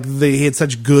because they're like they had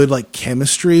such good like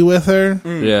chemistry with her.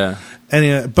 Yeah.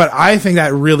 And but I think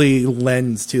that really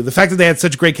lends to the fact that they had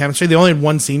such great chemistry. They only had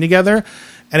one scene together,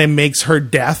 and it makes her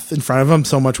death in front of him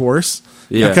so much worse.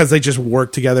 Yeah. Because they just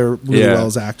work together really well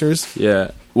as actors.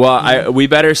 Yeah. Well, we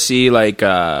better see like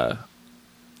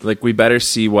we better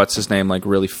see what's his name like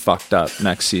really fucked up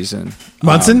next season.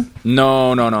 Munson?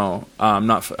 No.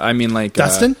 I mean like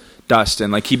Dustin.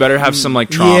 Dustin. Like he better have some like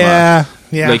trauma.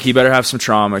 Yeah. Like he better have some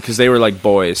trauma because they were like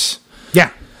boys. Yeah.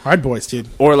 Hard boys, dude.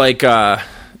 Or like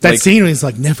That scene when he's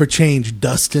like, never change,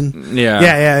 Dustin.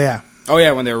 Yeah. Oh,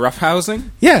 yeah, when they were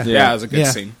roughhousing? Yeah. Yeah, that was a good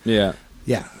scene. Yeah.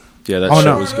 Yeah. Yeah, that Oh, shit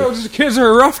no. was good. Those kids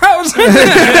are roughhousing.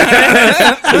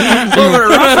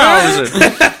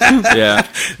 Yeah.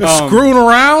 Screwing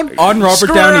around. On Robert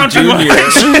Downey Jr.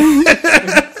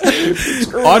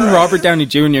 On Robert Downey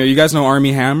Jr., you guys know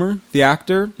Armie Hammer, the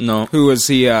actor? No. Who was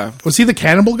he? Was he the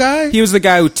cannibal guy? He was the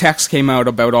guy who text came out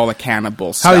about all the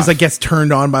cannibal stuff. How he's like gets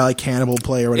turned on by like cannibal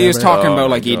play or whatever. He was talking Oh about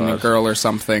my like eating a God. girl or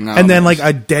something. And then like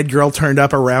a dead girl turned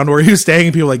up around where he was staying,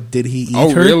 and people were like, did he eat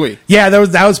Oh, her? really? Yeah,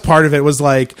 that was part of it. Was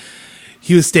like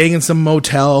he was staying in some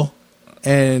motel,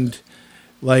 and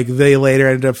like they later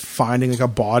ended up finding like a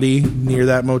body near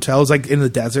that motel. It was like in the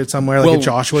desert somewhere, like a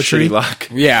Joshua tree. Luck.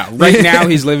 Yeah, right now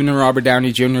he's living in Robert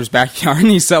Downey Jr.'s backyard and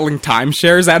he's selling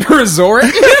timeshares at a resort.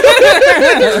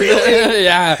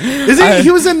 Yeah.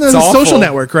 He was in the Social awful.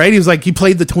 Network, right? He was like, he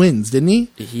played the twins, didn't he?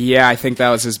 Yeah, I think that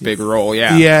was his big role,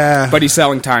 yeah. Yeah. But he's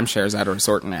selling timeshares at a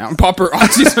resort now. And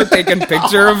paparazzis are taking a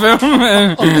picture of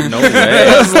him. No way.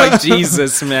 I was like,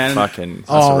 Jesus, man. Fucking. That's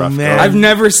Oh, a rough man. go.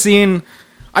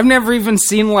 I've never even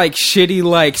seen like shitty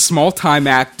like small time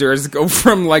actors go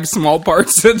from like small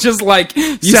parts to just like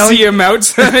you Selling- see him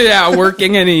out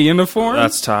working in a uniform.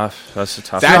 That's tough. That's a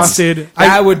tough. That's one. Dude,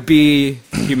 that would be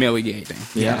humiliating.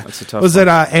 Yeah, that's a tough. Was one.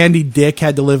 it Andy Dick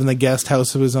had to live in the guest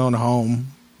house of his own home?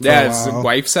 Yeah, for a it's while. his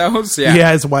wife's house. Yeah,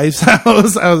 Yeah. his wife's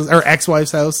house or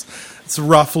ex-wife's house. It's a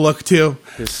rough look too.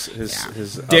 his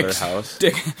Dick's, other house.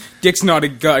 Dick's not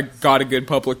got a good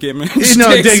public image.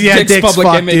 No, Dick's Dick's public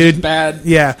fucked, image dude. is bad.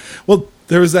 Yeah. Well,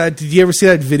 there was that. Did you ever see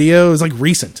that video? It was like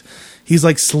recent. He's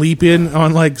like sleeping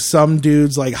on like some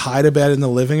dude's like hide a bed in the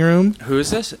living room. Who is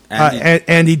this?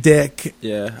 Andy Dick.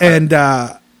 Yeah. And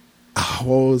what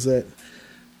was it?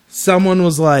 Someone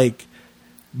was like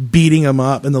beating him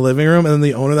up in the living room, and then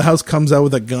the owner of the house comes out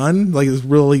with a gun, like this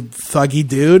really thuggy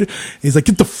dude. He's like,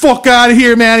 "Get the fuck out of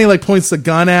here, man!" He like points the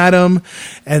gun at him,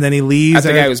 and then he leaves. I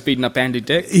think and I was beating up Andy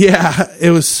Dick. yeah,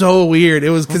 it was so weird. It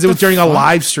was because it was during a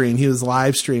live stream. He was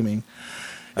live streaming.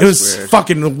 It was weird.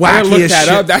 fucking I wacky looked as that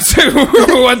shit. up. That's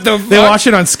what the fuck. They watched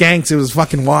it on Skanks. It was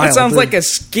fucking wild. That sounds like a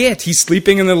skit. He's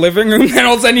sleeping in the living room, and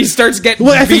all of a sudden he starts getting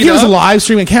Well, I think beat he was up. live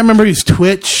streaming. I can't remember if he was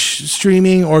Twitch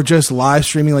streaming or just live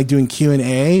streaming, like doing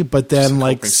Q&A. But then,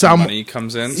 like Hoping some money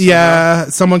comes in. yeah,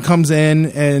 someone comes in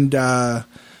and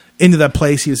into that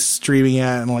place he was streaming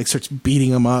at and like starts beating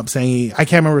him up, saying I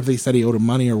can't remember if they said he owed him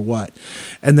money or what.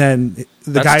 And then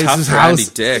the That's guy's tough his for house.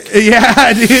 Andy Dick.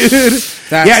 Yeah, dude.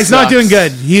 That yeah, he's not sucks. doing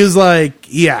good. He was like,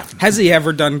 yeah, Has he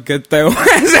ever done good though?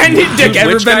 Has Andy Dick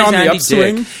ever Which been guy's on the Andy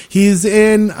upswing? Dick? he's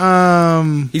in.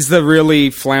 He's the really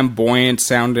flamboyant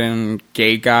sounding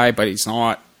gay guy, but he's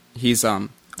not. He's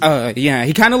yeah,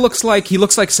 he kind of looks like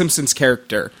Simpsons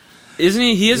character. Isn't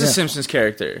he? He is Yeah. a Simpsons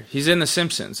character. He's in The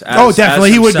Simpsons. Oh,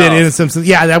 definitely, he would be in himself. The Simpsons.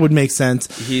 Yeah, that would make sense.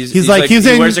 He's like he was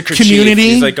he in wears a kerchief.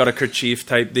 Community. He's like got a kerchief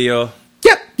type deal.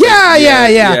 Yeah.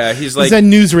 yeah, he's like- in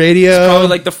news radio. Probably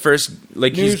like the first.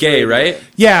 Like he's News gay, radio. right?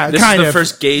 Yeah, This kind is the of.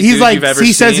 first gay He's dude like, you've ever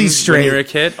he says seen he's straight when you were a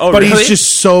kid? Oh, but really? he's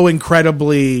just so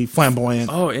incredibly flamboyant.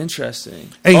 Oh, interesting.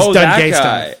 And he's oh, done that gay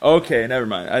guy. stuff. Okay, never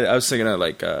mind. I was thinking of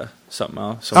like something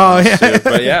else. Oh, yeah. Too.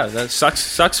 But yeah, that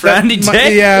sucks for Andy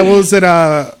Dick. Yeah, what was it?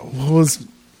 What was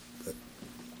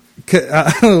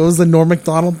the Norm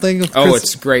Macdonald thing? with Oh, Chris-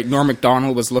 it's great. Norm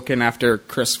Macdonald was looking after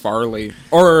Chris Farley,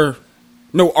 or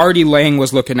no, Artie Lang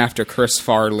was looking after Chris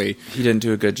Farley. He didn't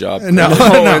do a good job. no, Oh,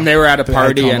 no. and they were at a Bad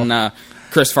party, combo. and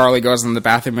Chris Farley goes in the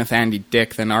bathroom with Andy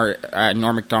Dick. Then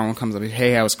Norm Macdonald comes up,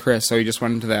 hey, how's Chris? So he just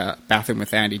went into the bathroom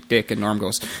with Andy Dick, and Norm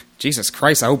goes, Jesus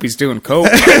Christ, I hope he's doing coke.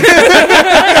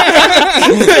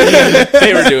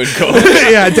 They were doing coke.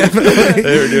 yeah, definitely.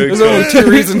 They were doing There's coke. only two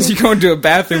reasons you go into a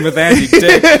bathroom with Andy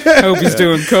Dick. I hope he's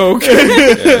doing coke.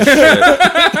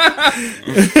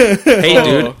 Hey,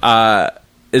 dude.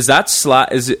 Is that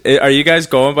are you guys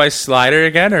going by Slider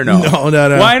again or no?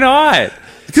 No. Why not?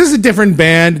 Because it's a different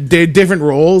band, different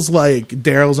roles. Like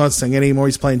Daryl's not singing anymore;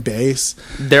 he's playing bass.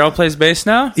 Daryl plays bass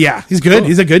now. Yeah, he's good. Cool.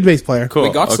 He's a good bass player. Cool. We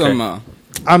got Okay. some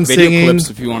I'm video singing. clips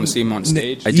if you want to see him on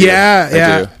stage. I do.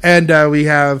 Yeah. do. And we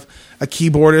have a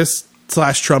keyboardist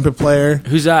 / trumpet player,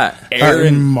 Who's that?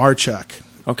 Aaron, Marchuk.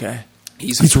 Okay.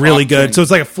 He's really good. So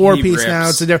it's like a 4-piece rips. now.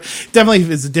 It's definitely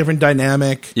is a different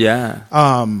dynamic. Yeah.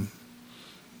 Are Are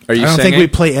you I don't singing? think we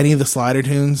play any of the Slider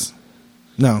tunes.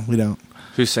 No, we don't.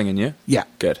 Who's singing you? Yeah,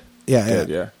 Good. yeah, Good.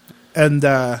 yeah. Yeah. And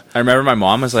I remember my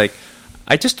mom was like,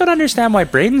 I just don't understand why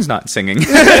Braden's not singing.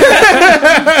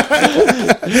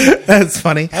 that's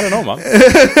funny. I don't know, Mom.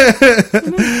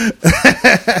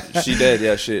 She did,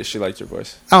 yeah. She liked your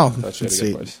voice. Oh, Thought she had a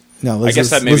sweet. good voice. No, I guess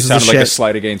that maybe sounded like a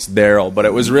slight against Daryl, but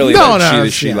it was really No, like no,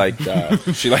 she yeah. liked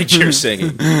she liked your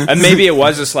singing, and maybe it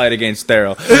was a slight against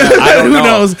Daryl. I don't Who know.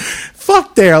 knows?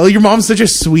 Fuck Daryl. Your mom's such a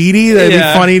sweetie that it'd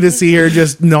Yeah. be funny to see her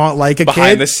just not like a kid.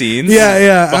 Behind the scenes?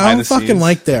 Yeah. I Behind don't the fucking scenes.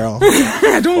 like Daryl.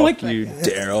 I don't like You,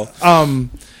 Daryl.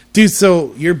 Dude,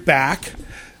 so you're back.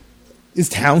 Is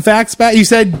Town Facts back? You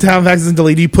said Town Facts isn't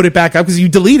deleted. You put it back up because you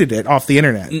deleted it off the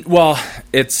internet. Well,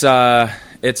 it's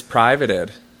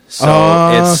privated, so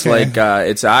Oh, it's okay. like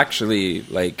it's actually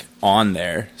like on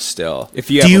there still.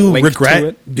 If you Do have a you link regret to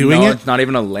it. doing No, it? it's not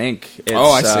even a link. It's,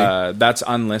 Oh, I see. That's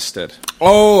unlisted. I see. That's unlisted.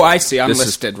 Oh, I see. This is-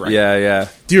 Unlisted, right? Yeah.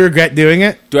 Do you regret doing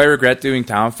it? Do I regret doing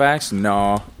Town Facts?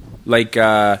 No. Like,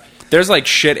 there's like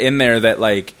shit in there that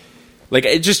like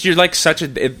it just, you're like such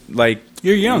a, like,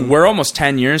 You're young. We're almost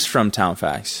 10 years from Town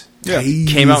Facts. Yeah.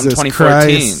 Came out in Jesus 2014.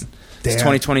 Christ. It's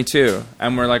Damn. 2022.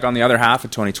 And we're like on the other half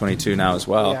of 2022 now as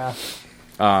well. Yeah.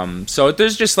 So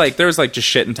there's just like, there was like just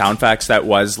shit in Town Facts that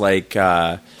was like,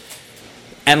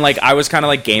 and like I was kind of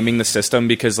like gaming the system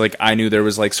because like I knew there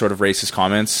was like sort of racist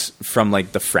comments from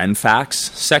like the friend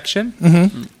facts section.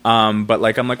 Mm-hmm. But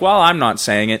like I'm like, well, I'm not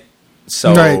saying it,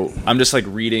 so Right. I'm just like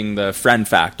reading the friend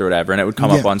fact or whatever, and it would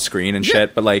come up Yeah. on screen and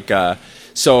shit. But like,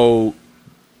 so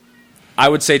I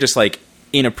would say just like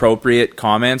inappropriate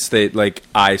comments that like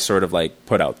I sort of like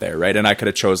put out there, right? And I could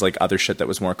have chose like other shit that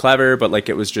was more clever, but like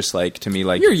it was just like to me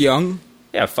like You're young.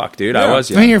 yeah, fuck, dude, Yeah. I was.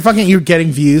 I mean, you're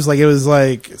getting views. Like, it was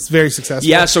like, it's very successful.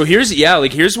 Yeah, so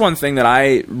here's one thing that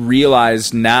I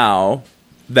realized now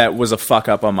that was a fuck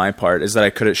up on my part is that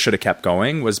I should have kept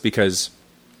going was because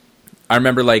I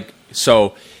remember like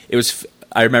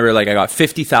I remember like I got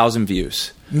 50,000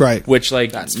 views. Right. Which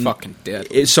like That's fucking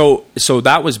dead. So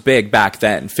that was big back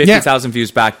then. 50,000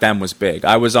 views back then was big.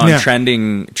 I was on Yeah.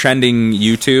 trending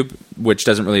YouTube, which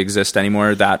doesn't really exist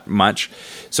anymore that much.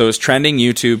 So it was trending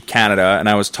YouTube Canada, and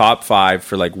I was top 5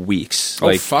 for like weeks. Oh,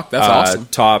 like, fuck, that's awesome.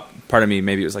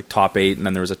 Maybe it was like top 8, and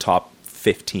then there was a top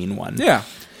 15 one. Yeah.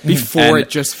 Before And- it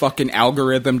just fucking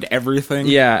algorithmed everything.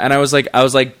 Yeah, and I was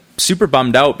like super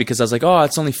bummed out because I was like, oh,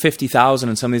 it's only 50,000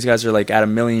 and some of these guys are like at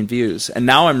 1 million views. And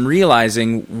now I'm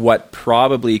realizing what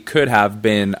probably could have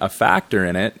been a factor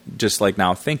in it, just like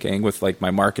now thinking with like my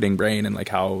marketing brain and like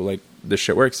how like this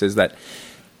shit works, is that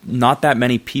not that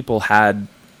many people had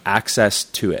access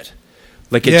to it.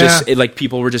 Like like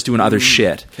people were just doing other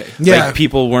shit. Okay. Yeah. Like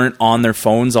people weren't on their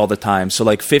phones all the time. So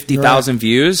like 50,000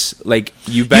 views, like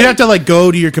you bet You'd have to like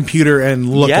go to your computer and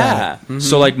look at yeah. it. Mm-hmm.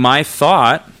 So like my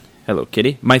thought, hello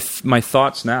kitty. My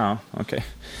thoughts now. Okay.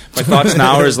 My thoughts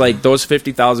now is like those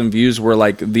 50,000 views were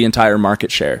like the entire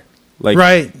market share. Like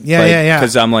Right. Yeah, yeah.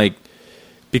 Because I'm like,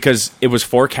 because it was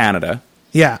for Canada.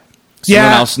 Yeah. So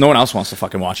Yeah. no one else wants to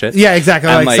fucking watch it. Yeah, exactly.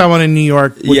 And, Like someone in New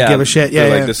York would give a shit. Yeah, they're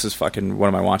yeah. like, this is fucking, what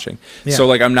am I watching? Yeah. So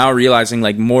like I'm now realizing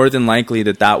like more than likely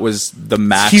that was the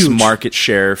max Huge. market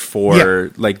share for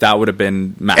like that would have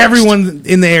been maxed. Everyone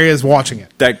in the area is watching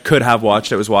it. That could have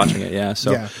watched it was watching it, yeah.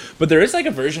 So Yeah. but there is like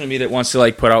a version of me that wants to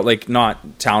like put out like not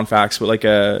Town Facts, but like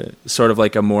a sort of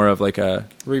like a more of like a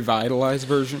Revitalized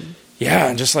version. yeah,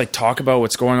 and just like talk about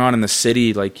what's going on in the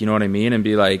city, like you know what I mean, and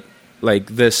be like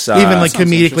this Even like sounds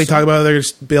comedically interesting. talk about they're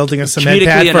just building a cement Comedically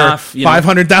pad enough, for you know.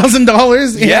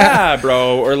 $500,000. yeah,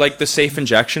 bro, or like the safe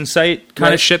injection site kind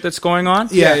Right. of shit that's going on.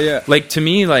 Yeah. Yeah. Like to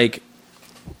me, like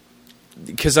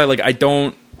because I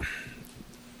don't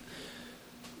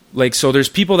like, so there's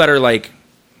people that are like,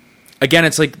 again,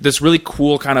 it's like this really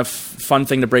cool kind of fun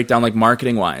thing to break down like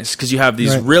marketing wise, because you have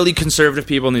these Right. really conservative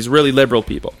people and these really liberal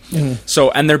people.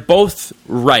 So and they're both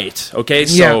right, okay?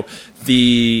 So Yeah.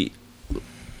 the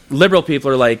liberal people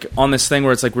are like on this thing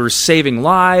where it's like we're saving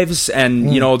lives,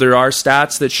 and you know there are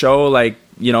stats that show like,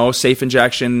 you know, safe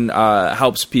injection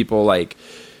helps people like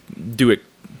do it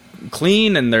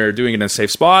clean, and they're doing it in a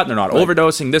safe spot, and they're not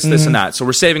overdosing, this and that. So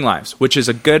we're saving lives, which is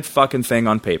a good fucking thing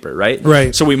on paper, right?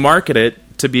 Right. So we market it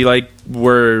to be like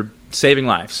we're saving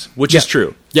lives, which is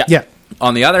true. Yeah. Yeah.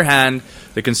 On the other hand,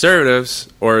 the conservatives,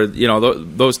 or you know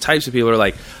those types of people are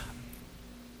like,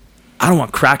 I don't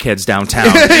want crackheads downtown.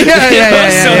 yeah,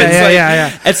 it's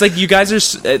yeah. It's like you guys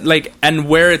are like, and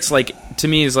where it's like to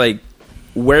me is like,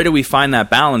 where do we find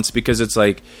that balance? Because it's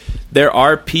like there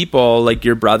are people like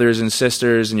your brothers and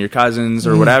sisters and your cousins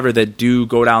or whatever that do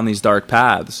go down these dark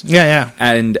paths. Yeah, yeah.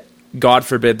 And God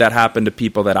forbid that happened to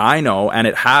people that I know, and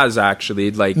it has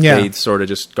actually, like, Yeah. they sort of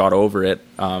just got over it.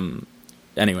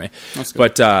 Anyway, That's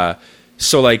good. but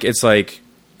so like it's like,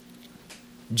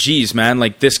 geez, man,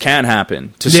 like this can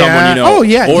happen to Yeah. someone you know. Oh,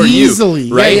 yeah, or easily.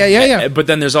 you, right? Yeah. But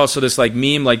then there's also this like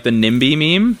meme, like the NIMBY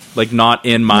meme, like not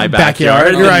in my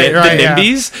Backyard. backyard, Right, the right, yeah.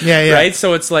 NIMBYs, Yeah. right?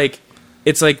 So it's like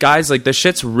guys, like the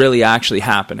shit's really actually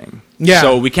happening. Yeah.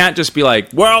 So we can't just be like,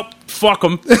 well, fuck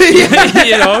them,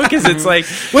 you know, because it's like,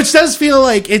 Which does feel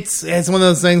like it's one of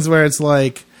those things where it's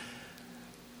like,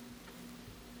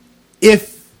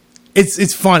 if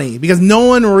it's funny because no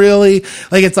one really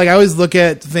like, it's like I always look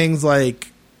at things like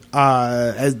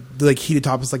as like heated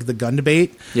topics like the gun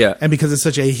debate, Yeah. and because it's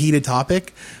such a heated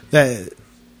topic that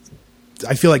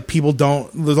I feel like there's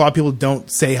a lot of people don't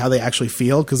say how they actually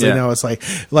feel because Yeah. they know it's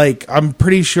like I'm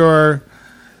pretty sure.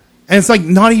 And it's like,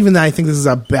 not even that I think this is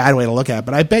a bad way to look at it,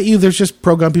 but I bet you there's just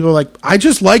pro-gun people like, I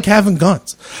just like having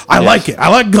guns. I like it. I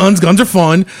like guns. Guns are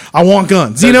fun. I want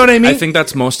guns. You know what I mean? I think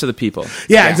that's most of the people.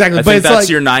 Yeah, exactly. I but think it's that's like,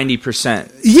 your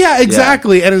 90%. Yeah,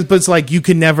 exactly. And but it's like, you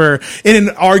can never, in an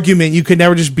argument, you could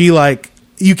never just be like,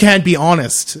 you can't be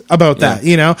honest about that,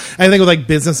 you know? And I think with like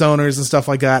business owners and stuff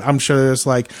like that, I'm sure there's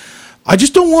like, I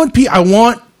just don't want I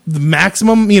want the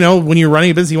maximum, you know, when you're running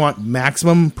a business, you want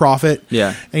maximum profit.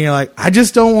 Yeah. And you're like, I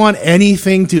just don't want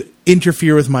anything to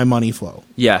interfere with my money flow.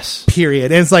 Yes.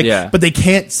 Period. And it's like, but they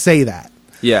can't say that.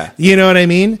 Yeah. You know what I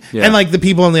mean? Yeah. And like the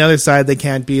people on the other side, they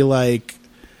can't be like,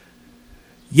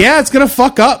 yeah, it's gonna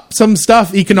fuck up some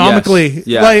stuff economically. Yes.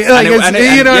 Yeah. Like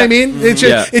you know what I mean?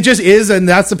 Mm-hmm. It just is, and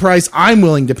that's the price I'm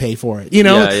willing to pay for it. You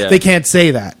know, they can't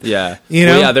say that. Yeah, you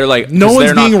know, they're like, no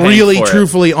one's being really for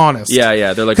truthfully honest.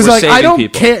 Yeah, they're like, because we're like saving I don't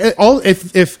people. care.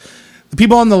 If the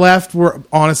people on the left were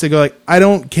honest, they go like, I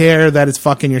don't care that it's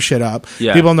fucking your shit up.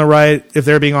 Yeah. People on the right, if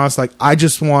they're being honest, like, I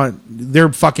just want they're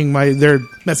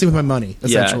messing with my money.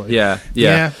 Essentially,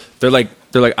 yeah. They're like,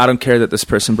 I don't care that this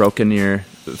person broke into your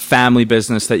family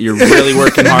business that you're really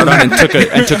working hard on and took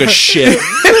a shit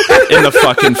in the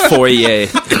fucking foyer.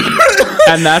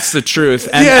 And that's the truth.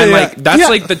 And like that's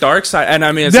like the dark side. And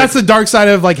I mean, that's the dark side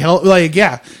of like hell. Like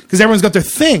because everyone's got their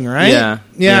thing, right?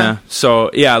 Yeah. So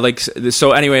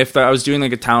so anyway, if I was doing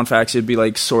like a town facts, it'd be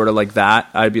like sort of like that.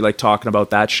 I'd be like talking about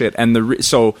that shit. And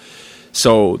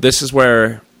so this is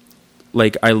where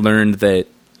like I learned that.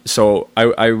 So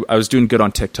I was doing good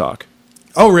on TikTok.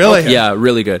 Oh, really? Yeah,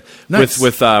 really good. Nice.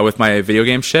 With my video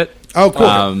game shit. Oh,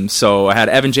 cool. So I had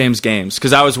Evan James Games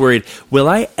because I was worried, will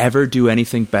I ever do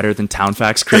anything better than Town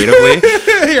Facts creatively?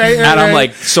 I'm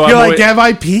like, so you're like, have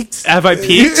I peaked? Have I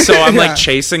peaked? So I'm like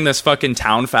chasing this fucking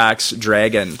Town Facts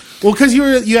dragon. Well, because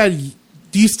you had.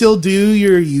 Do you still do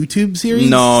your YouTube series?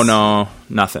 No,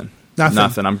 nothing.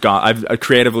 I'm gone. I've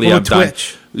creatively. Well, I've done.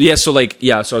 Twitch. Yeah, so I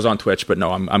was on Twitch, but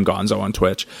no, I'm gonzo on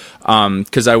Twitch.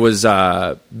 Because I was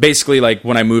basically like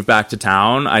when I moved back to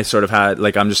town, I sort of had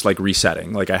like I'm just like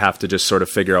resetting. Like I have to just sort of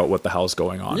figure out what the hell's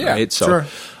going on. Yeah, right? So, sure.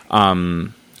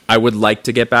 I would like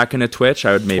to get back into Twitch.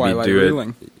 I would maybe Twilight do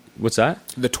reeling. it. What's that?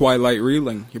 The twilight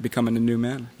reeling. You're becoming a new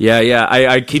man. Yeah.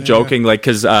 I keep joking, like,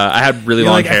 because I had really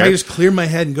long hair. If I just clear my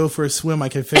head and go for a swim, I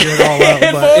can figure it all out.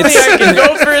 But I can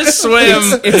go for a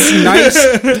swim. It's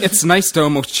nice. It's nice to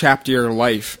almost chapter your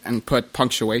life and put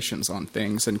punctuations on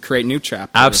things and create new chapters.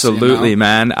 Absolutely, you know?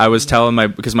 man. I was telling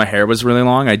because my hair was really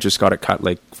long. I just got it cut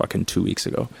like fucking 2 weeks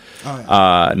ago. Oh,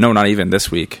 yeah. No, not even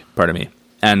this week. Pardon me.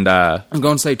 And I'm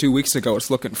going to say 2 weeks ago.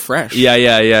 It's looking fresh.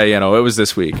 Yeah. No, it was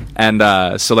this week.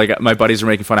 And so like my buddies were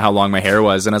making fun of how long my hair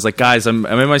was, and I was like, guys, I'm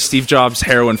in my Steve Jobs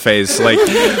heroin phase. Like,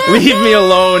 leave me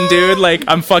alone, dude. Like,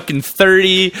 I'm fucking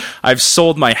 30. I've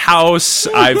sold my house.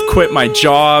 I've quit my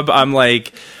job. I'm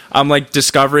like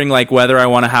discovering like whether I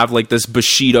want to have like this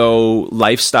Bushido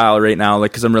lifestyle right now,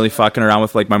 like because I'm really fucking around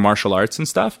with like my martial arts and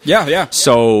stuff. Yeah.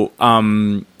 So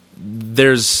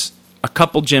there's a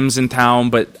couple gyms in town,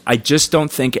 but I just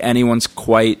don't think anyone's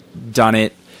quite done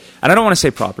it. And I don't want to say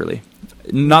properly.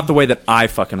 Not the way that I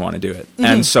fucking want to do it. Mm-hmm.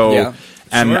 And so,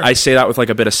 I say that with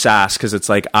like a bit of sass because it's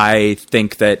like, I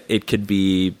think that it could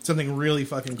be something really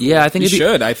fucking cool. Yeah, I think you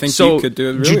should. I think so. You could do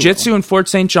it really Jiu-Jitsu well. in Fort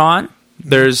St. John,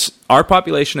 our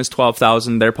population is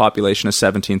 12,000, their population is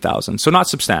 17,000. So not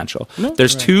substantial. No,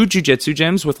 there's two jiu-jitsu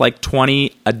gyms with like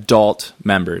 20 adult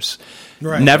members.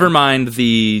 Right. Never mind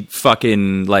the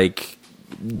fucking like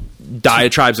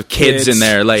diatribes of kids in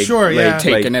there, like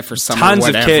taking it for summer, tons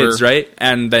whatever. of kids, right?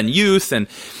 And then youth and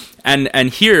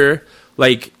here,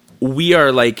 like we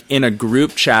are like in a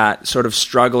group chat, sort of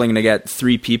struggling to get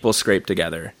 3 people scraped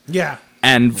together. Yeah.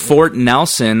 And Fort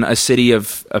Nelson, a city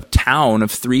of town of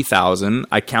 3,000,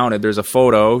 I counted. There's a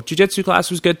photo. Jiu-jitsu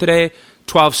class was good today.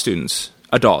 12 students,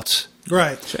 adults.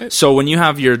 Right. So when you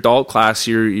have your adult class,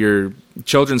 your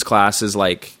children's class is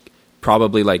like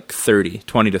probably like 20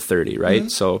 to 30, right? Mm-hmm.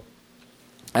 So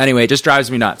anyway, it just drives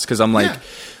me nuts because I'm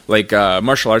like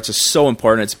martial arts is so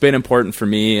important. It's been important for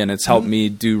me, and it's helped me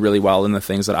do really well in the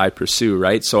things that I pursue,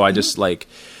 right? So I just like,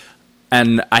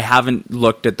 and I haven't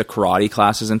looked at the karate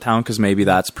classes in town because maybe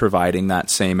that's providing that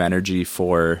same energy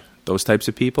for those types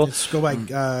of people. Just go by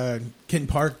Kitten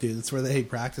Park, dude. That's where they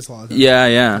practice a lot of them.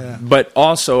 Yeah. But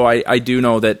also, I do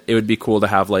know that it would be cool to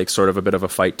have like sort of a bit of a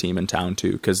fight team in town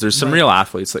too, because there's some real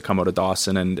athletes that come out of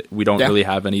Dawson, and we don't really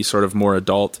have any sort of more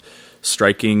adult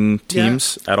striking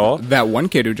teams at all. That one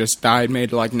kid who just died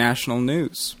made like national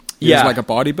news. He was like a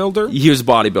bodybuilder? He was a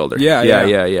bodybuilder.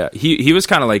 Yeah. He was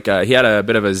kind of like, he had a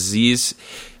bit of a Z's.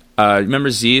 Remember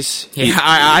Z's? Yeah,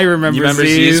 I remember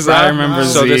Z's. I remember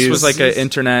Z's. So this was like an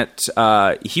internet,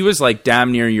 he was like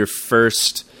damn near your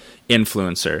first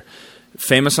influencer.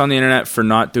 Famous on the internet for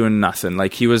not doing nothing.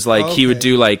 Like he was like he would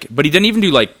do like, but he didn't even do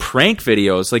like prank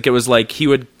videos. Like it was like he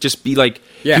would just be like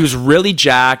he was really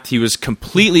jacked. He was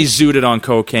completely zooted on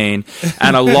cocaine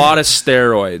and a lot of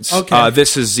steroids. Okay.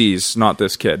 This is Z's, not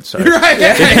this kid. Sorry. Right.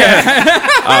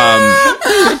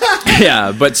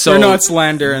 Yeah, but so we're not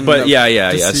slandering. But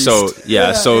yeah. deceased.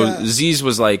 So Z's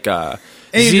was like.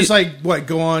 And you just like what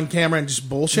go on camera and just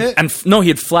bullshit. And no,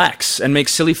 he'd flex and make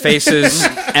silly faces,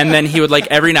 and then he would like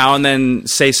every now and then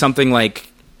say something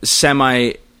like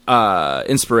semi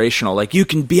inspirational, like you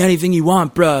can be anything you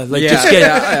want, bruh. Like just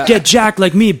get jacked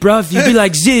like me, bruh. You be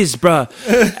like Ziz, bruh.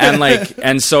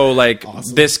 And so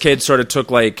awesome. This kid sort of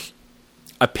took like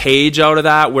a page out of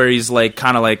that where he's like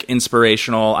kind of like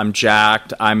inspirational. I'm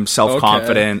jacked. I'm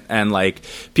self-confident, and like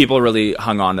people really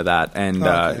hung on to that. And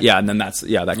and then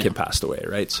that kid passed away,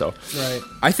 right? So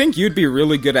I think you'd be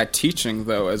really good at teaching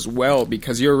though as well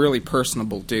because you're a really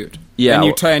personable dude. Yeah,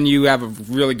 and you have a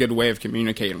really good way of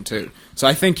communicating too. So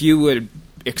I think you would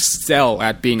excel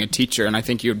at being a teacher, and I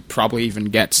think you'd probably even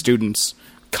get students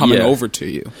coming over to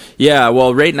you. Yeah,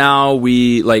 well, right now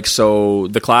so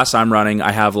the class I'm running,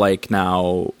 I have like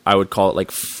now I would call it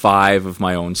like 5 of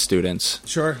my own students.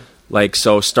 Sure. Like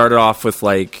so started off with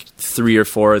like 3 or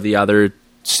 4 of the other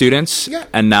students,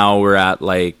 and now we're at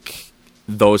like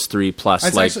those 3 plus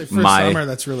that's like actually, for summer.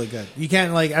 That's really good. You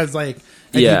can't I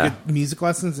do good music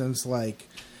lessons, and it's like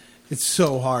it's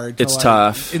so hard. It's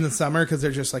tough in the summer because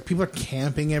they're just like people are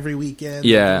camping every weekend.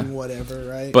 Yeah, doing whatever,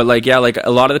 right? But like a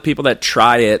lot of the people that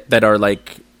try it that are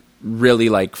like really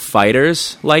like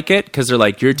fighters like it because they're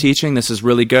like, you're teaching, this is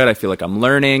really good. I feel like I'm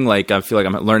learning. Like I feel like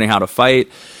I'm learning how to fight.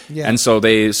 Yeah. And so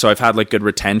I've had like good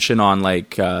retention on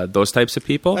like those types of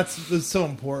people. That's so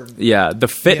important. Yeah, the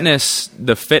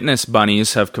fitness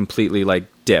bunnies have completely like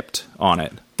dipped on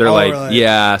it. They're really?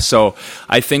 Yeah. So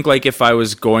I think like if I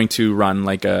was going to run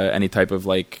like any type of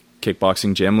like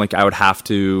kickboxing gym, like I would have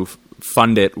to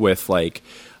fund it with like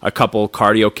a couple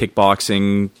cardio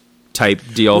kickboxing type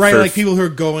deal, right? Like people who are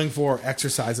going for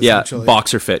exercise, essentially.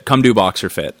 Boxer Fit. Come do Boxer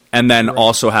Fit, and then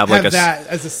also have like that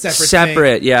as a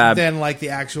separate thing than like the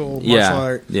actual martial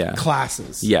art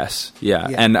classes. Yes,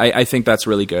 and I think that's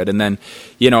really good. And then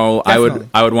I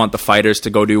would want the fighters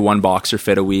to go do 1 Boxer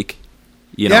Fit a week.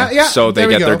 So they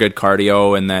get their good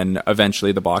cardio, and then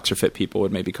eventually the Boxer Fit people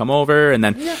would maybe come over, and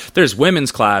then there's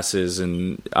women's classes,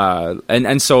 and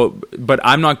so, but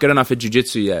I'm not good enough at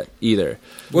jiu-jitsu yet either.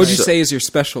 What would you say is your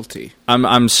specialty? I'm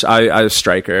a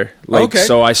striker.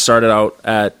 So I started out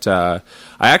at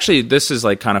this is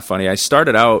like kind of funny. I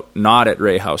started out not at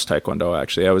Ray House Taekwondo.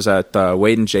 Actually, I was at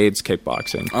Wade and Jade's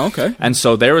kickboxing. Okay, and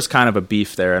so there was kind of a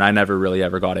beef there, and I never really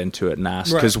ever got into it and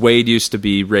asked because Wade used to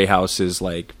be Ray House's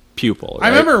like pupil. Right? I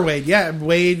remember Wade. Yeah,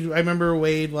 Wade. I remember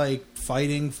Wade like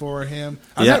fighting for him.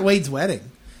 I was at Wade's wedding.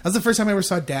 That was the first time I ever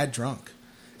saw Dad drunk.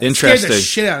 Interesting. Scared the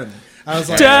shit out of me. I was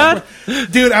like, Dad,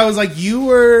 dude. I was like, you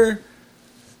were.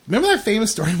 Remember that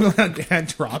famous story when Dad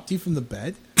dropped you from the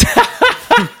bed?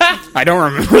 I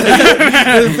don't remember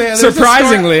that.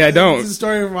 Surprisingly, I don't. There's a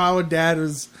story of how Dad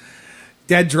was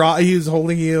he was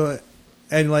holding you,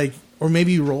 and like, or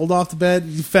maybe you rolled off the bed.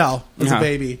 You fell as a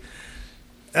baby.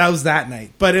 That was that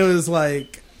night, but it was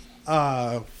like,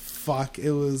 fuck.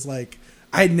 It was like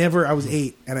I was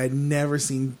 8 and I'd never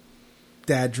seen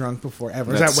Dad drunk before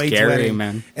ever. That's it was at Wade's scary, wedding,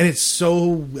 man. And it's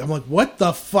so. I'm like, what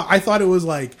the fuck? I thought it was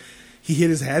like he hit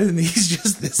his head and he's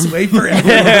just this way forever.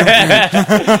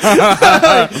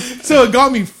 So it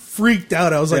got me freaked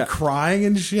out. I was like crying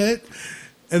and shit.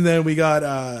 And then we got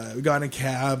in a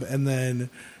cab, and then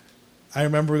I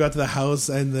remember we got to the house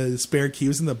and the spare key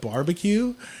was in the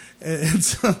barbecue. And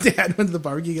so Dad went to the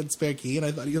barbecue to get the spare key, and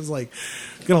I thought he was like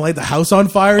going to light the house on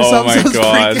fire or something.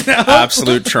 Oh my God.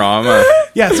 Absolute trauma.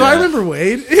 So I remember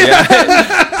Wade.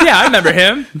 I remember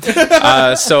him.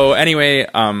 So anyway,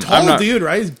 tall dude,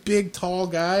 right? He's a big, tall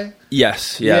guy.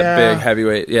 Yes. Big,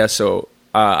 heavyweight. Yeah. So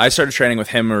I started training with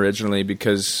him originally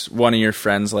because one of your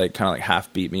friends like kind of like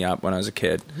half beat me up when I was a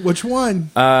kid. Which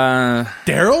one?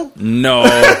 Daryl? No.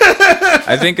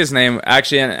 I think his name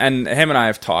actually, and him and I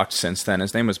have talked since then.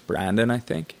 His name was Brandon, I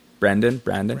think. Brandon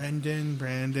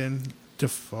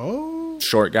Defoe.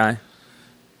 Short guy,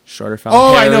 shorter fellow.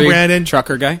 Oh, I know Brandon,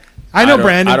 trucker guy. I know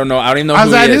Brandon. I don't know. I don't even know. I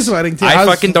was who at he his is. wedding too. I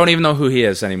fucking don't even know who he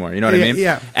is anymore. You know what I mean?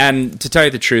 Yeah. And to tell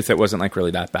you the truth, it wasn't like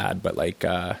really that bad, but like.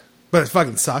 But it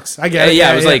fucking sucks. I get it.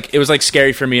 Yeah, it was like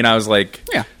scary for me, and I was like,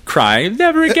 crying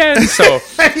never again. So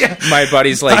my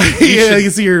buddy's like, you can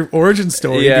see your origin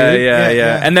story.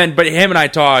 Yeah. And then, but him and I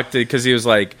talked because he was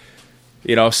like,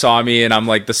 saw me, and I'm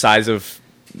like the size of,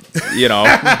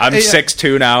 I'm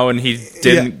 6'2" now, and he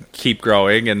didn't keep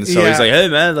growing. And so he's like, hey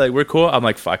man, like we're cool. I'm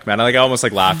like, fuck man. I almost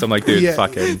like laughed. I'm like, dude,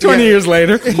 fucking 20 years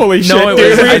later. Holy shit. No, it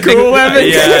was, I think, cool,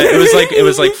 it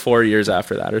was like 4 years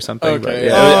after that or something. Okay. But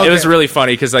yeah, it was really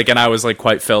funny because like, and I was like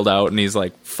quite filled out, and he's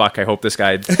like, fuck, I hope this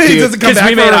guy doesn't come back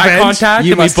we made for eye revenge. contact,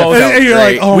 You and we must have both felt And you're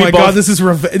great. like, oh We my both- god, this is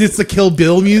it's the Kill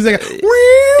Bill music.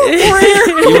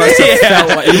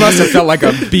 You must have felt like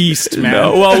a beast, man.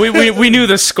 No, well, we knew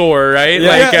the score, right? Yeah.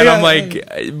 Like, Yeah, and yeah. I'm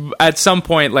like, at some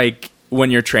point, like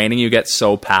when you're training, you get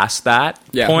so past that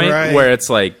point Right. where it's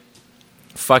like,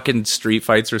 fucking street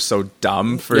fights are so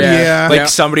dumb for Yeah. like Yeah.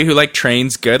 somebody who like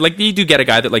trains good. Like you do get a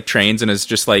guy that like trains and is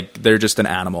just like they're just an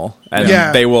animal and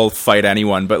Yeah. they will fight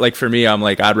anyone. But like for me, I'm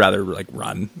like I'd rather like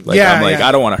run. Like Yeah, I'm like yeah.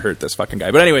 I don't want to hurt this fucking guy.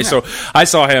 But anyway, so I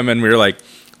saw him and we were like,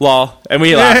 lol, and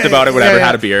we laughed about it. Whatever, Yeah.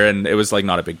 had a beer and it was like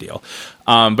not a big deal.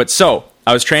 But so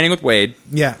I was training with Wade,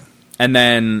 Yeah. and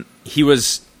then he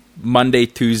was Monday,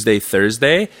 Tuesday,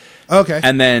 Thursday, Okay.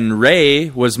 and then Ray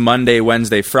was Monday,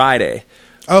 Wednesday, Friday.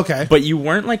 Okay. But you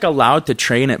weren't like allowed to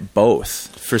train at both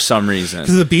for some reason.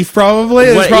 Because of the beef, probably. It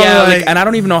was What- probably yeah, like, and I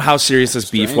don't even know how serious this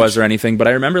beef was or anything. But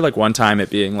I remember like one time it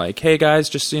being like, "Hey guys,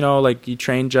 just like you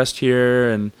train just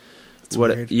here and what?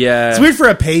 weird. Yeah, it's weird for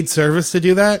a paid service to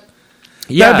do that.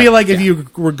 Yeah, That'd be like if you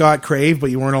got Crave,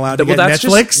 but you weren't allowed to well, get that's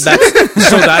Netflix.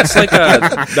 so that's like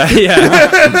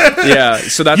yeah.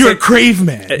 So that's You're like a Crave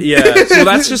man. yeah. So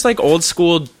that's just like old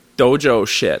school dojo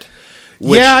shit.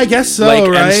 Yeah, I guess so,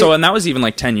 right? And that was even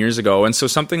like 10 years ago. And so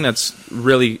something that's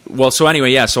really well. So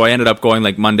anyway, yeah. So I ended up going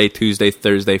like Monday, Tuesday,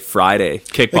 Thursday, Friday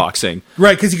kickboxing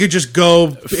Right, because you could just go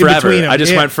forever. in between them. I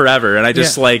just Yeah. went forever, and I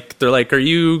just like they're like, "Are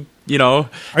you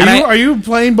Are you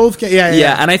playing both?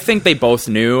 Yeah. And I think they both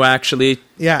knew actually.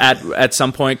 Yeah. At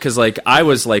some point, because like I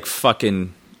was like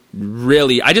fucking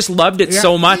really, I just loved it Yeah.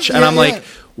 so much, and Yeah, I'm yeah. like,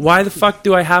 why the fuck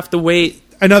do I have to wait?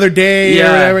 Another day or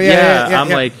whatever. Yeah. I'm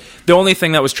like, the only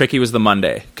thing that was tricky was the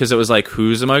Monday, because it was like,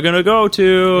 who's am I going to go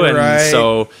to? And Right.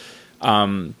 so,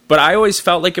 but I always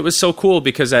felt like it was so cool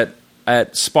because at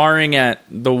sparring at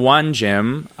the one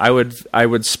gym, I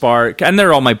would spar, and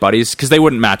they're all my buddies because they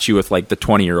wouldn't match you with like the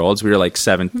 20-year-olds. We were like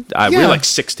we were like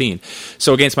 16.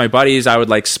 So against my buddies, I would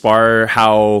like spar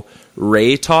how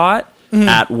Ray taught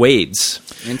at Wade's.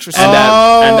 Interesting.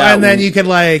 And then you could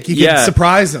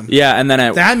surprise them. Yeah, and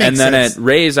then That makes at sense.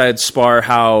 Ray's, I'd spar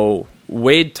how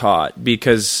Wade taught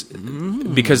because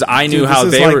I knew Dude, how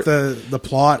this they is were. like the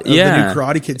plot of the Yeah. new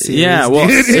Karate Kid series. Yeah, well,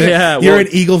 dude. yeah, You're well- an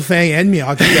Eagle Fang and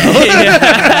Miyagi.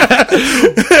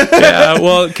 Yeah,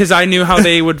 well, because I knew how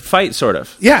they would fight, sort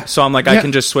of. Yeah. So I'm like, I Yeah.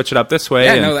 can just switch it up this way.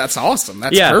 Yeah, and- no, that's awesome.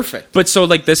 That's perfect. But so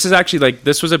like this is actually like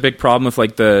this was a big problem with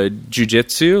like the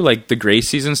jujitsu, like the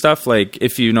Gracies and stuff. Like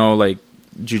if you know like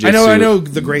jujitsu, I know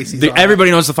the Gracies.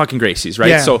 everybody knows the fucking Gracies, right?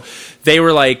 Yeah. So they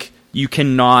were like, you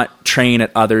cannot train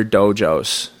at other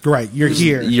dojos. Right, you're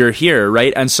here. You're here,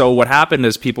 right? And so what happened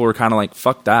is people were kind of like,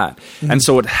 fuck that. Mm-hmm. And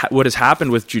so what has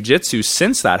happened with jujitsu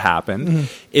since that happened Mm-hmm.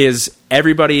 is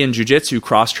everybody in jujitsu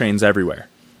cross trains everywhere.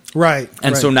 Right.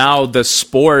 And right. so now the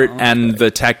sport and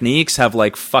the techniques have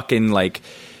like fucking like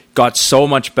got so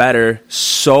much better,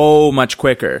 so much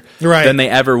quicker Right. than they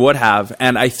ever would have.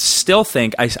 And I still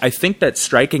think, I think that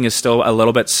striking is still a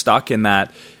little bit stuck in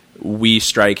that we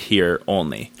strike here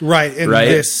only. Right, in right?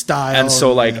 this style. And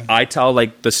so like yeah. I tell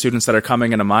like the students that are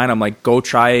coming into mine, I'm like, go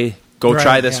try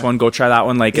Right, this yeah. one, go try that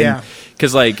one. Like, Yeah.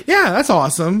 because like, Yeah, that's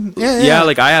awesome. yeah,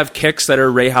 like I have kicks that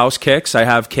are Ray House kicks. I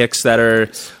have kicks that are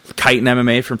Kite and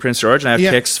MMA from Prince George, and I have Yeah.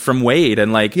 kicks from Wade,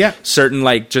 and like Yeah. certain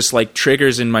like just like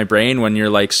triggers in my brain when you're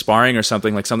like sparring or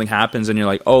something, like something happens and you're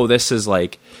like, oh, this is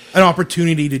like, an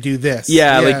opportunity to do this.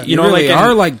 yeah, like you You know, really like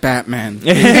are like Batman.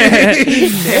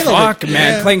 Nailed Fuck, it.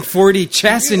 man, playing 4D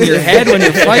chess in your head when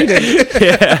you're fighting.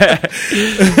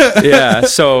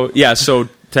 So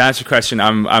to answer your question,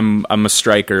 I'm a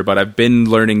striker, but I've been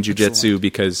learning jujitsu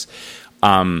because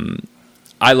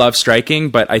I love striking,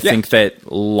 but I think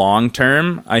that long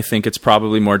term, I think it's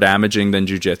probably more damaging than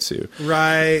jujitsu.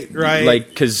 Right. Like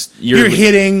because You're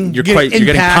hitting, you're getting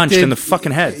getting punched impacted. in the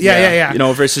fucking head. Yeah. You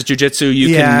know, versus jujitsu,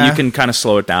 you can kind of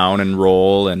slow it down and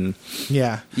roll and.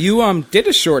 Yeah. You did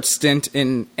a short stint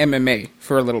in MMA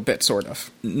for a little bit, sort of.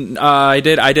 I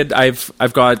did.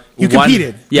 I've got You one.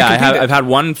 competed. Yeah, You competed. I've had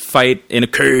one fight in a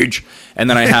cage, and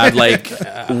then I had like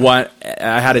one.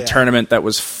 I had a tournament that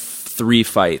was 3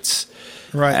 fights.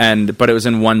 Right. But it was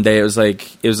in one day. It was like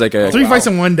a 3 fights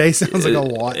in one day sounds like a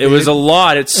lot. It was a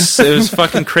lot. It was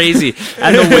fucking crazy.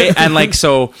 And the way and like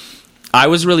so, I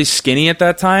was really skinny at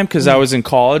that time because I was in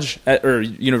college or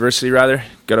university rather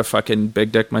gotta fucking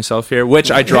big dick myself here,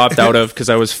 which I dropped out of because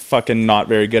I was fucking not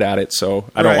very good at it. So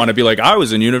I don't want to be like, I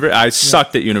was in university. I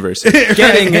sucked at university.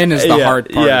 Getting in is the hard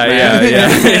part.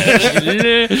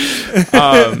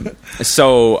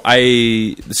 So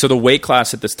the weight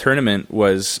class at this tournament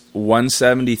was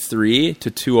 173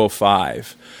 to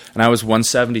 205. And I was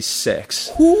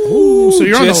 176. Ooh, so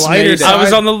you're on the lighter side. I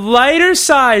was on the lighter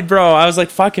side, bro. I was like,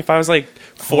 fuck, if I was like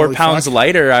 4 pounds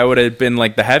lighter, I would have been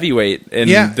like the heavyweight in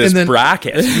this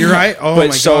bracket. You're right. Oh, but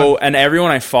my God. And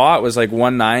everyone I fought was like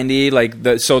 190. Like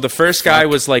the first guy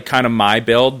was like kind of my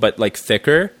build, but like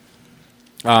thicker.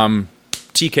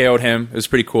 TKO'd him. It was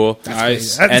pretty cool.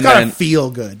 Nice. That's gotta feel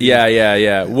good. Dude.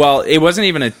 Yeah. Well, it wasn't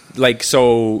even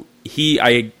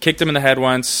I kicked him in the head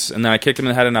once, and then I kicked him in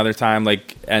the head another time.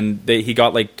 He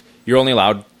got like, you're only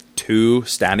allowed 2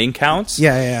 standing counts.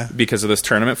 Yeah. Because of this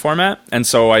tournament format, and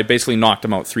so I basically knocked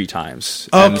him out 3 times.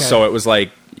 Okay. And so it was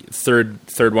like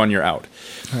third one, you're out.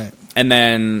 Right. And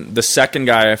then the second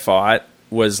guy I fought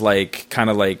was like kind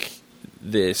of like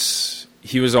this.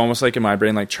 He was almost like in my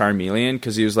brain like Charmeleon,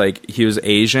 because he was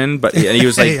Asian, but he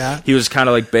was like he was kind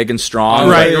of like big and strong,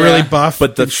 right? Really buff.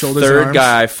 But the third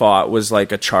guy I fought was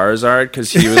like a Charizard,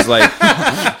 because he was like,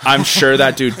 I'm sure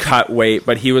that dude cut weight,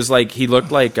 but he was like, he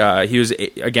looked like he was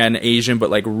again Asian, but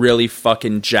like really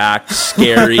fucking jacked,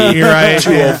 scary,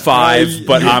 205.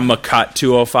 But I'm a cut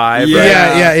 205.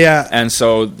 Yeah. And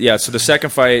so so the second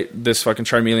fight, this fucking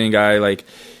Charmeleon guy, like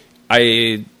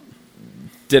I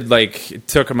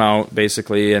took him out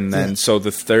basically, and then so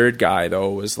the third guy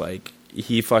though was like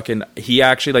he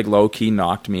actually like low key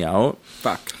knocked me out.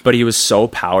 Fuck. But he was so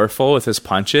powerful with his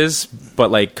punches,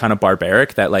 but like kind of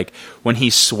barbaric, that like when he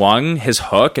swung his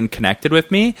hook and connected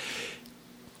with me,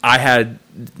 I had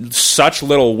such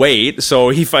little weight, so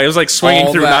it was like swinging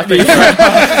all through that, nothing.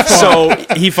 So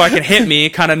he fucking hit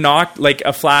me, kind of knocked, like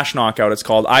a flash knockout it's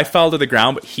called. I fell to the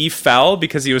ground, but he fell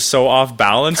because he was so off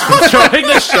balance from throwing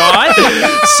the shot.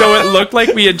 So it looked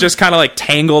like we had just kind of like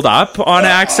tangled up on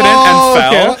accident and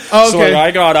fell. Okay. So like,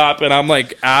 I got up and I'm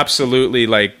like absolutely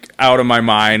like out of my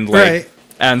mind, like, right.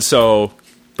 And so.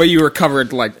 But you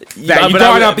recovered like that.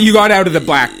 You got out of the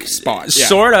black spot. Yeah.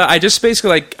 Sorta. I just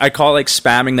basically like, I call it like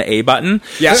spamming the A button.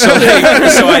 Yeah. So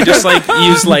I just like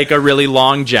use like a really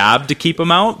long jab to keep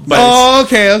him out. But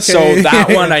okay. So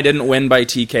that one I didn't win by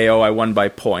TKO. I won by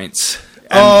points.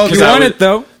 And you won it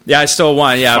though. Yeah, I still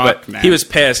won. Yeah, Fuck, but man. he was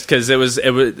pissed because he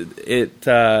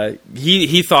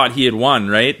thought he had won,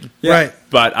 right? Yeah. Right.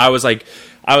 But I was like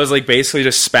basically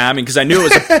just spamming because I knew it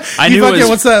was.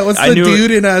 What's the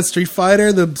dude in Street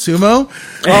Fighter, the sumo?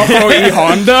 E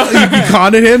Honda. You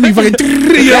coned him. You fucking.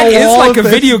 It's like a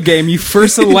video game. You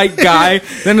first a light guy,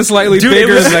 then a slightly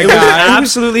bigger than that guy,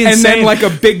 absolutely insane. And then like a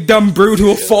big dumb brute who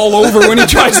will fall over when he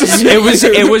tries to.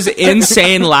 It was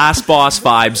insane last boss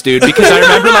vibes, dude. Because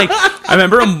I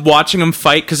remember him watching him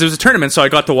fight, because it was a tournament, so I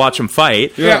got to watch him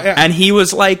fight. Yeah. And he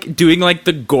was like doing like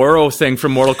the Goro thing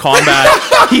from Mortal Kombat.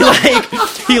 He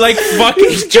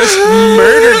fucking just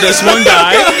murdered this one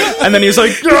guy, and then he's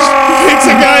like picks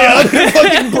a guy up and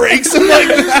fucking breaks him like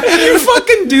that. You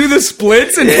fucking do the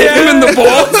splits and hit him in the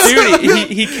balls, dude.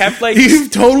 He kept like he's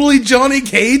totally Johnny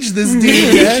Cage. This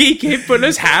dude. He kept putting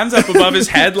his hands up above his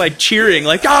head, like cheering,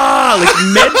 like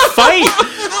mid fight.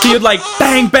 He would like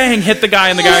bang bang hit the guy,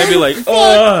 and the guy would be like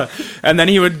and then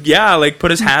he would like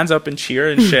put his hands up and cheer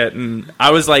and shit. And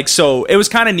I was like, so it was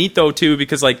kind of neat though too,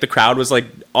 because like the crowd was like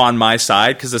on my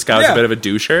side, because this guy was a bit of a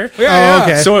doucher.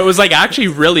 Okay. So it was like actually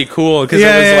really cool, because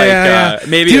it was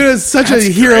maybe dude, it's such a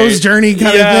hero's journey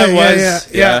kind of thing. It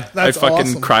was. Yeah. I fucking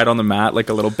awesome. cried on the mat like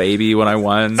a little baby when I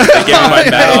won. They gave me my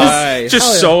medal.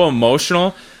 Just so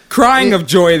emotional. Crying of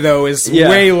joy though is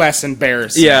way less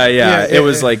embarrassing. It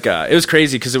was like it was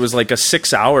crazy, because it was like a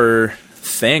 6-hour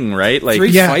thing, right? Like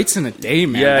 3 fights in a day,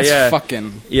 man. That's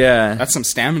fucking that's some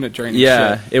stamina draining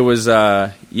shit. It was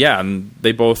and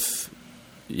they both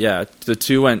the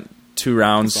two went 2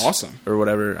 rounds. That's awesome. Or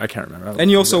whatever, I can't remember. And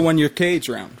you also won your cage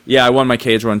round. Yeah, I won my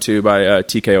cage one too by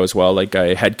TKO as well. Like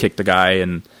I head kicked the guy,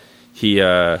 and he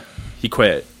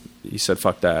quit. He said,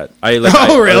 "Fuck that."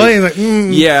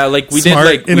 Really? Yeah, like we smart,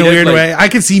 did like in a weird way. I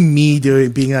could see me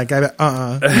being that guy. But,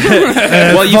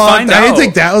 well, you find out. I didn't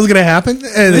think that was gonna happen,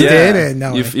 and it did. And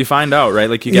no, you find out, right?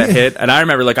 Like you get hit, and I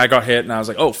remember like I got hit, and I was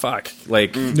like, "Oh fuck!"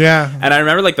 Like And I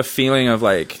remember like the feeling of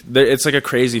like it's like a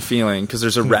crazy feeling, because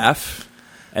there's a ref,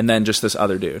 and then just this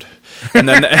other dude, and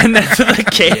then the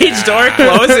cage door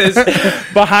closes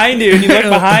behind you, and you look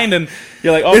behind, and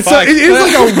you're like, "Oh fuck!" It is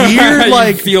like a weird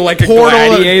like you feel like a portal,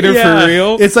 gladiator for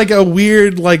real. It's like a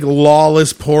weird like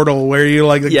lawless portal where you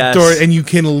like the door, and you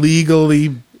can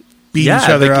legally beat each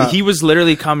other up. He was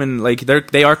literally coming, like,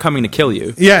 they are coming to kill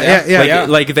you. Yeah.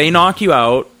 Like, they knock you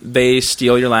out, they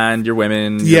steal your land, your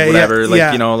women, whatever.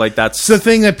 Like, you know, like, that's... It's the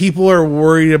thing that people are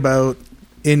worried about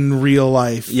in real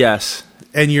life. Yes.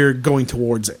 And you're going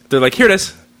towards it. They're like, here it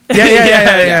is.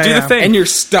 Yeah. Do the thing. And you're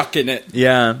stuck in it.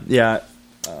 Yeah.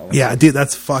 Yeah, dude,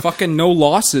 that's fucking no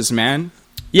losses, man.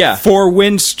 Yeah.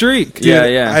 4-win streak. Dude,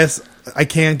 I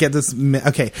can't get this.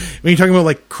 Okay, when you're talking about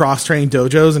like cross-training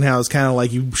dojos and how it's kind of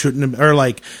like you shouldn't have, or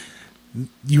like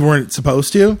you weren't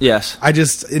supposed to. Yes. I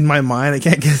just, in my mind, I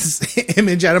can't get this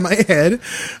image out of my head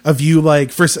of you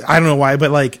like, first, I don't know why,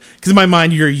 but like, because in my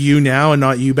mind you're you now and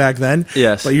not you back then.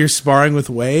 Yes. But you're sparring with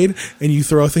Wade and you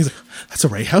throw things like, that's a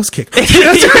right house kick. He's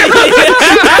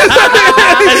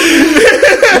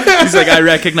like, I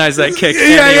recognize that kick.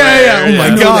 Yeah. Oh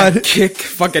my god, kick,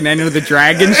 fucking Enter the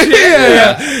Dragon shit.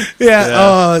 Yeah.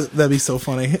 Oh, that'd be so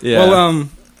funny. Yeah. Well,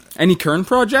 any current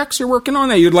projects you're working on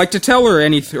that you'd like to tell, or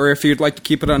if you'd like to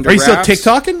keep it under Are you wraps?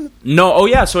 still TikToking? No. Oh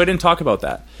yeah. So I didn't talk about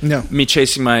that. No. Me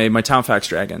chasing my Town Facts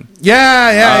dragon.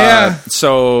 Yeah.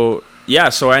 So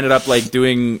I ended up like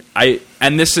doing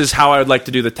and this is how I would like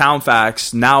to do the Town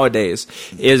Facts nowadays,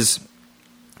 is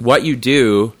what you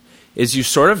do is you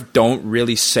sort of don't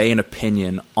really say an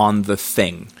opinion on the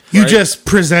thing. You just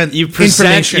present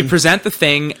information. You present the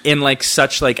thing in like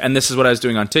such like, and this is what I was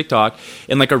doing on TikTok,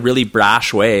 in like a really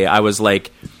brash way. I was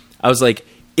like,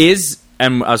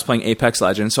 and I was playing Apex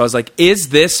Legends, so I was like, is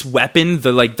this weapon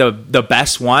the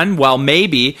best one? Well,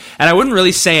 maybe. And I wouldn't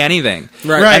really say anything.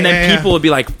 Right. And then people would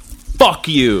be like, fuck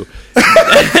you.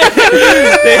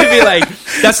 They'd be like,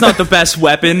 that's not the best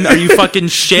weapon. Are you fucking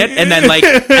shit? And then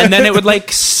it would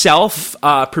like self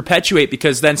perpetuate,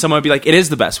 because then someone would be like, it is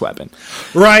the best weapon.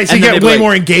 Right. So and you get way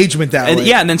more engagement that way.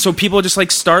 Yeah. And then so people just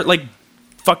like start like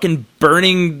fucking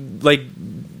burning, like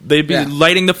they'd be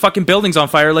lighting the fucking buildings on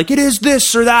fire, like, it is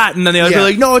this or that, and then they'd be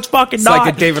like, no, it's fucking not. It's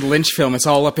like a David Lynch film. It's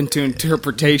all up into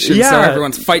interpretation. Yeah. So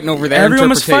everyone's fighting over their Everyone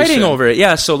was interpretation. fighting over it.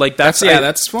 Yeah. So like that's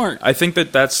smart. I think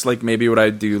that's like maybe what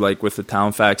I'd do like with the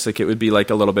Town Facts. Like it would be like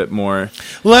a little bit more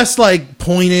less like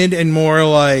pointed and more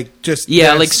like just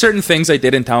like certain things I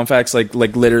did in Town Facts, like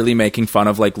literally making fun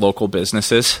of like local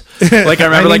businesses. Like I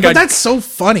remember but that's so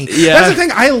funny. Yeah. That's the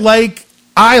thing.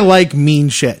 I like mean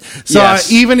shit. So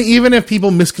Yes. even if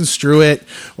people misconstrue it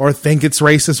or think it's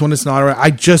racist when it's not,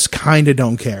 I just kind of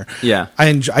don't care. Yeah.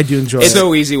 I do enjoy it. It's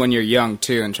so easy when you're young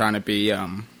too and trying to be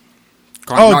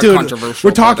not dude, controversial.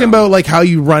 We're talking about like how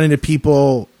you run into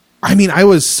people. I mean, I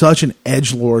was such an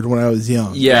edgelord when I was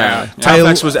young. Yeah. Town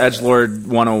Facts was edgelord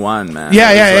 101, man.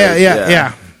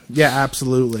 Yeah,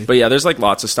 absolutely. But yeah, there's like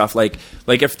lots of stuff like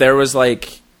if there was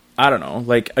like, I don't know,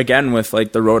 like again with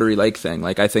like the Rotary Lake thing,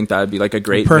 like I think that would be like a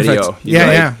great video.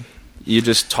 You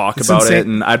just talk about it,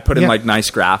 and I'd put in like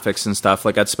nice graphics and stuff.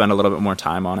 Like I'd spend a little bit more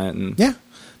time on it, and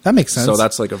that makes sense. So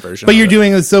that's like a version. But you're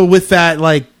doing so with that,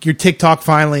 like your TikTok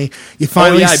finally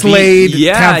slayed.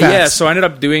 Town Facts. Yeah. So I ended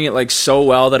up doing it like so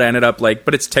well that I ended up like,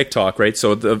 but it's TikTok, right?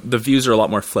 So the views are a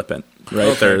lot more flippant,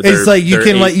 right? Okay. It's like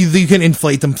you can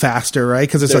inflate them faster, right?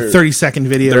 Because it's a 30-second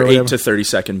video. They're 8 to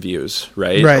 30-second views,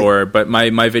 right? But my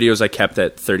videos I kept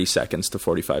at 30 seconds to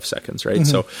 45 seconds, right? Mm-hmm.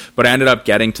 So, but I ended up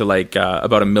getting to like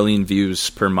about 1 million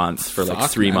views per month for like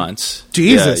 3 months.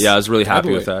 Jesus. Yeah, I was really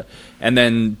happy with that. And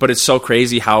then, but it's so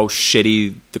crazy how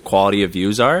shitty the quality of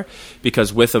views are,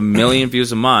 because with 1 million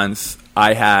views a month,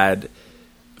 I had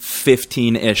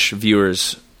 15-ish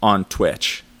viewers on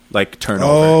Twitch, like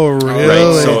turnover. Oh, really?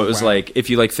 Right? So it was like, if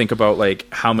you like think about like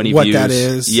how many what views that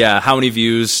is. Yeah, how many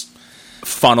views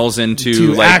funnels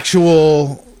into like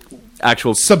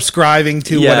actual subscribing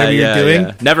to whatever you're doing.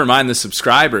 Yeah. Never mind the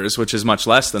subscribers, which is much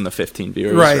less than the 15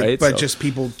 viewers, right? But just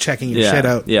people checking your shit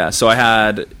out. Yeah, so I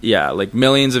had like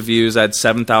millions of views. I had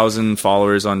 7,000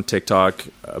 followers on TikTok,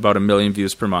 about 1 million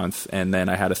views per month, and then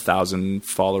I had 1,000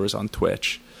 followers on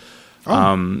Twitch. That's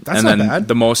and not then bad.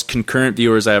 The most concurrent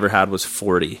viewers I ever had was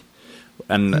 40.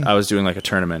 And I was doing like a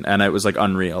tournament, and it was like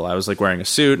unreal. I was like wearing a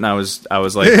suit, and I was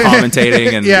like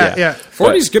commentating, and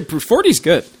 40's good. 40's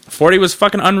good. 40 was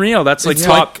fucking unreal. That's like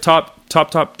top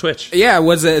Twitch. Yeah,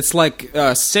 it's like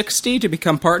 60 to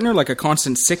become partner, like a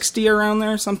constant 60 around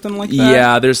there, or something like that.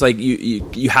 Yeah, there's like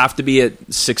you have to be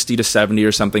at 60 to 70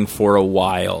 or something for a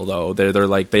while though. They're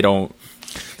like they don't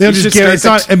just get it's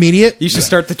not immediate. You should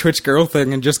start the Twitch girl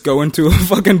thing and just go into a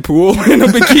fucking pool in a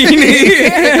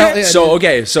bikini.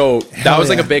 So that was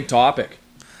like a big topic,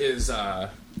 is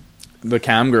the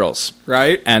cam girls,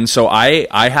 right? And so I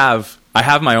have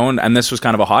my own, and this was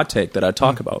kind of a hot take that I'd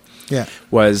talk about. Yeah,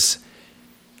 was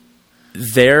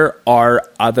there are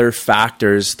other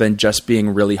factors than just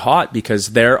being really hot, because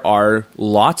there are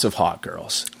lots of hot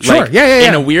girls. Sure. Yeah.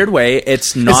 In a weird way,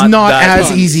 it's not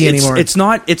as easy anymore. It's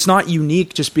not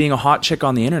unique just being a hot chick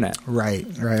on the internet. Right.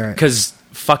 Because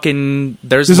fucking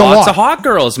there's a lots lot of hot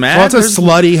girls, man. Lots of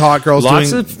slutty hot girls.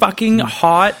 Lots of fucking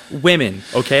hot women.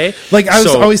 Okay. Like I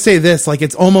always say this, like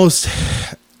it's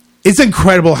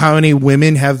incredible how many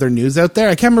women have their nudes out there.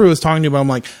 I can't remember who I was talking to, but I'm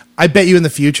like, I bet you in the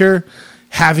future,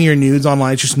 having your nudes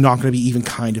online is just not going to be even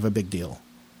kind of a big deal.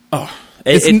 Oh,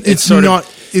 it's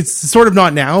sort of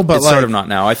not now, but it's like, sort of not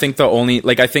now. I think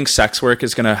I think sex work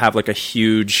is going to have like a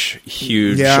huge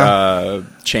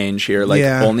change here, like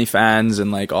OnlyFans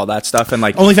and like all that stuff, and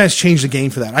like OnlyFans changed the game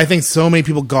for that. I think so many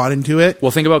people got into it. Well,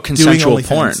 think about consensual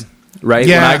porn, right?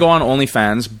 Yeah. When I go on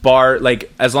OnlyFans,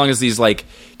 like as long as these like,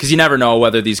 because you never know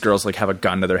whether these girls like have a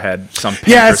gun to their head.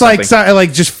 It's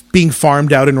like just being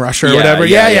farmed out in Russia or whatever.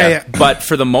 Yeah. But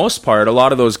for the most part, a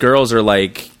lot of those girls are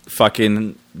like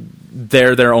fucking.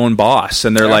 They're their own boss,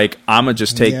 and they're like, I'm gonna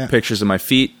just take pictures of my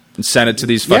feet and send it to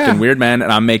these fucking weird men, and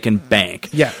I'm making bank.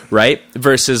 Yeah. Right?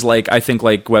 Versus like, I think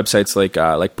like websites like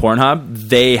Pornhub,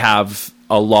 they have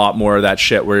a lot more of that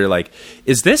shit where you're like,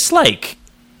 is this like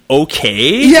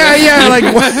okay? Yeah.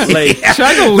 Like what? Like, should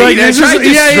I go like, try to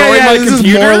destroy my this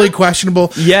computer? Is morally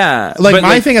questionable. Yeah. Like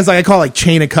my thing is like I call it like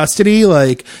chain of custody.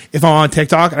 Like if I'm on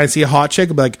TikTok and I see a hot chick,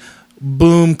 I'll be like,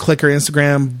 boom, click her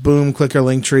Instagram, boom, click her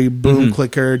Linktree, boom,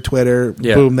 click her Twitter,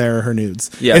 boom, there are her nudes.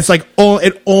 Yeah. It's like,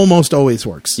 it almost always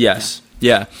works. Yes.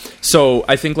 Yeah. So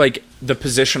I think like the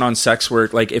position on sex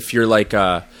work, like if you're like,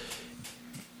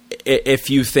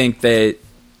 if you think that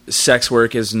sex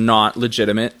work is not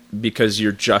legitimate because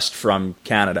you're just from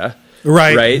Canada,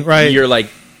 right? You're like,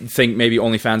 think maybe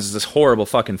OnlyFans is this horrible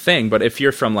fucking thing. But if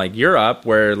you're from like Europe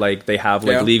where like they have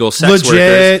like legal sex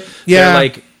workers, they're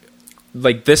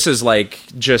like this is like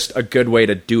just a good way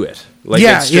to do it. Like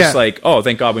it's just like, oh,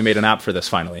 thank God we made an app for this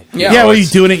finally. Yeah, well, you're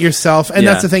doing it yourself, and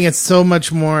that's the thing. It's so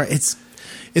much more. It's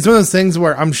one of those things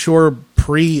where I'm sure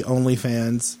pre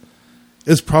OnlyFans, it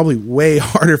was probably way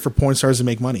harder for porn stars to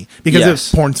make money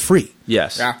because porn's free.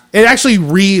 Yes, it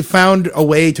actually found a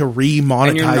way to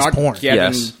re-monetize porn.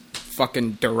 Getting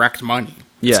fucking direct money.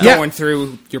 Yeah. It's going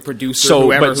through your producer,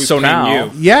 who's paying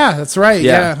you. Yeah, that's right.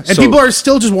 Yeah. And people are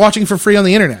still just watching for free on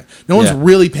the internet. No one's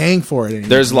really paying for it anymore.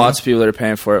 There's lots of people that are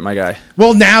paying for it, my guy.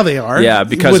 Well, now they are. Yeah,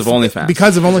 because of OnlyFans.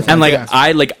 Because of OnlyFans. And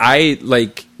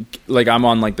like I'm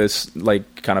on like this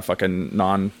like kind of fucking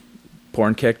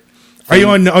non-porn kick. Are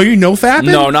you no fat?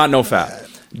 No, not no fat.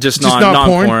 Just not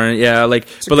porn. Yeah, like,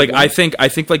 but like I think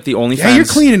like the OnlyFans. Yeah, you're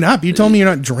cleaning up. You told me you're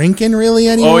not drinking really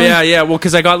anymore. Oh yeah. Well,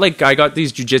 because I got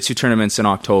these jiu-jitsu tournaments in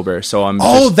October, so I'm.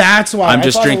 That's why I'm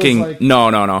just drinking. Like no.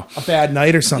 A bad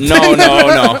night or something. No.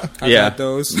 I've had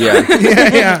those.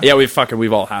 Yeah. Yeah.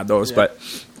 We've all had those, but.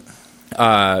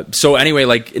 So anyway,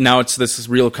 like now it's this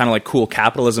real kind of like cool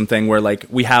capitalism thing where like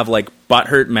we have like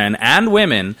butthurt men and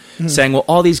women saying, well,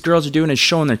 all these girls are doing is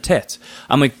showing their tits.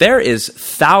 I'm like, there is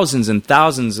thousands and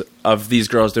thousands of these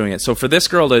girls doing it. So for this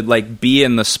girl to like be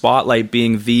in the spotlight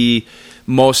being the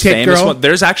most famous one,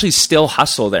 there's actually still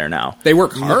hustle there now. They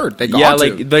work hard. They got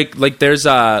to. like there's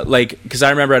like, because I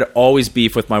remember I'd always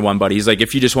beef with my one buddy. He's like,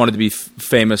 if you just wanted to be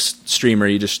famous streamer,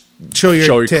 you just show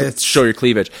your tits, show your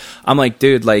cleavage. I'm like,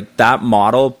 dude, like that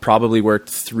model probably worked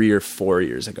 3 or 4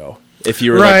 years ago. If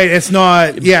you were right, it's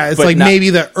not. Yeah, it's like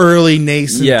maybe the early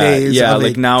nascent days. Yeah,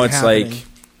 like now it's happening.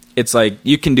 It's like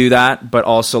you can do that, but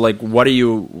also like what are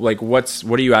you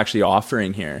actually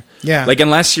offering here? Yeah, like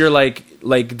unless you're like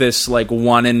this like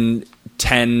 1 in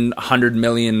 10, 100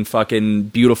 million fucking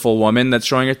beautiful woman that's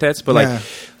showing her tits, but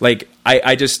like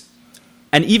I just.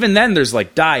 And even then, there's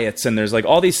like diets and there's like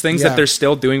all these things that they're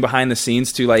still doing behind the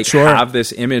scenes to like have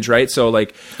this image, right? So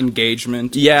like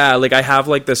engagement. Yeah, like I have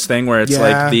like this thing where it's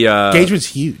like the engagement's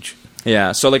huge.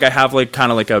 Yeah, so like I have like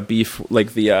kind of like a beef,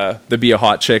 like the be a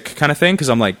hot chick kind of thing because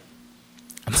I'm like,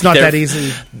 it's not that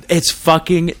easy. It's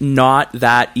fucking not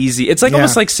that easy. It's like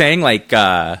almost like saying like,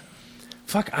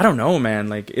 fuck, I don't know, man.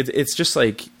 Like it's just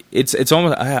like. It's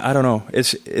almost I don't know.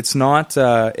 It's not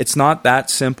that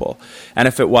simple. And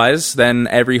if it was, then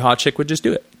every hot chick would just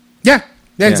do it. Yeah,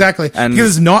 exactly. And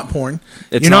because it's not porn.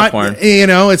 It's not porn. You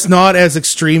know, it's not as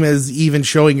extreme as even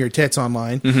showing your tits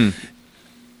online. Mm-hmm.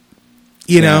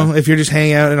 You know, if you're just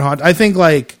hanging out in a hot, I think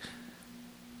like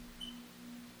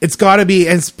it's got to be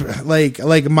like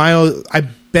I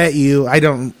bet you, I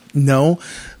don't know.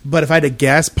 But if I had to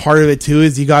guess, part of it too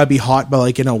is you gotta be hot, but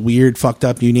like in a weird, fucked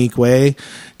up, unique way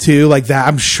too. Like that,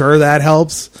 I'm sure that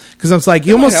helps because it's like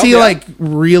you almost see like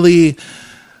really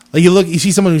Like you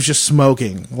see someone who's just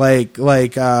smoking, like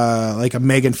a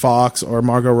Megan Fox or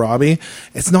Margot Robbie.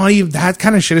 It's not even that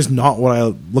kind of shit. Is not what I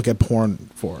look at porn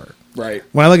for. Right.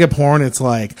 When I look at porn, it's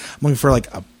like I'm looking for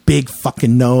like a big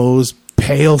fucking nose,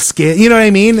 pale skin. You know what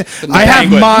I mean? I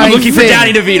have my. I'm looking for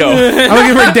Danny DeVito. I'm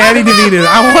looking for Danny DeVito.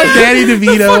 I want Danny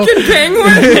DeVito. Fucking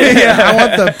penguin. Yeah, I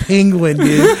want the penguin,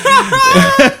 dude.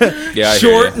 Yeah,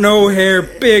 Short, no hair,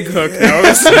 big hook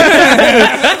nose.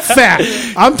 Fat.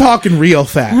 I'm talking real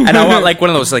fat. and I want like one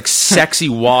of those like sexy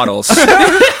waddles.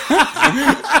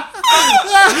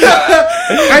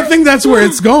 I think that's where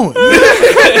it's going.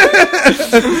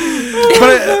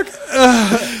 But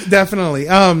definitely.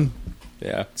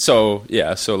 Yeah. So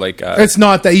like It's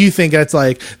not that you think it's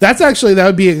like that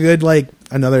would be a good like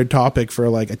another topic for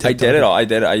like a TikTok. I did it all.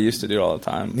 I used to do it all the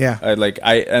time. Yeah.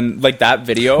 And that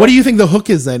video. What do you think the hook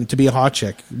is then to be a hot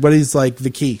chick? What is like the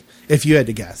key if you had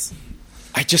to guess?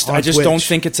 I just Twitch. don't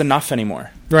think it's enough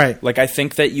anymore. Right. Like I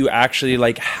think that you actually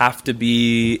like have to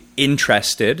be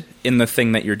interested in the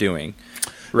thing that you're doing.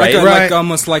 Right? Like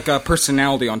almost like a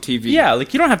personality on TV. Yeah,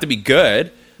 like you don't have to be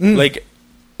good. And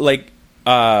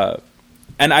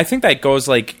I think that goes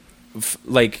like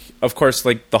of course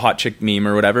like the hot chick meme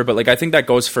or whatever, but like I think that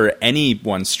goes for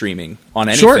anyone streaming on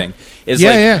anything.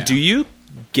 Sure. Do you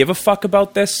give a fuck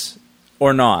about this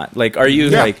or not? Like are you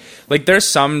like there's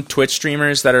some Twitch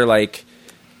streamers that are like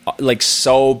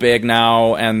so big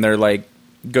now and they're like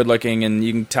good looking and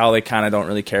you can tell they kind of don't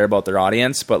really care about their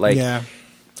audience, but like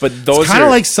but those kind of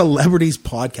like celebrities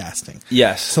podcasting.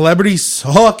 Yes. Celebrities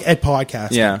suck at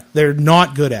podcasting. Yeah. They're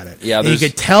not good at it. Yeah. And you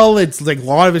could tell it's like a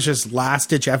lot of it's just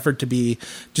last ditch effort to be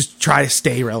just try to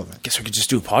stay relevant. Guess we could just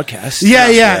do a podcast.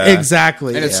 Yeah,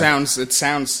 exactly. And it sounds so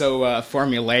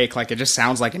formulaic, like it just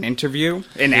sounds like an interview,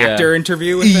 an actor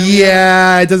interview with them.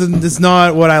 Yeah, it's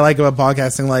not what I like about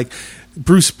podcasting. Like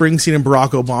Bruce Springsteen and Barack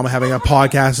Obama having a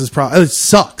podcast it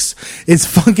sucks. It's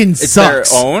fucking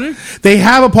sucks. Their own? They've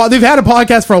had a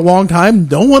podcast for a long time.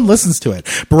 No one listens to it.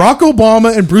 Barack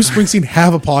Obama and Bruce Springsteen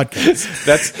have a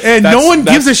podcast. No one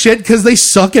gives a shit because they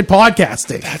suck at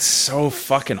podcasting. That's so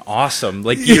fucking awesome.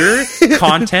 Like your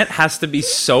content has to be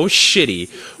so shitty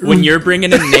when you're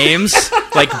bringing in names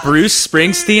like Bruce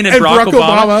Springsteen and Barack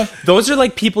Obama. Those are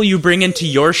like people you bring into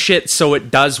your shit so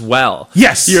it does well.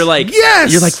 Yes. You're like,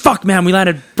 fuck man, we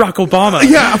landed Barack Obama.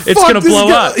 Yeah, it's gonna blow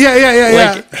up.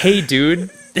 Yeah. Like, hey,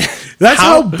 dude. That's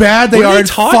how bad they are at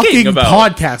fucking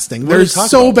about? podcasting. They're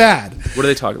so bad. What do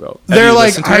they talk about? They're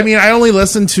like, I only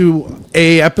listen to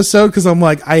a episode because I'm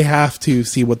like, I have to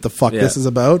see what the fuck this is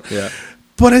about. Yeah.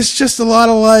 But it's just a lot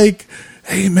of like,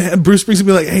 hey man, Bruce Springsteen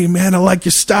be like, hey man, I like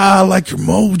your style, I like your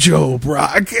mojo,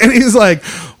 Brock. And he's like,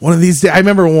 one of these days, I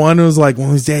remember one was like, one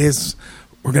of these days,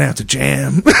 we're gonna have to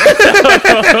jam.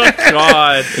 Oh,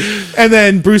 God. And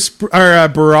then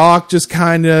Barack just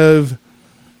kind of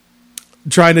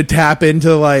trying to tap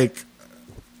into like,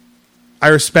 I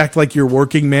respect like your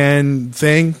working man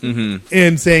thing,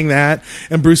 and saying that.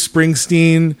 And Bruce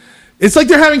Springsteen, it's like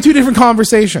they're having two different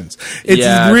conversations.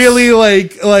 It's really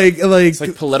like it's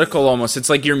like political almost.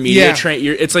 It's like your media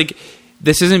it's like,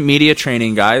 this isn't media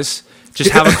training, guys.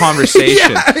 Just have a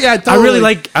conversation. Yeah,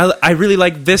 totally. I really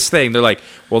like this thing. They're like,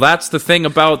 well, that's the thing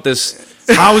about this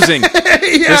housing.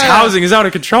 This housing is out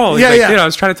of control. He's I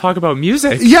was trying to talk about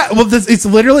music. Yeah, well, it's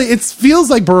literally, it feels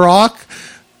like Barack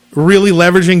really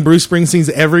leveraging Bruce Springsteen's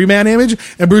everyman image,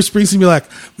 and Bruce Springsteen be like,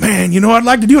 man, you know what I'd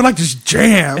like to do? I'd like to just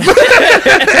jam.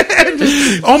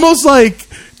 Just almost like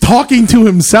talking to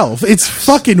himself. It's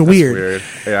fucking weird.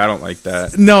 Yeah, I don't like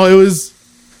that. No, it was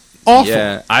awful.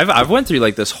 Yeah, I've went through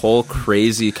like this whole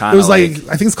crazy kind of. It was like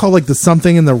I think it's called like the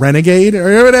something in the Renegade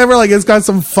or whatever. Like it's got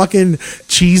some fucking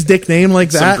cheese dick name like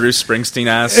that. Some Bruce Springsteen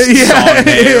ass song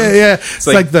name. Yeah. It's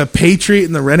like the Patriot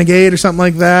and the Renegade or something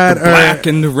like that. The Black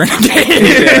and the Renegade.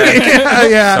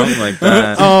 yeah, something like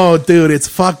that. Oh, dude, it's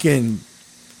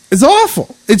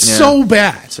awful. It's so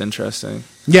bad. It's interesting.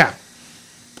 Yeah,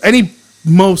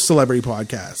 most celebrity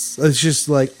podcasts, it's just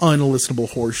like unlistenable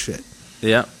horse shit.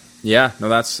 Yeah. Yeah, no,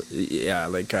 that's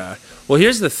like. Well,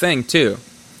 here's the thing too.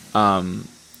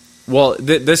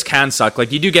 This can suck.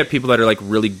 Like, you do get people that are like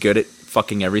really good at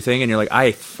fucking everything, and you're like,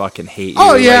 I fucking hate you.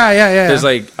 Oh yeah, like, yeah. There's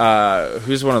like,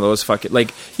 who's one of those fucking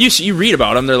like you read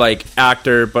about them? They're like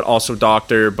actor, but also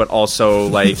doctor, but also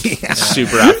like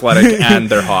super athletic, and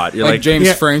they're hot. You're like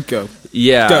James Franco.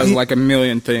 Yeah, does like a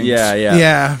million things.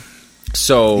 Yeah.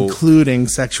 So, including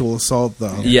sexual assault,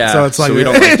 though. Yeah. So it's like we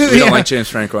don't like James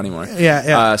Franco anymore.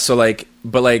 Yeah.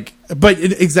 But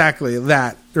exactly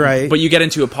that. Right. But you get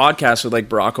into a podcast with like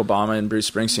Barack Obama and Bruce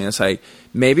Springsteen, it's like,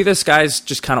 maybe this guy's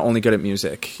just kind of only good at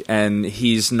music and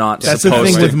he's not That's the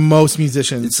supposed thing to. with most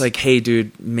musicians. It's like, hey,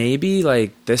 dude, maybe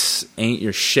like this ain't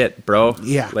your shit, bro.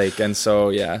 Yeah. Like, and so,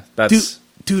 yeah, that's...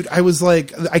 Dude, I was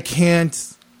like, I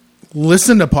can't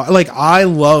listen to... Like, I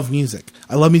love music.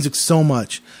 I love music so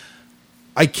much.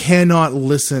 I cannot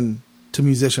listen to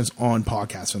musicians on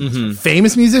podcasts.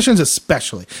 Famous musicians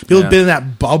especially. People have been in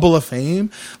that bubble of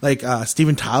fame. Like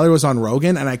Steven Tyler was on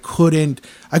Rogan, and I couldn't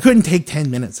take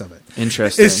 10 minutes of it.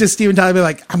 Interesting. It's just Steven Tyler be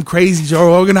like, I'm crazy, Joe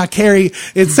Rogan. I carry...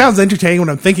 It sounds entertaining when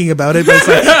I'm thinking about it, but it's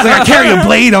like I carry a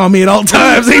blade on me at all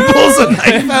times. He pulls a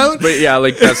knife out. But yeah,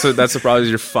 like that's the problem is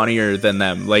you're funnier than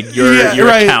them. Like your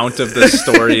right. account of the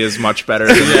story is much better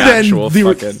than the actual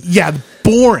fucking... Yeah,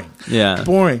 boring. Yeah.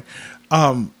 Boring.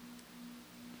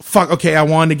 Fuck, okay, I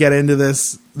wanted to get into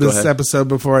this episode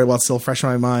before while it's still fresh in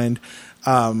my mind.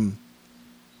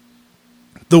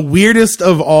 The weirdest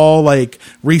of all, like,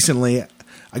 recently,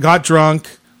 I got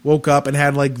drunk, woke up, and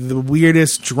had, like, the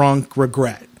weirdest drunk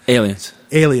regret. Aliens,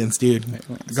 dude.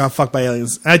 I got fucked by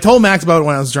aliens. And I told Max about it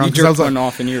when I was drunk. You I was jerked like, one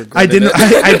off and you I regretted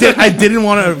didn't. I didn't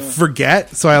want to forget,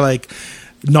 so I like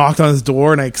knocked on his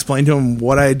door and I explained to him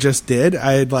what I just did.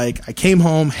 I came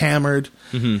home hammered,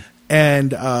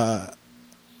 and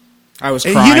I was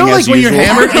crying. You know, like as when usual. you're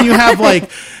hammered and you have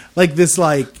like this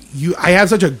I have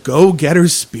such a go-getter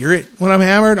spirit when I'm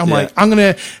hammered. I'm like, I'm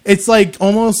gonna. It's like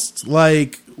almost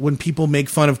like when people make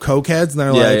fun of cokeheads and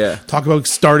they're talk about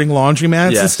starting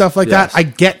laundromats and stuff like that. I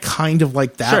get kind of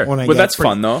like that when I. But that's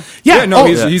fun though. Yeah,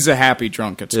 he's a happy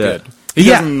drunk. It's good. He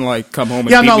doesn't like come home and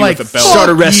beat me like, with a belt. Start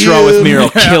a restaurant with me or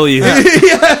I'll kill you.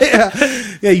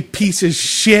 yeah, you piece of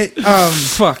shit.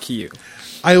 Fuck you.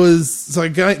 I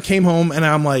came home and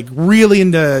I'm like really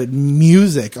into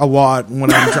music a lot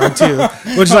when I'm drunk too,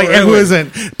 which like who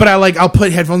isn't? But I'll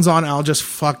put headphones on and I'll just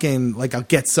fucking I'll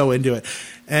get so into it.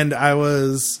 And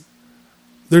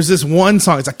there's this one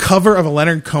song. It's a cover of a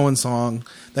Leonard Cohen song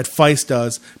that Feist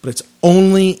does, but it's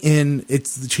only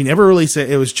she never released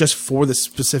it. It was just for the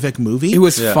specific movie. It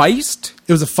was Feist?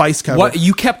 It was a Feist cover. What?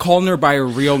 You kept calling her by her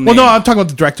real name. Well, no, I'm talking about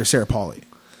the director, Sarah Polley.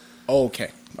 Oh,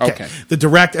 okay. Okay. The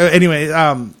director, anyway,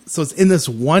 so it's in this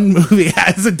one movie. It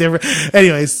has a different,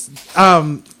 anyways,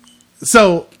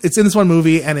 so it's in this one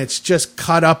movie and it's just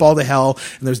cut up all to hell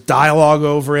and there's dialogue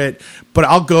over it. But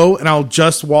I'll go and I'll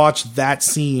just watch that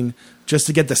scene just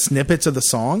to get the snippets of the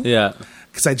song. Yeah.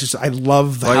 Because I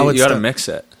love how it's you gotta done. mix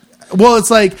it. Well, it's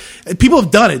like people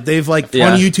have done it. They've on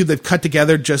Yeah. YouTube, they've cut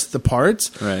together just the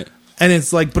parts. Right. And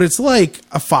it's like, but it's like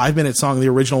a 5-minute song, the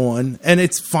original one, and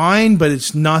it's fine, but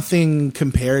it's nothing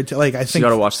compared to I think you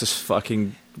gotta watch this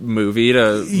fucking movie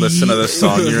to listen to this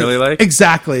song you really like.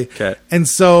 Exactly. Okay. And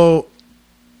so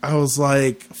I was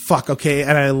like, fuck, okay.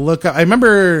 And I look up, I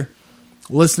remember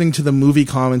listening to the movie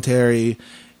commentary,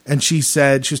 and she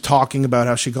said she was talking about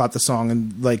how she got the song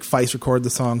and Feist recorded the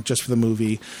song just for the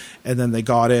movie, and then they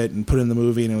got it and put it in the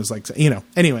movie, and it was like,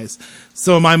 anyways.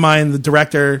 So in my mind, the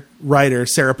director, writer,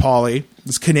 Sarah Polley,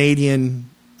 this Canadian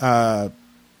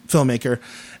filmmaker,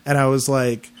 and I was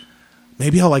like,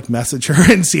 maybe I'll message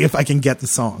her and see if I can get the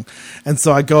song. And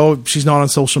so I go, she's not on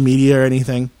social media or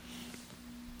anything.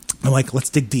 I'm like, let's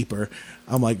dig deeper.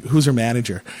 I'm like, who's her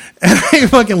manager? And I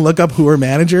fucking look up who her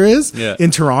manager is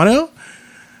in Toronto.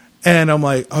 And I'm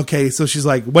like, okay, so she's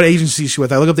like, what agency is she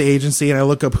with? I look up the agency and I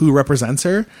look up who represents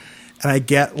her. And I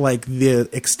get the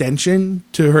extension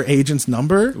to her agent's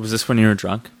number. Was this when you were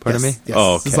drunk? Pardon me? Yes.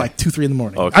 Oh, okay. It's 2-3 in the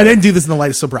morning. Okay. I didn't do this in the light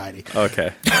of sobriety.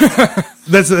 Okay.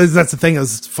 That's the thing. I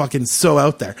was fucking so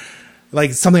out there.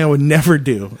 Something I would never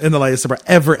do in the light of sobriety.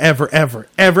 Ever, ever, ever,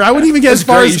 ever. I wouldn't even get as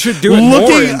far as you should do it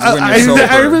looking. more when you're sober.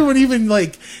 I wouldn't even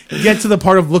get to the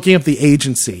part of looking up the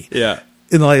agency. Yeah.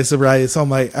 In the light of sobriety. So I'm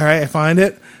like, all right, I find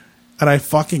it. And I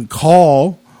fucking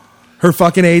call her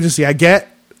fucking agency. I get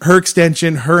her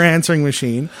extension, her answering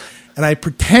machine, and I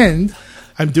pretend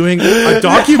I'm doing a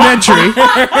documentary.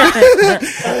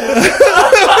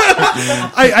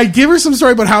 I give her some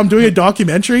story about how I'm doing a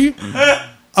documentary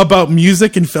about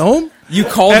music and film. You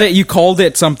called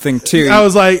it something too. I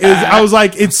was like,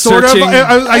 it's sort Searching. of.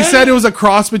 I said it was a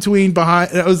cross between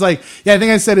behind. I was like, I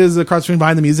think I said it was a cross between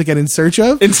behind the music and in search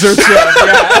of. In search of,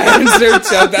 yeah. In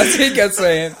search of. That's what you kept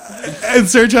saying. In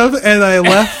search of, and I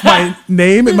left my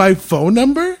name and my phone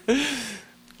number.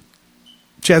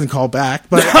 She hasn't called back,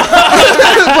 but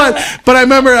but I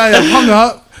remember I hung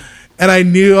up, and I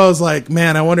knew I was like,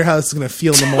 man, I wonder how this is going to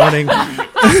feel in the morning.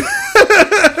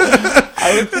 I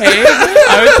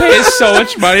I would pay so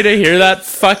much money to hear that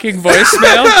fucking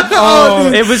voicemail.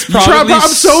 Oh, it was probably. I'm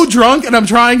so drunk and I'm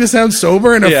trying to sound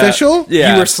sober and official.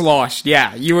 Yeah. You were sloshed.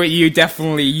 Yeah, you were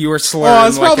slurring Oh,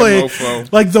 it's like probably a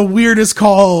mofo. like the weirdest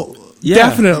call. Yeah.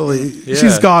 Definitely, Yeah.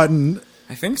 she's gotten.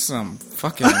 I think some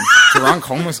fucking drunk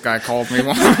homeless guy called me.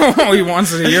 He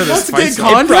wants to hear this. Wants to get spicy-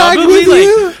 contact Probably with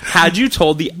you? like had you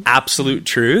told the absolute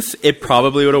truth, it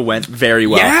probably would have went very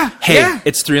well. Yeah, Hey, yeah.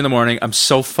 it's 3 a.m. I'm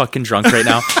so fucking drunk right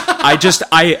now.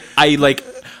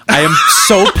 I am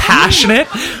so passionate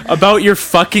about your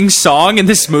fucking song in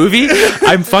this movie.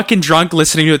 I'm fucking drunk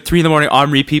listening to it 3 a.m.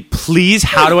 on repeat. Please,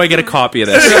 how do I get a copy of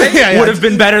this? Yeah. Would have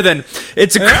been better than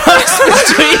it's a cross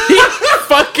between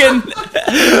fucking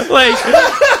like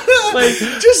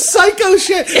Just psycho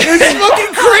shit. It's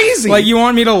fucking crazy. Like, you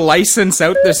want me to license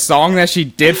out this song that she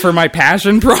did for my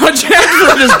passion project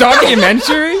for this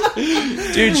documentary?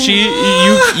 dude,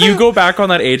 you go back on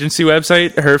that agency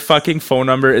website, her fucking phone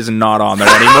number is not on there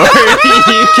anymore.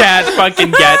 You can't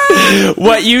fucking get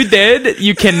what you did.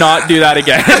 You cannot do that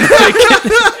again.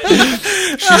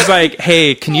 She's like,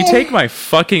 hey, can you take my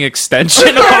fucking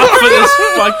extension off of this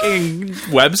fucking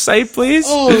website, please?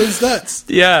 oh, it's nuts.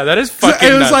 Yeah, that is fucking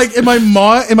It was nuts. like in my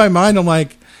mind, I'm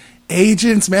like,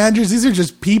 agents, managers, these are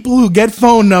just people who get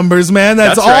phone numbers, man.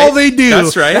 That's all right. they do.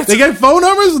 That's right. They get phone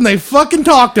numbers and they fucking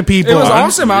talk to people. It was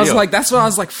awesome. I was Unreal. like, that's what I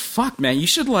was like, fuck, man, you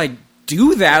should, like,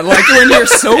 do that. Like, when you're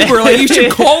sober, like, you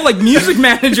should call, like, music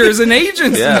managers and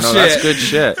agents yeah, and no, shit. that's good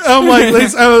shit. I'm like,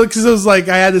 because it was like,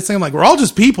 I had this thing, I'm like, we're all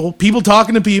just people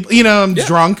talking to people. You know, I'm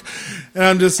drunk. And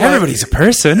I'm just like, Everybody's a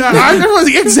person.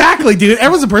 Exactly, dude.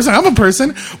 Everyone's a person. I'm a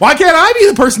person. Why can't I be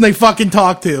the person they fucking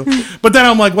talk to? But then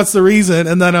I'm like, what's the reason?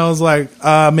 And then I was like,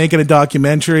 making a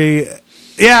documentary.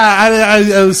 Yeah,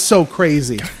 it was so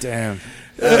crazy. Damn.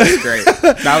 That was great.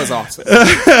 That was awesome. I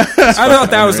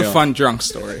thought that was a unreal. fun drunk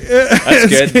story. That's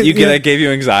good. That gave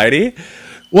you anxiety?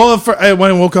 Well,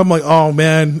 when I woke up, I'm like, oh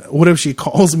man, what if she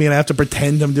calls me and I have to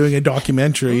pretend I'm doing a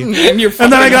documentary? And then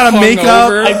I gotta make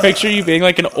up. I picture you being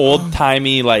like an old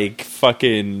timey, like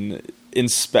fucking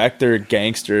inspector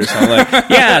gangster or something. Like,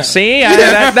 yeah, see,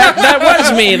 that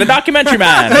was me, the documentary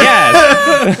man.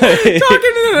 Yes,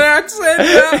 Talking in an accent.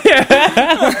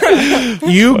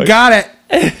 You got it.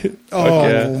 Oh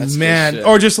yeah. That's man, good shit.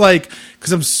 or just like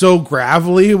because I'm so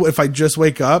gravelly. If I just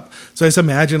wake up, so I just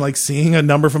imagine like seeing a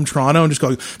number from Toronto and just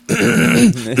going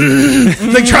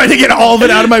like trying to get all of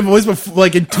it out of my voice, before,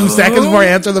 like in 2 seconds before I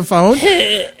answer the phone.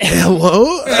 Hello,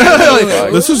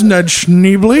 like, this is Ned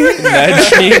Schneebly.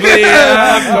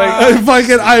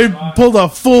 I pulled a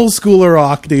full Schooler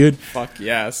Rock, dude. Fuck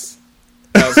yes.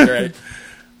 That was great.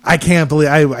 I can't believe.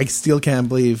 I still can't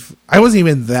believe. I wasn't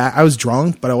even that. I was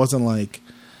drunk, but I wasn't like.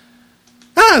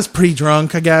 I was pretty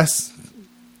drunk, I guess,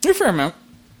 You're fair amount.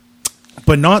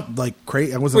 but not like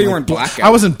crazy. I wasn't. Well, you like, weren't blackout. I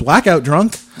wasn't blackout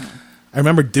drunk. I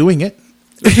remember doing it.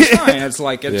 It's fine. It's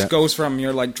like, it Yeah. just goes from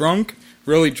you're like drunk,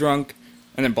 really drunk,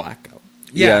 and then blackout.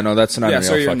 Yeah, no, that's an unreal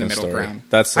so you're in fucking the middle story. ground.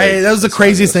 That's That was the that's an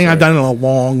craziest thing unreal I've story. done in a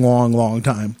long, long, long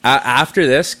time. After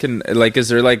this, is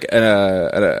there like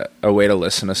a way to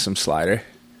listen to some Slider,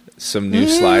 some new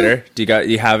Slider? Do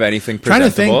you have anything Trying presentable?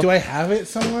 to think, do I have it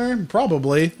somewhere?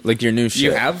 Probably. Like your new shit?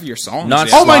 You have your songs. Not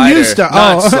yeah. Oh, my new Slider. stuff.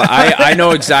 Not Oh. I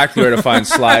know exactly where to find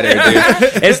Slider,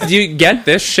 dude. Do you get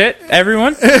this shit,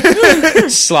 everyone?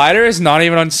 Slider is not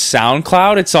even on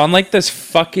SoundCloud. It's on like this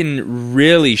fucking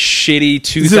really shitty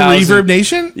 2000. Is it Reverb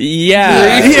Nation?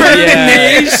 Yeah, Reverb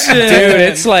Nation.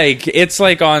 dude. It's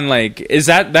like on like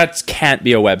that can't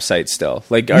be a website still.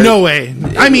 Like No way.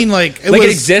 I mean, like it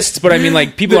exists, but I mean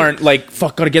like people aren't like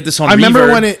fuck. Gotta get this on. I remember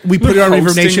Reverb. when we put it on Reverb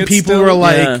hosting Nation. it People still? were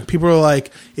like,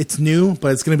 Yeah. it's new,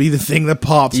 but it's going to be the thing that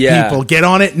pops Yeah. people. Get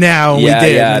on it now. Yeah, we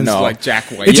did. yeah, And it's no. Like Jack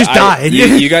White. It just died.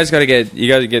 You guys gotta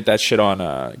get that shit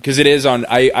on because it is on.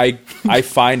 I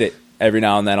find it every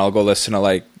now and then. I'll go listen to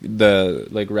like the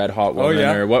Red Hot Woman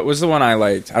yeah. or what was the one I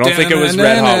liked. I don't think it was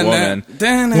Red Hot Woman.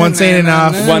 Once Ain't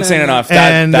Enough. Once Ain't Enough.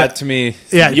 And- That to me.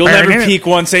 Yeah. You'll never peak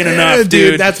Once Ain't Enough,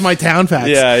 dude. That's my town facts.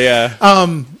 yeah.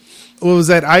 What was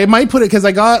that? I might put it because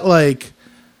I got like.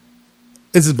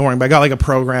 This is boring, but I got like a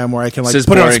program where I can like This is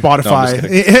put it on boring. No, I'm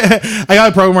Spotify. I got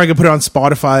a program where I can put it on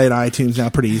Spotify and iTunes now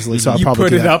pretty easily. So I'll You probably put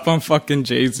do it that. up on fucking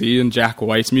Jay-Z and Jack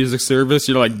White's music service.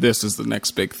 You're like, this is the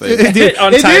next big thing. It did.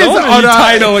 On It is Tidal? on,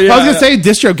 Tidal, I was yeah. gonna say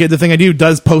DistroKid. The thing I do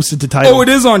does post it to Tidal. Oh, it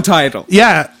is on Tidal.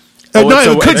 Yeah. Oh, No, it's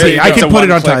it could it's be. I it's can a put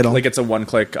it on one-click- Tidal. Like it's a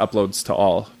one-click uploads to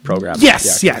all programs.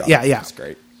 Yes. Yeah. That's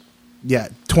great. Yeah.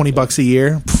 $20 a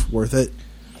year, worth it.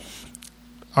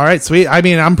 All right, sweet. I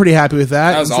mean, I'm pretty happy with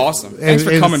that. That was awesome. And Thanks for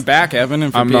it's- coming back, Evan,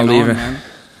 and for I'm being not on, leaving. man.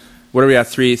 What are we at?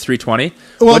 3:20?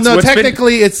 Well,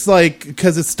 technically it's like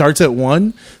because it starts at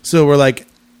 1, so we're like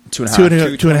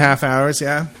 2.5 hours.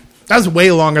 Yeah, that's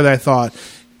way longer than I thought.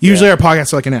 Usually our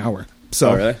podcasts are like an hour.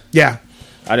 So really? Yeah.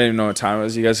 I didn't even know what time it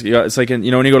was. You guys, it's like when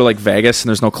you go to like Vegas and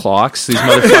there's no clocks. These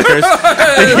motherfuckers.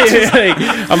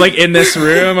 I'm like in this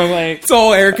room. I'm like, it's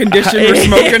all air conditioned. We're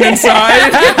smoking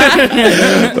inside.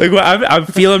 Like, well, I'm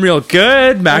feeling real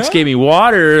good. Max gave me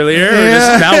water earlier.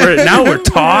 Now we're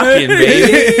talking,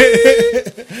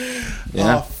 baby.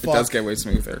 Yeah, it does get way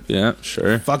smoother. Yeah,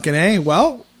 sure. Fucking A.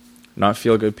 Well, not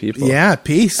feel good people. Yeah,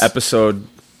 peace. Episode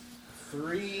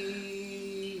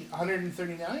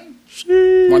 339.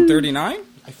 139.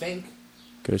 I think.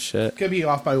 Good shit. Could be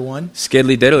off by 1.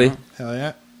 Skiddly diddly. Hell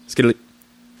yeah. Skiddly.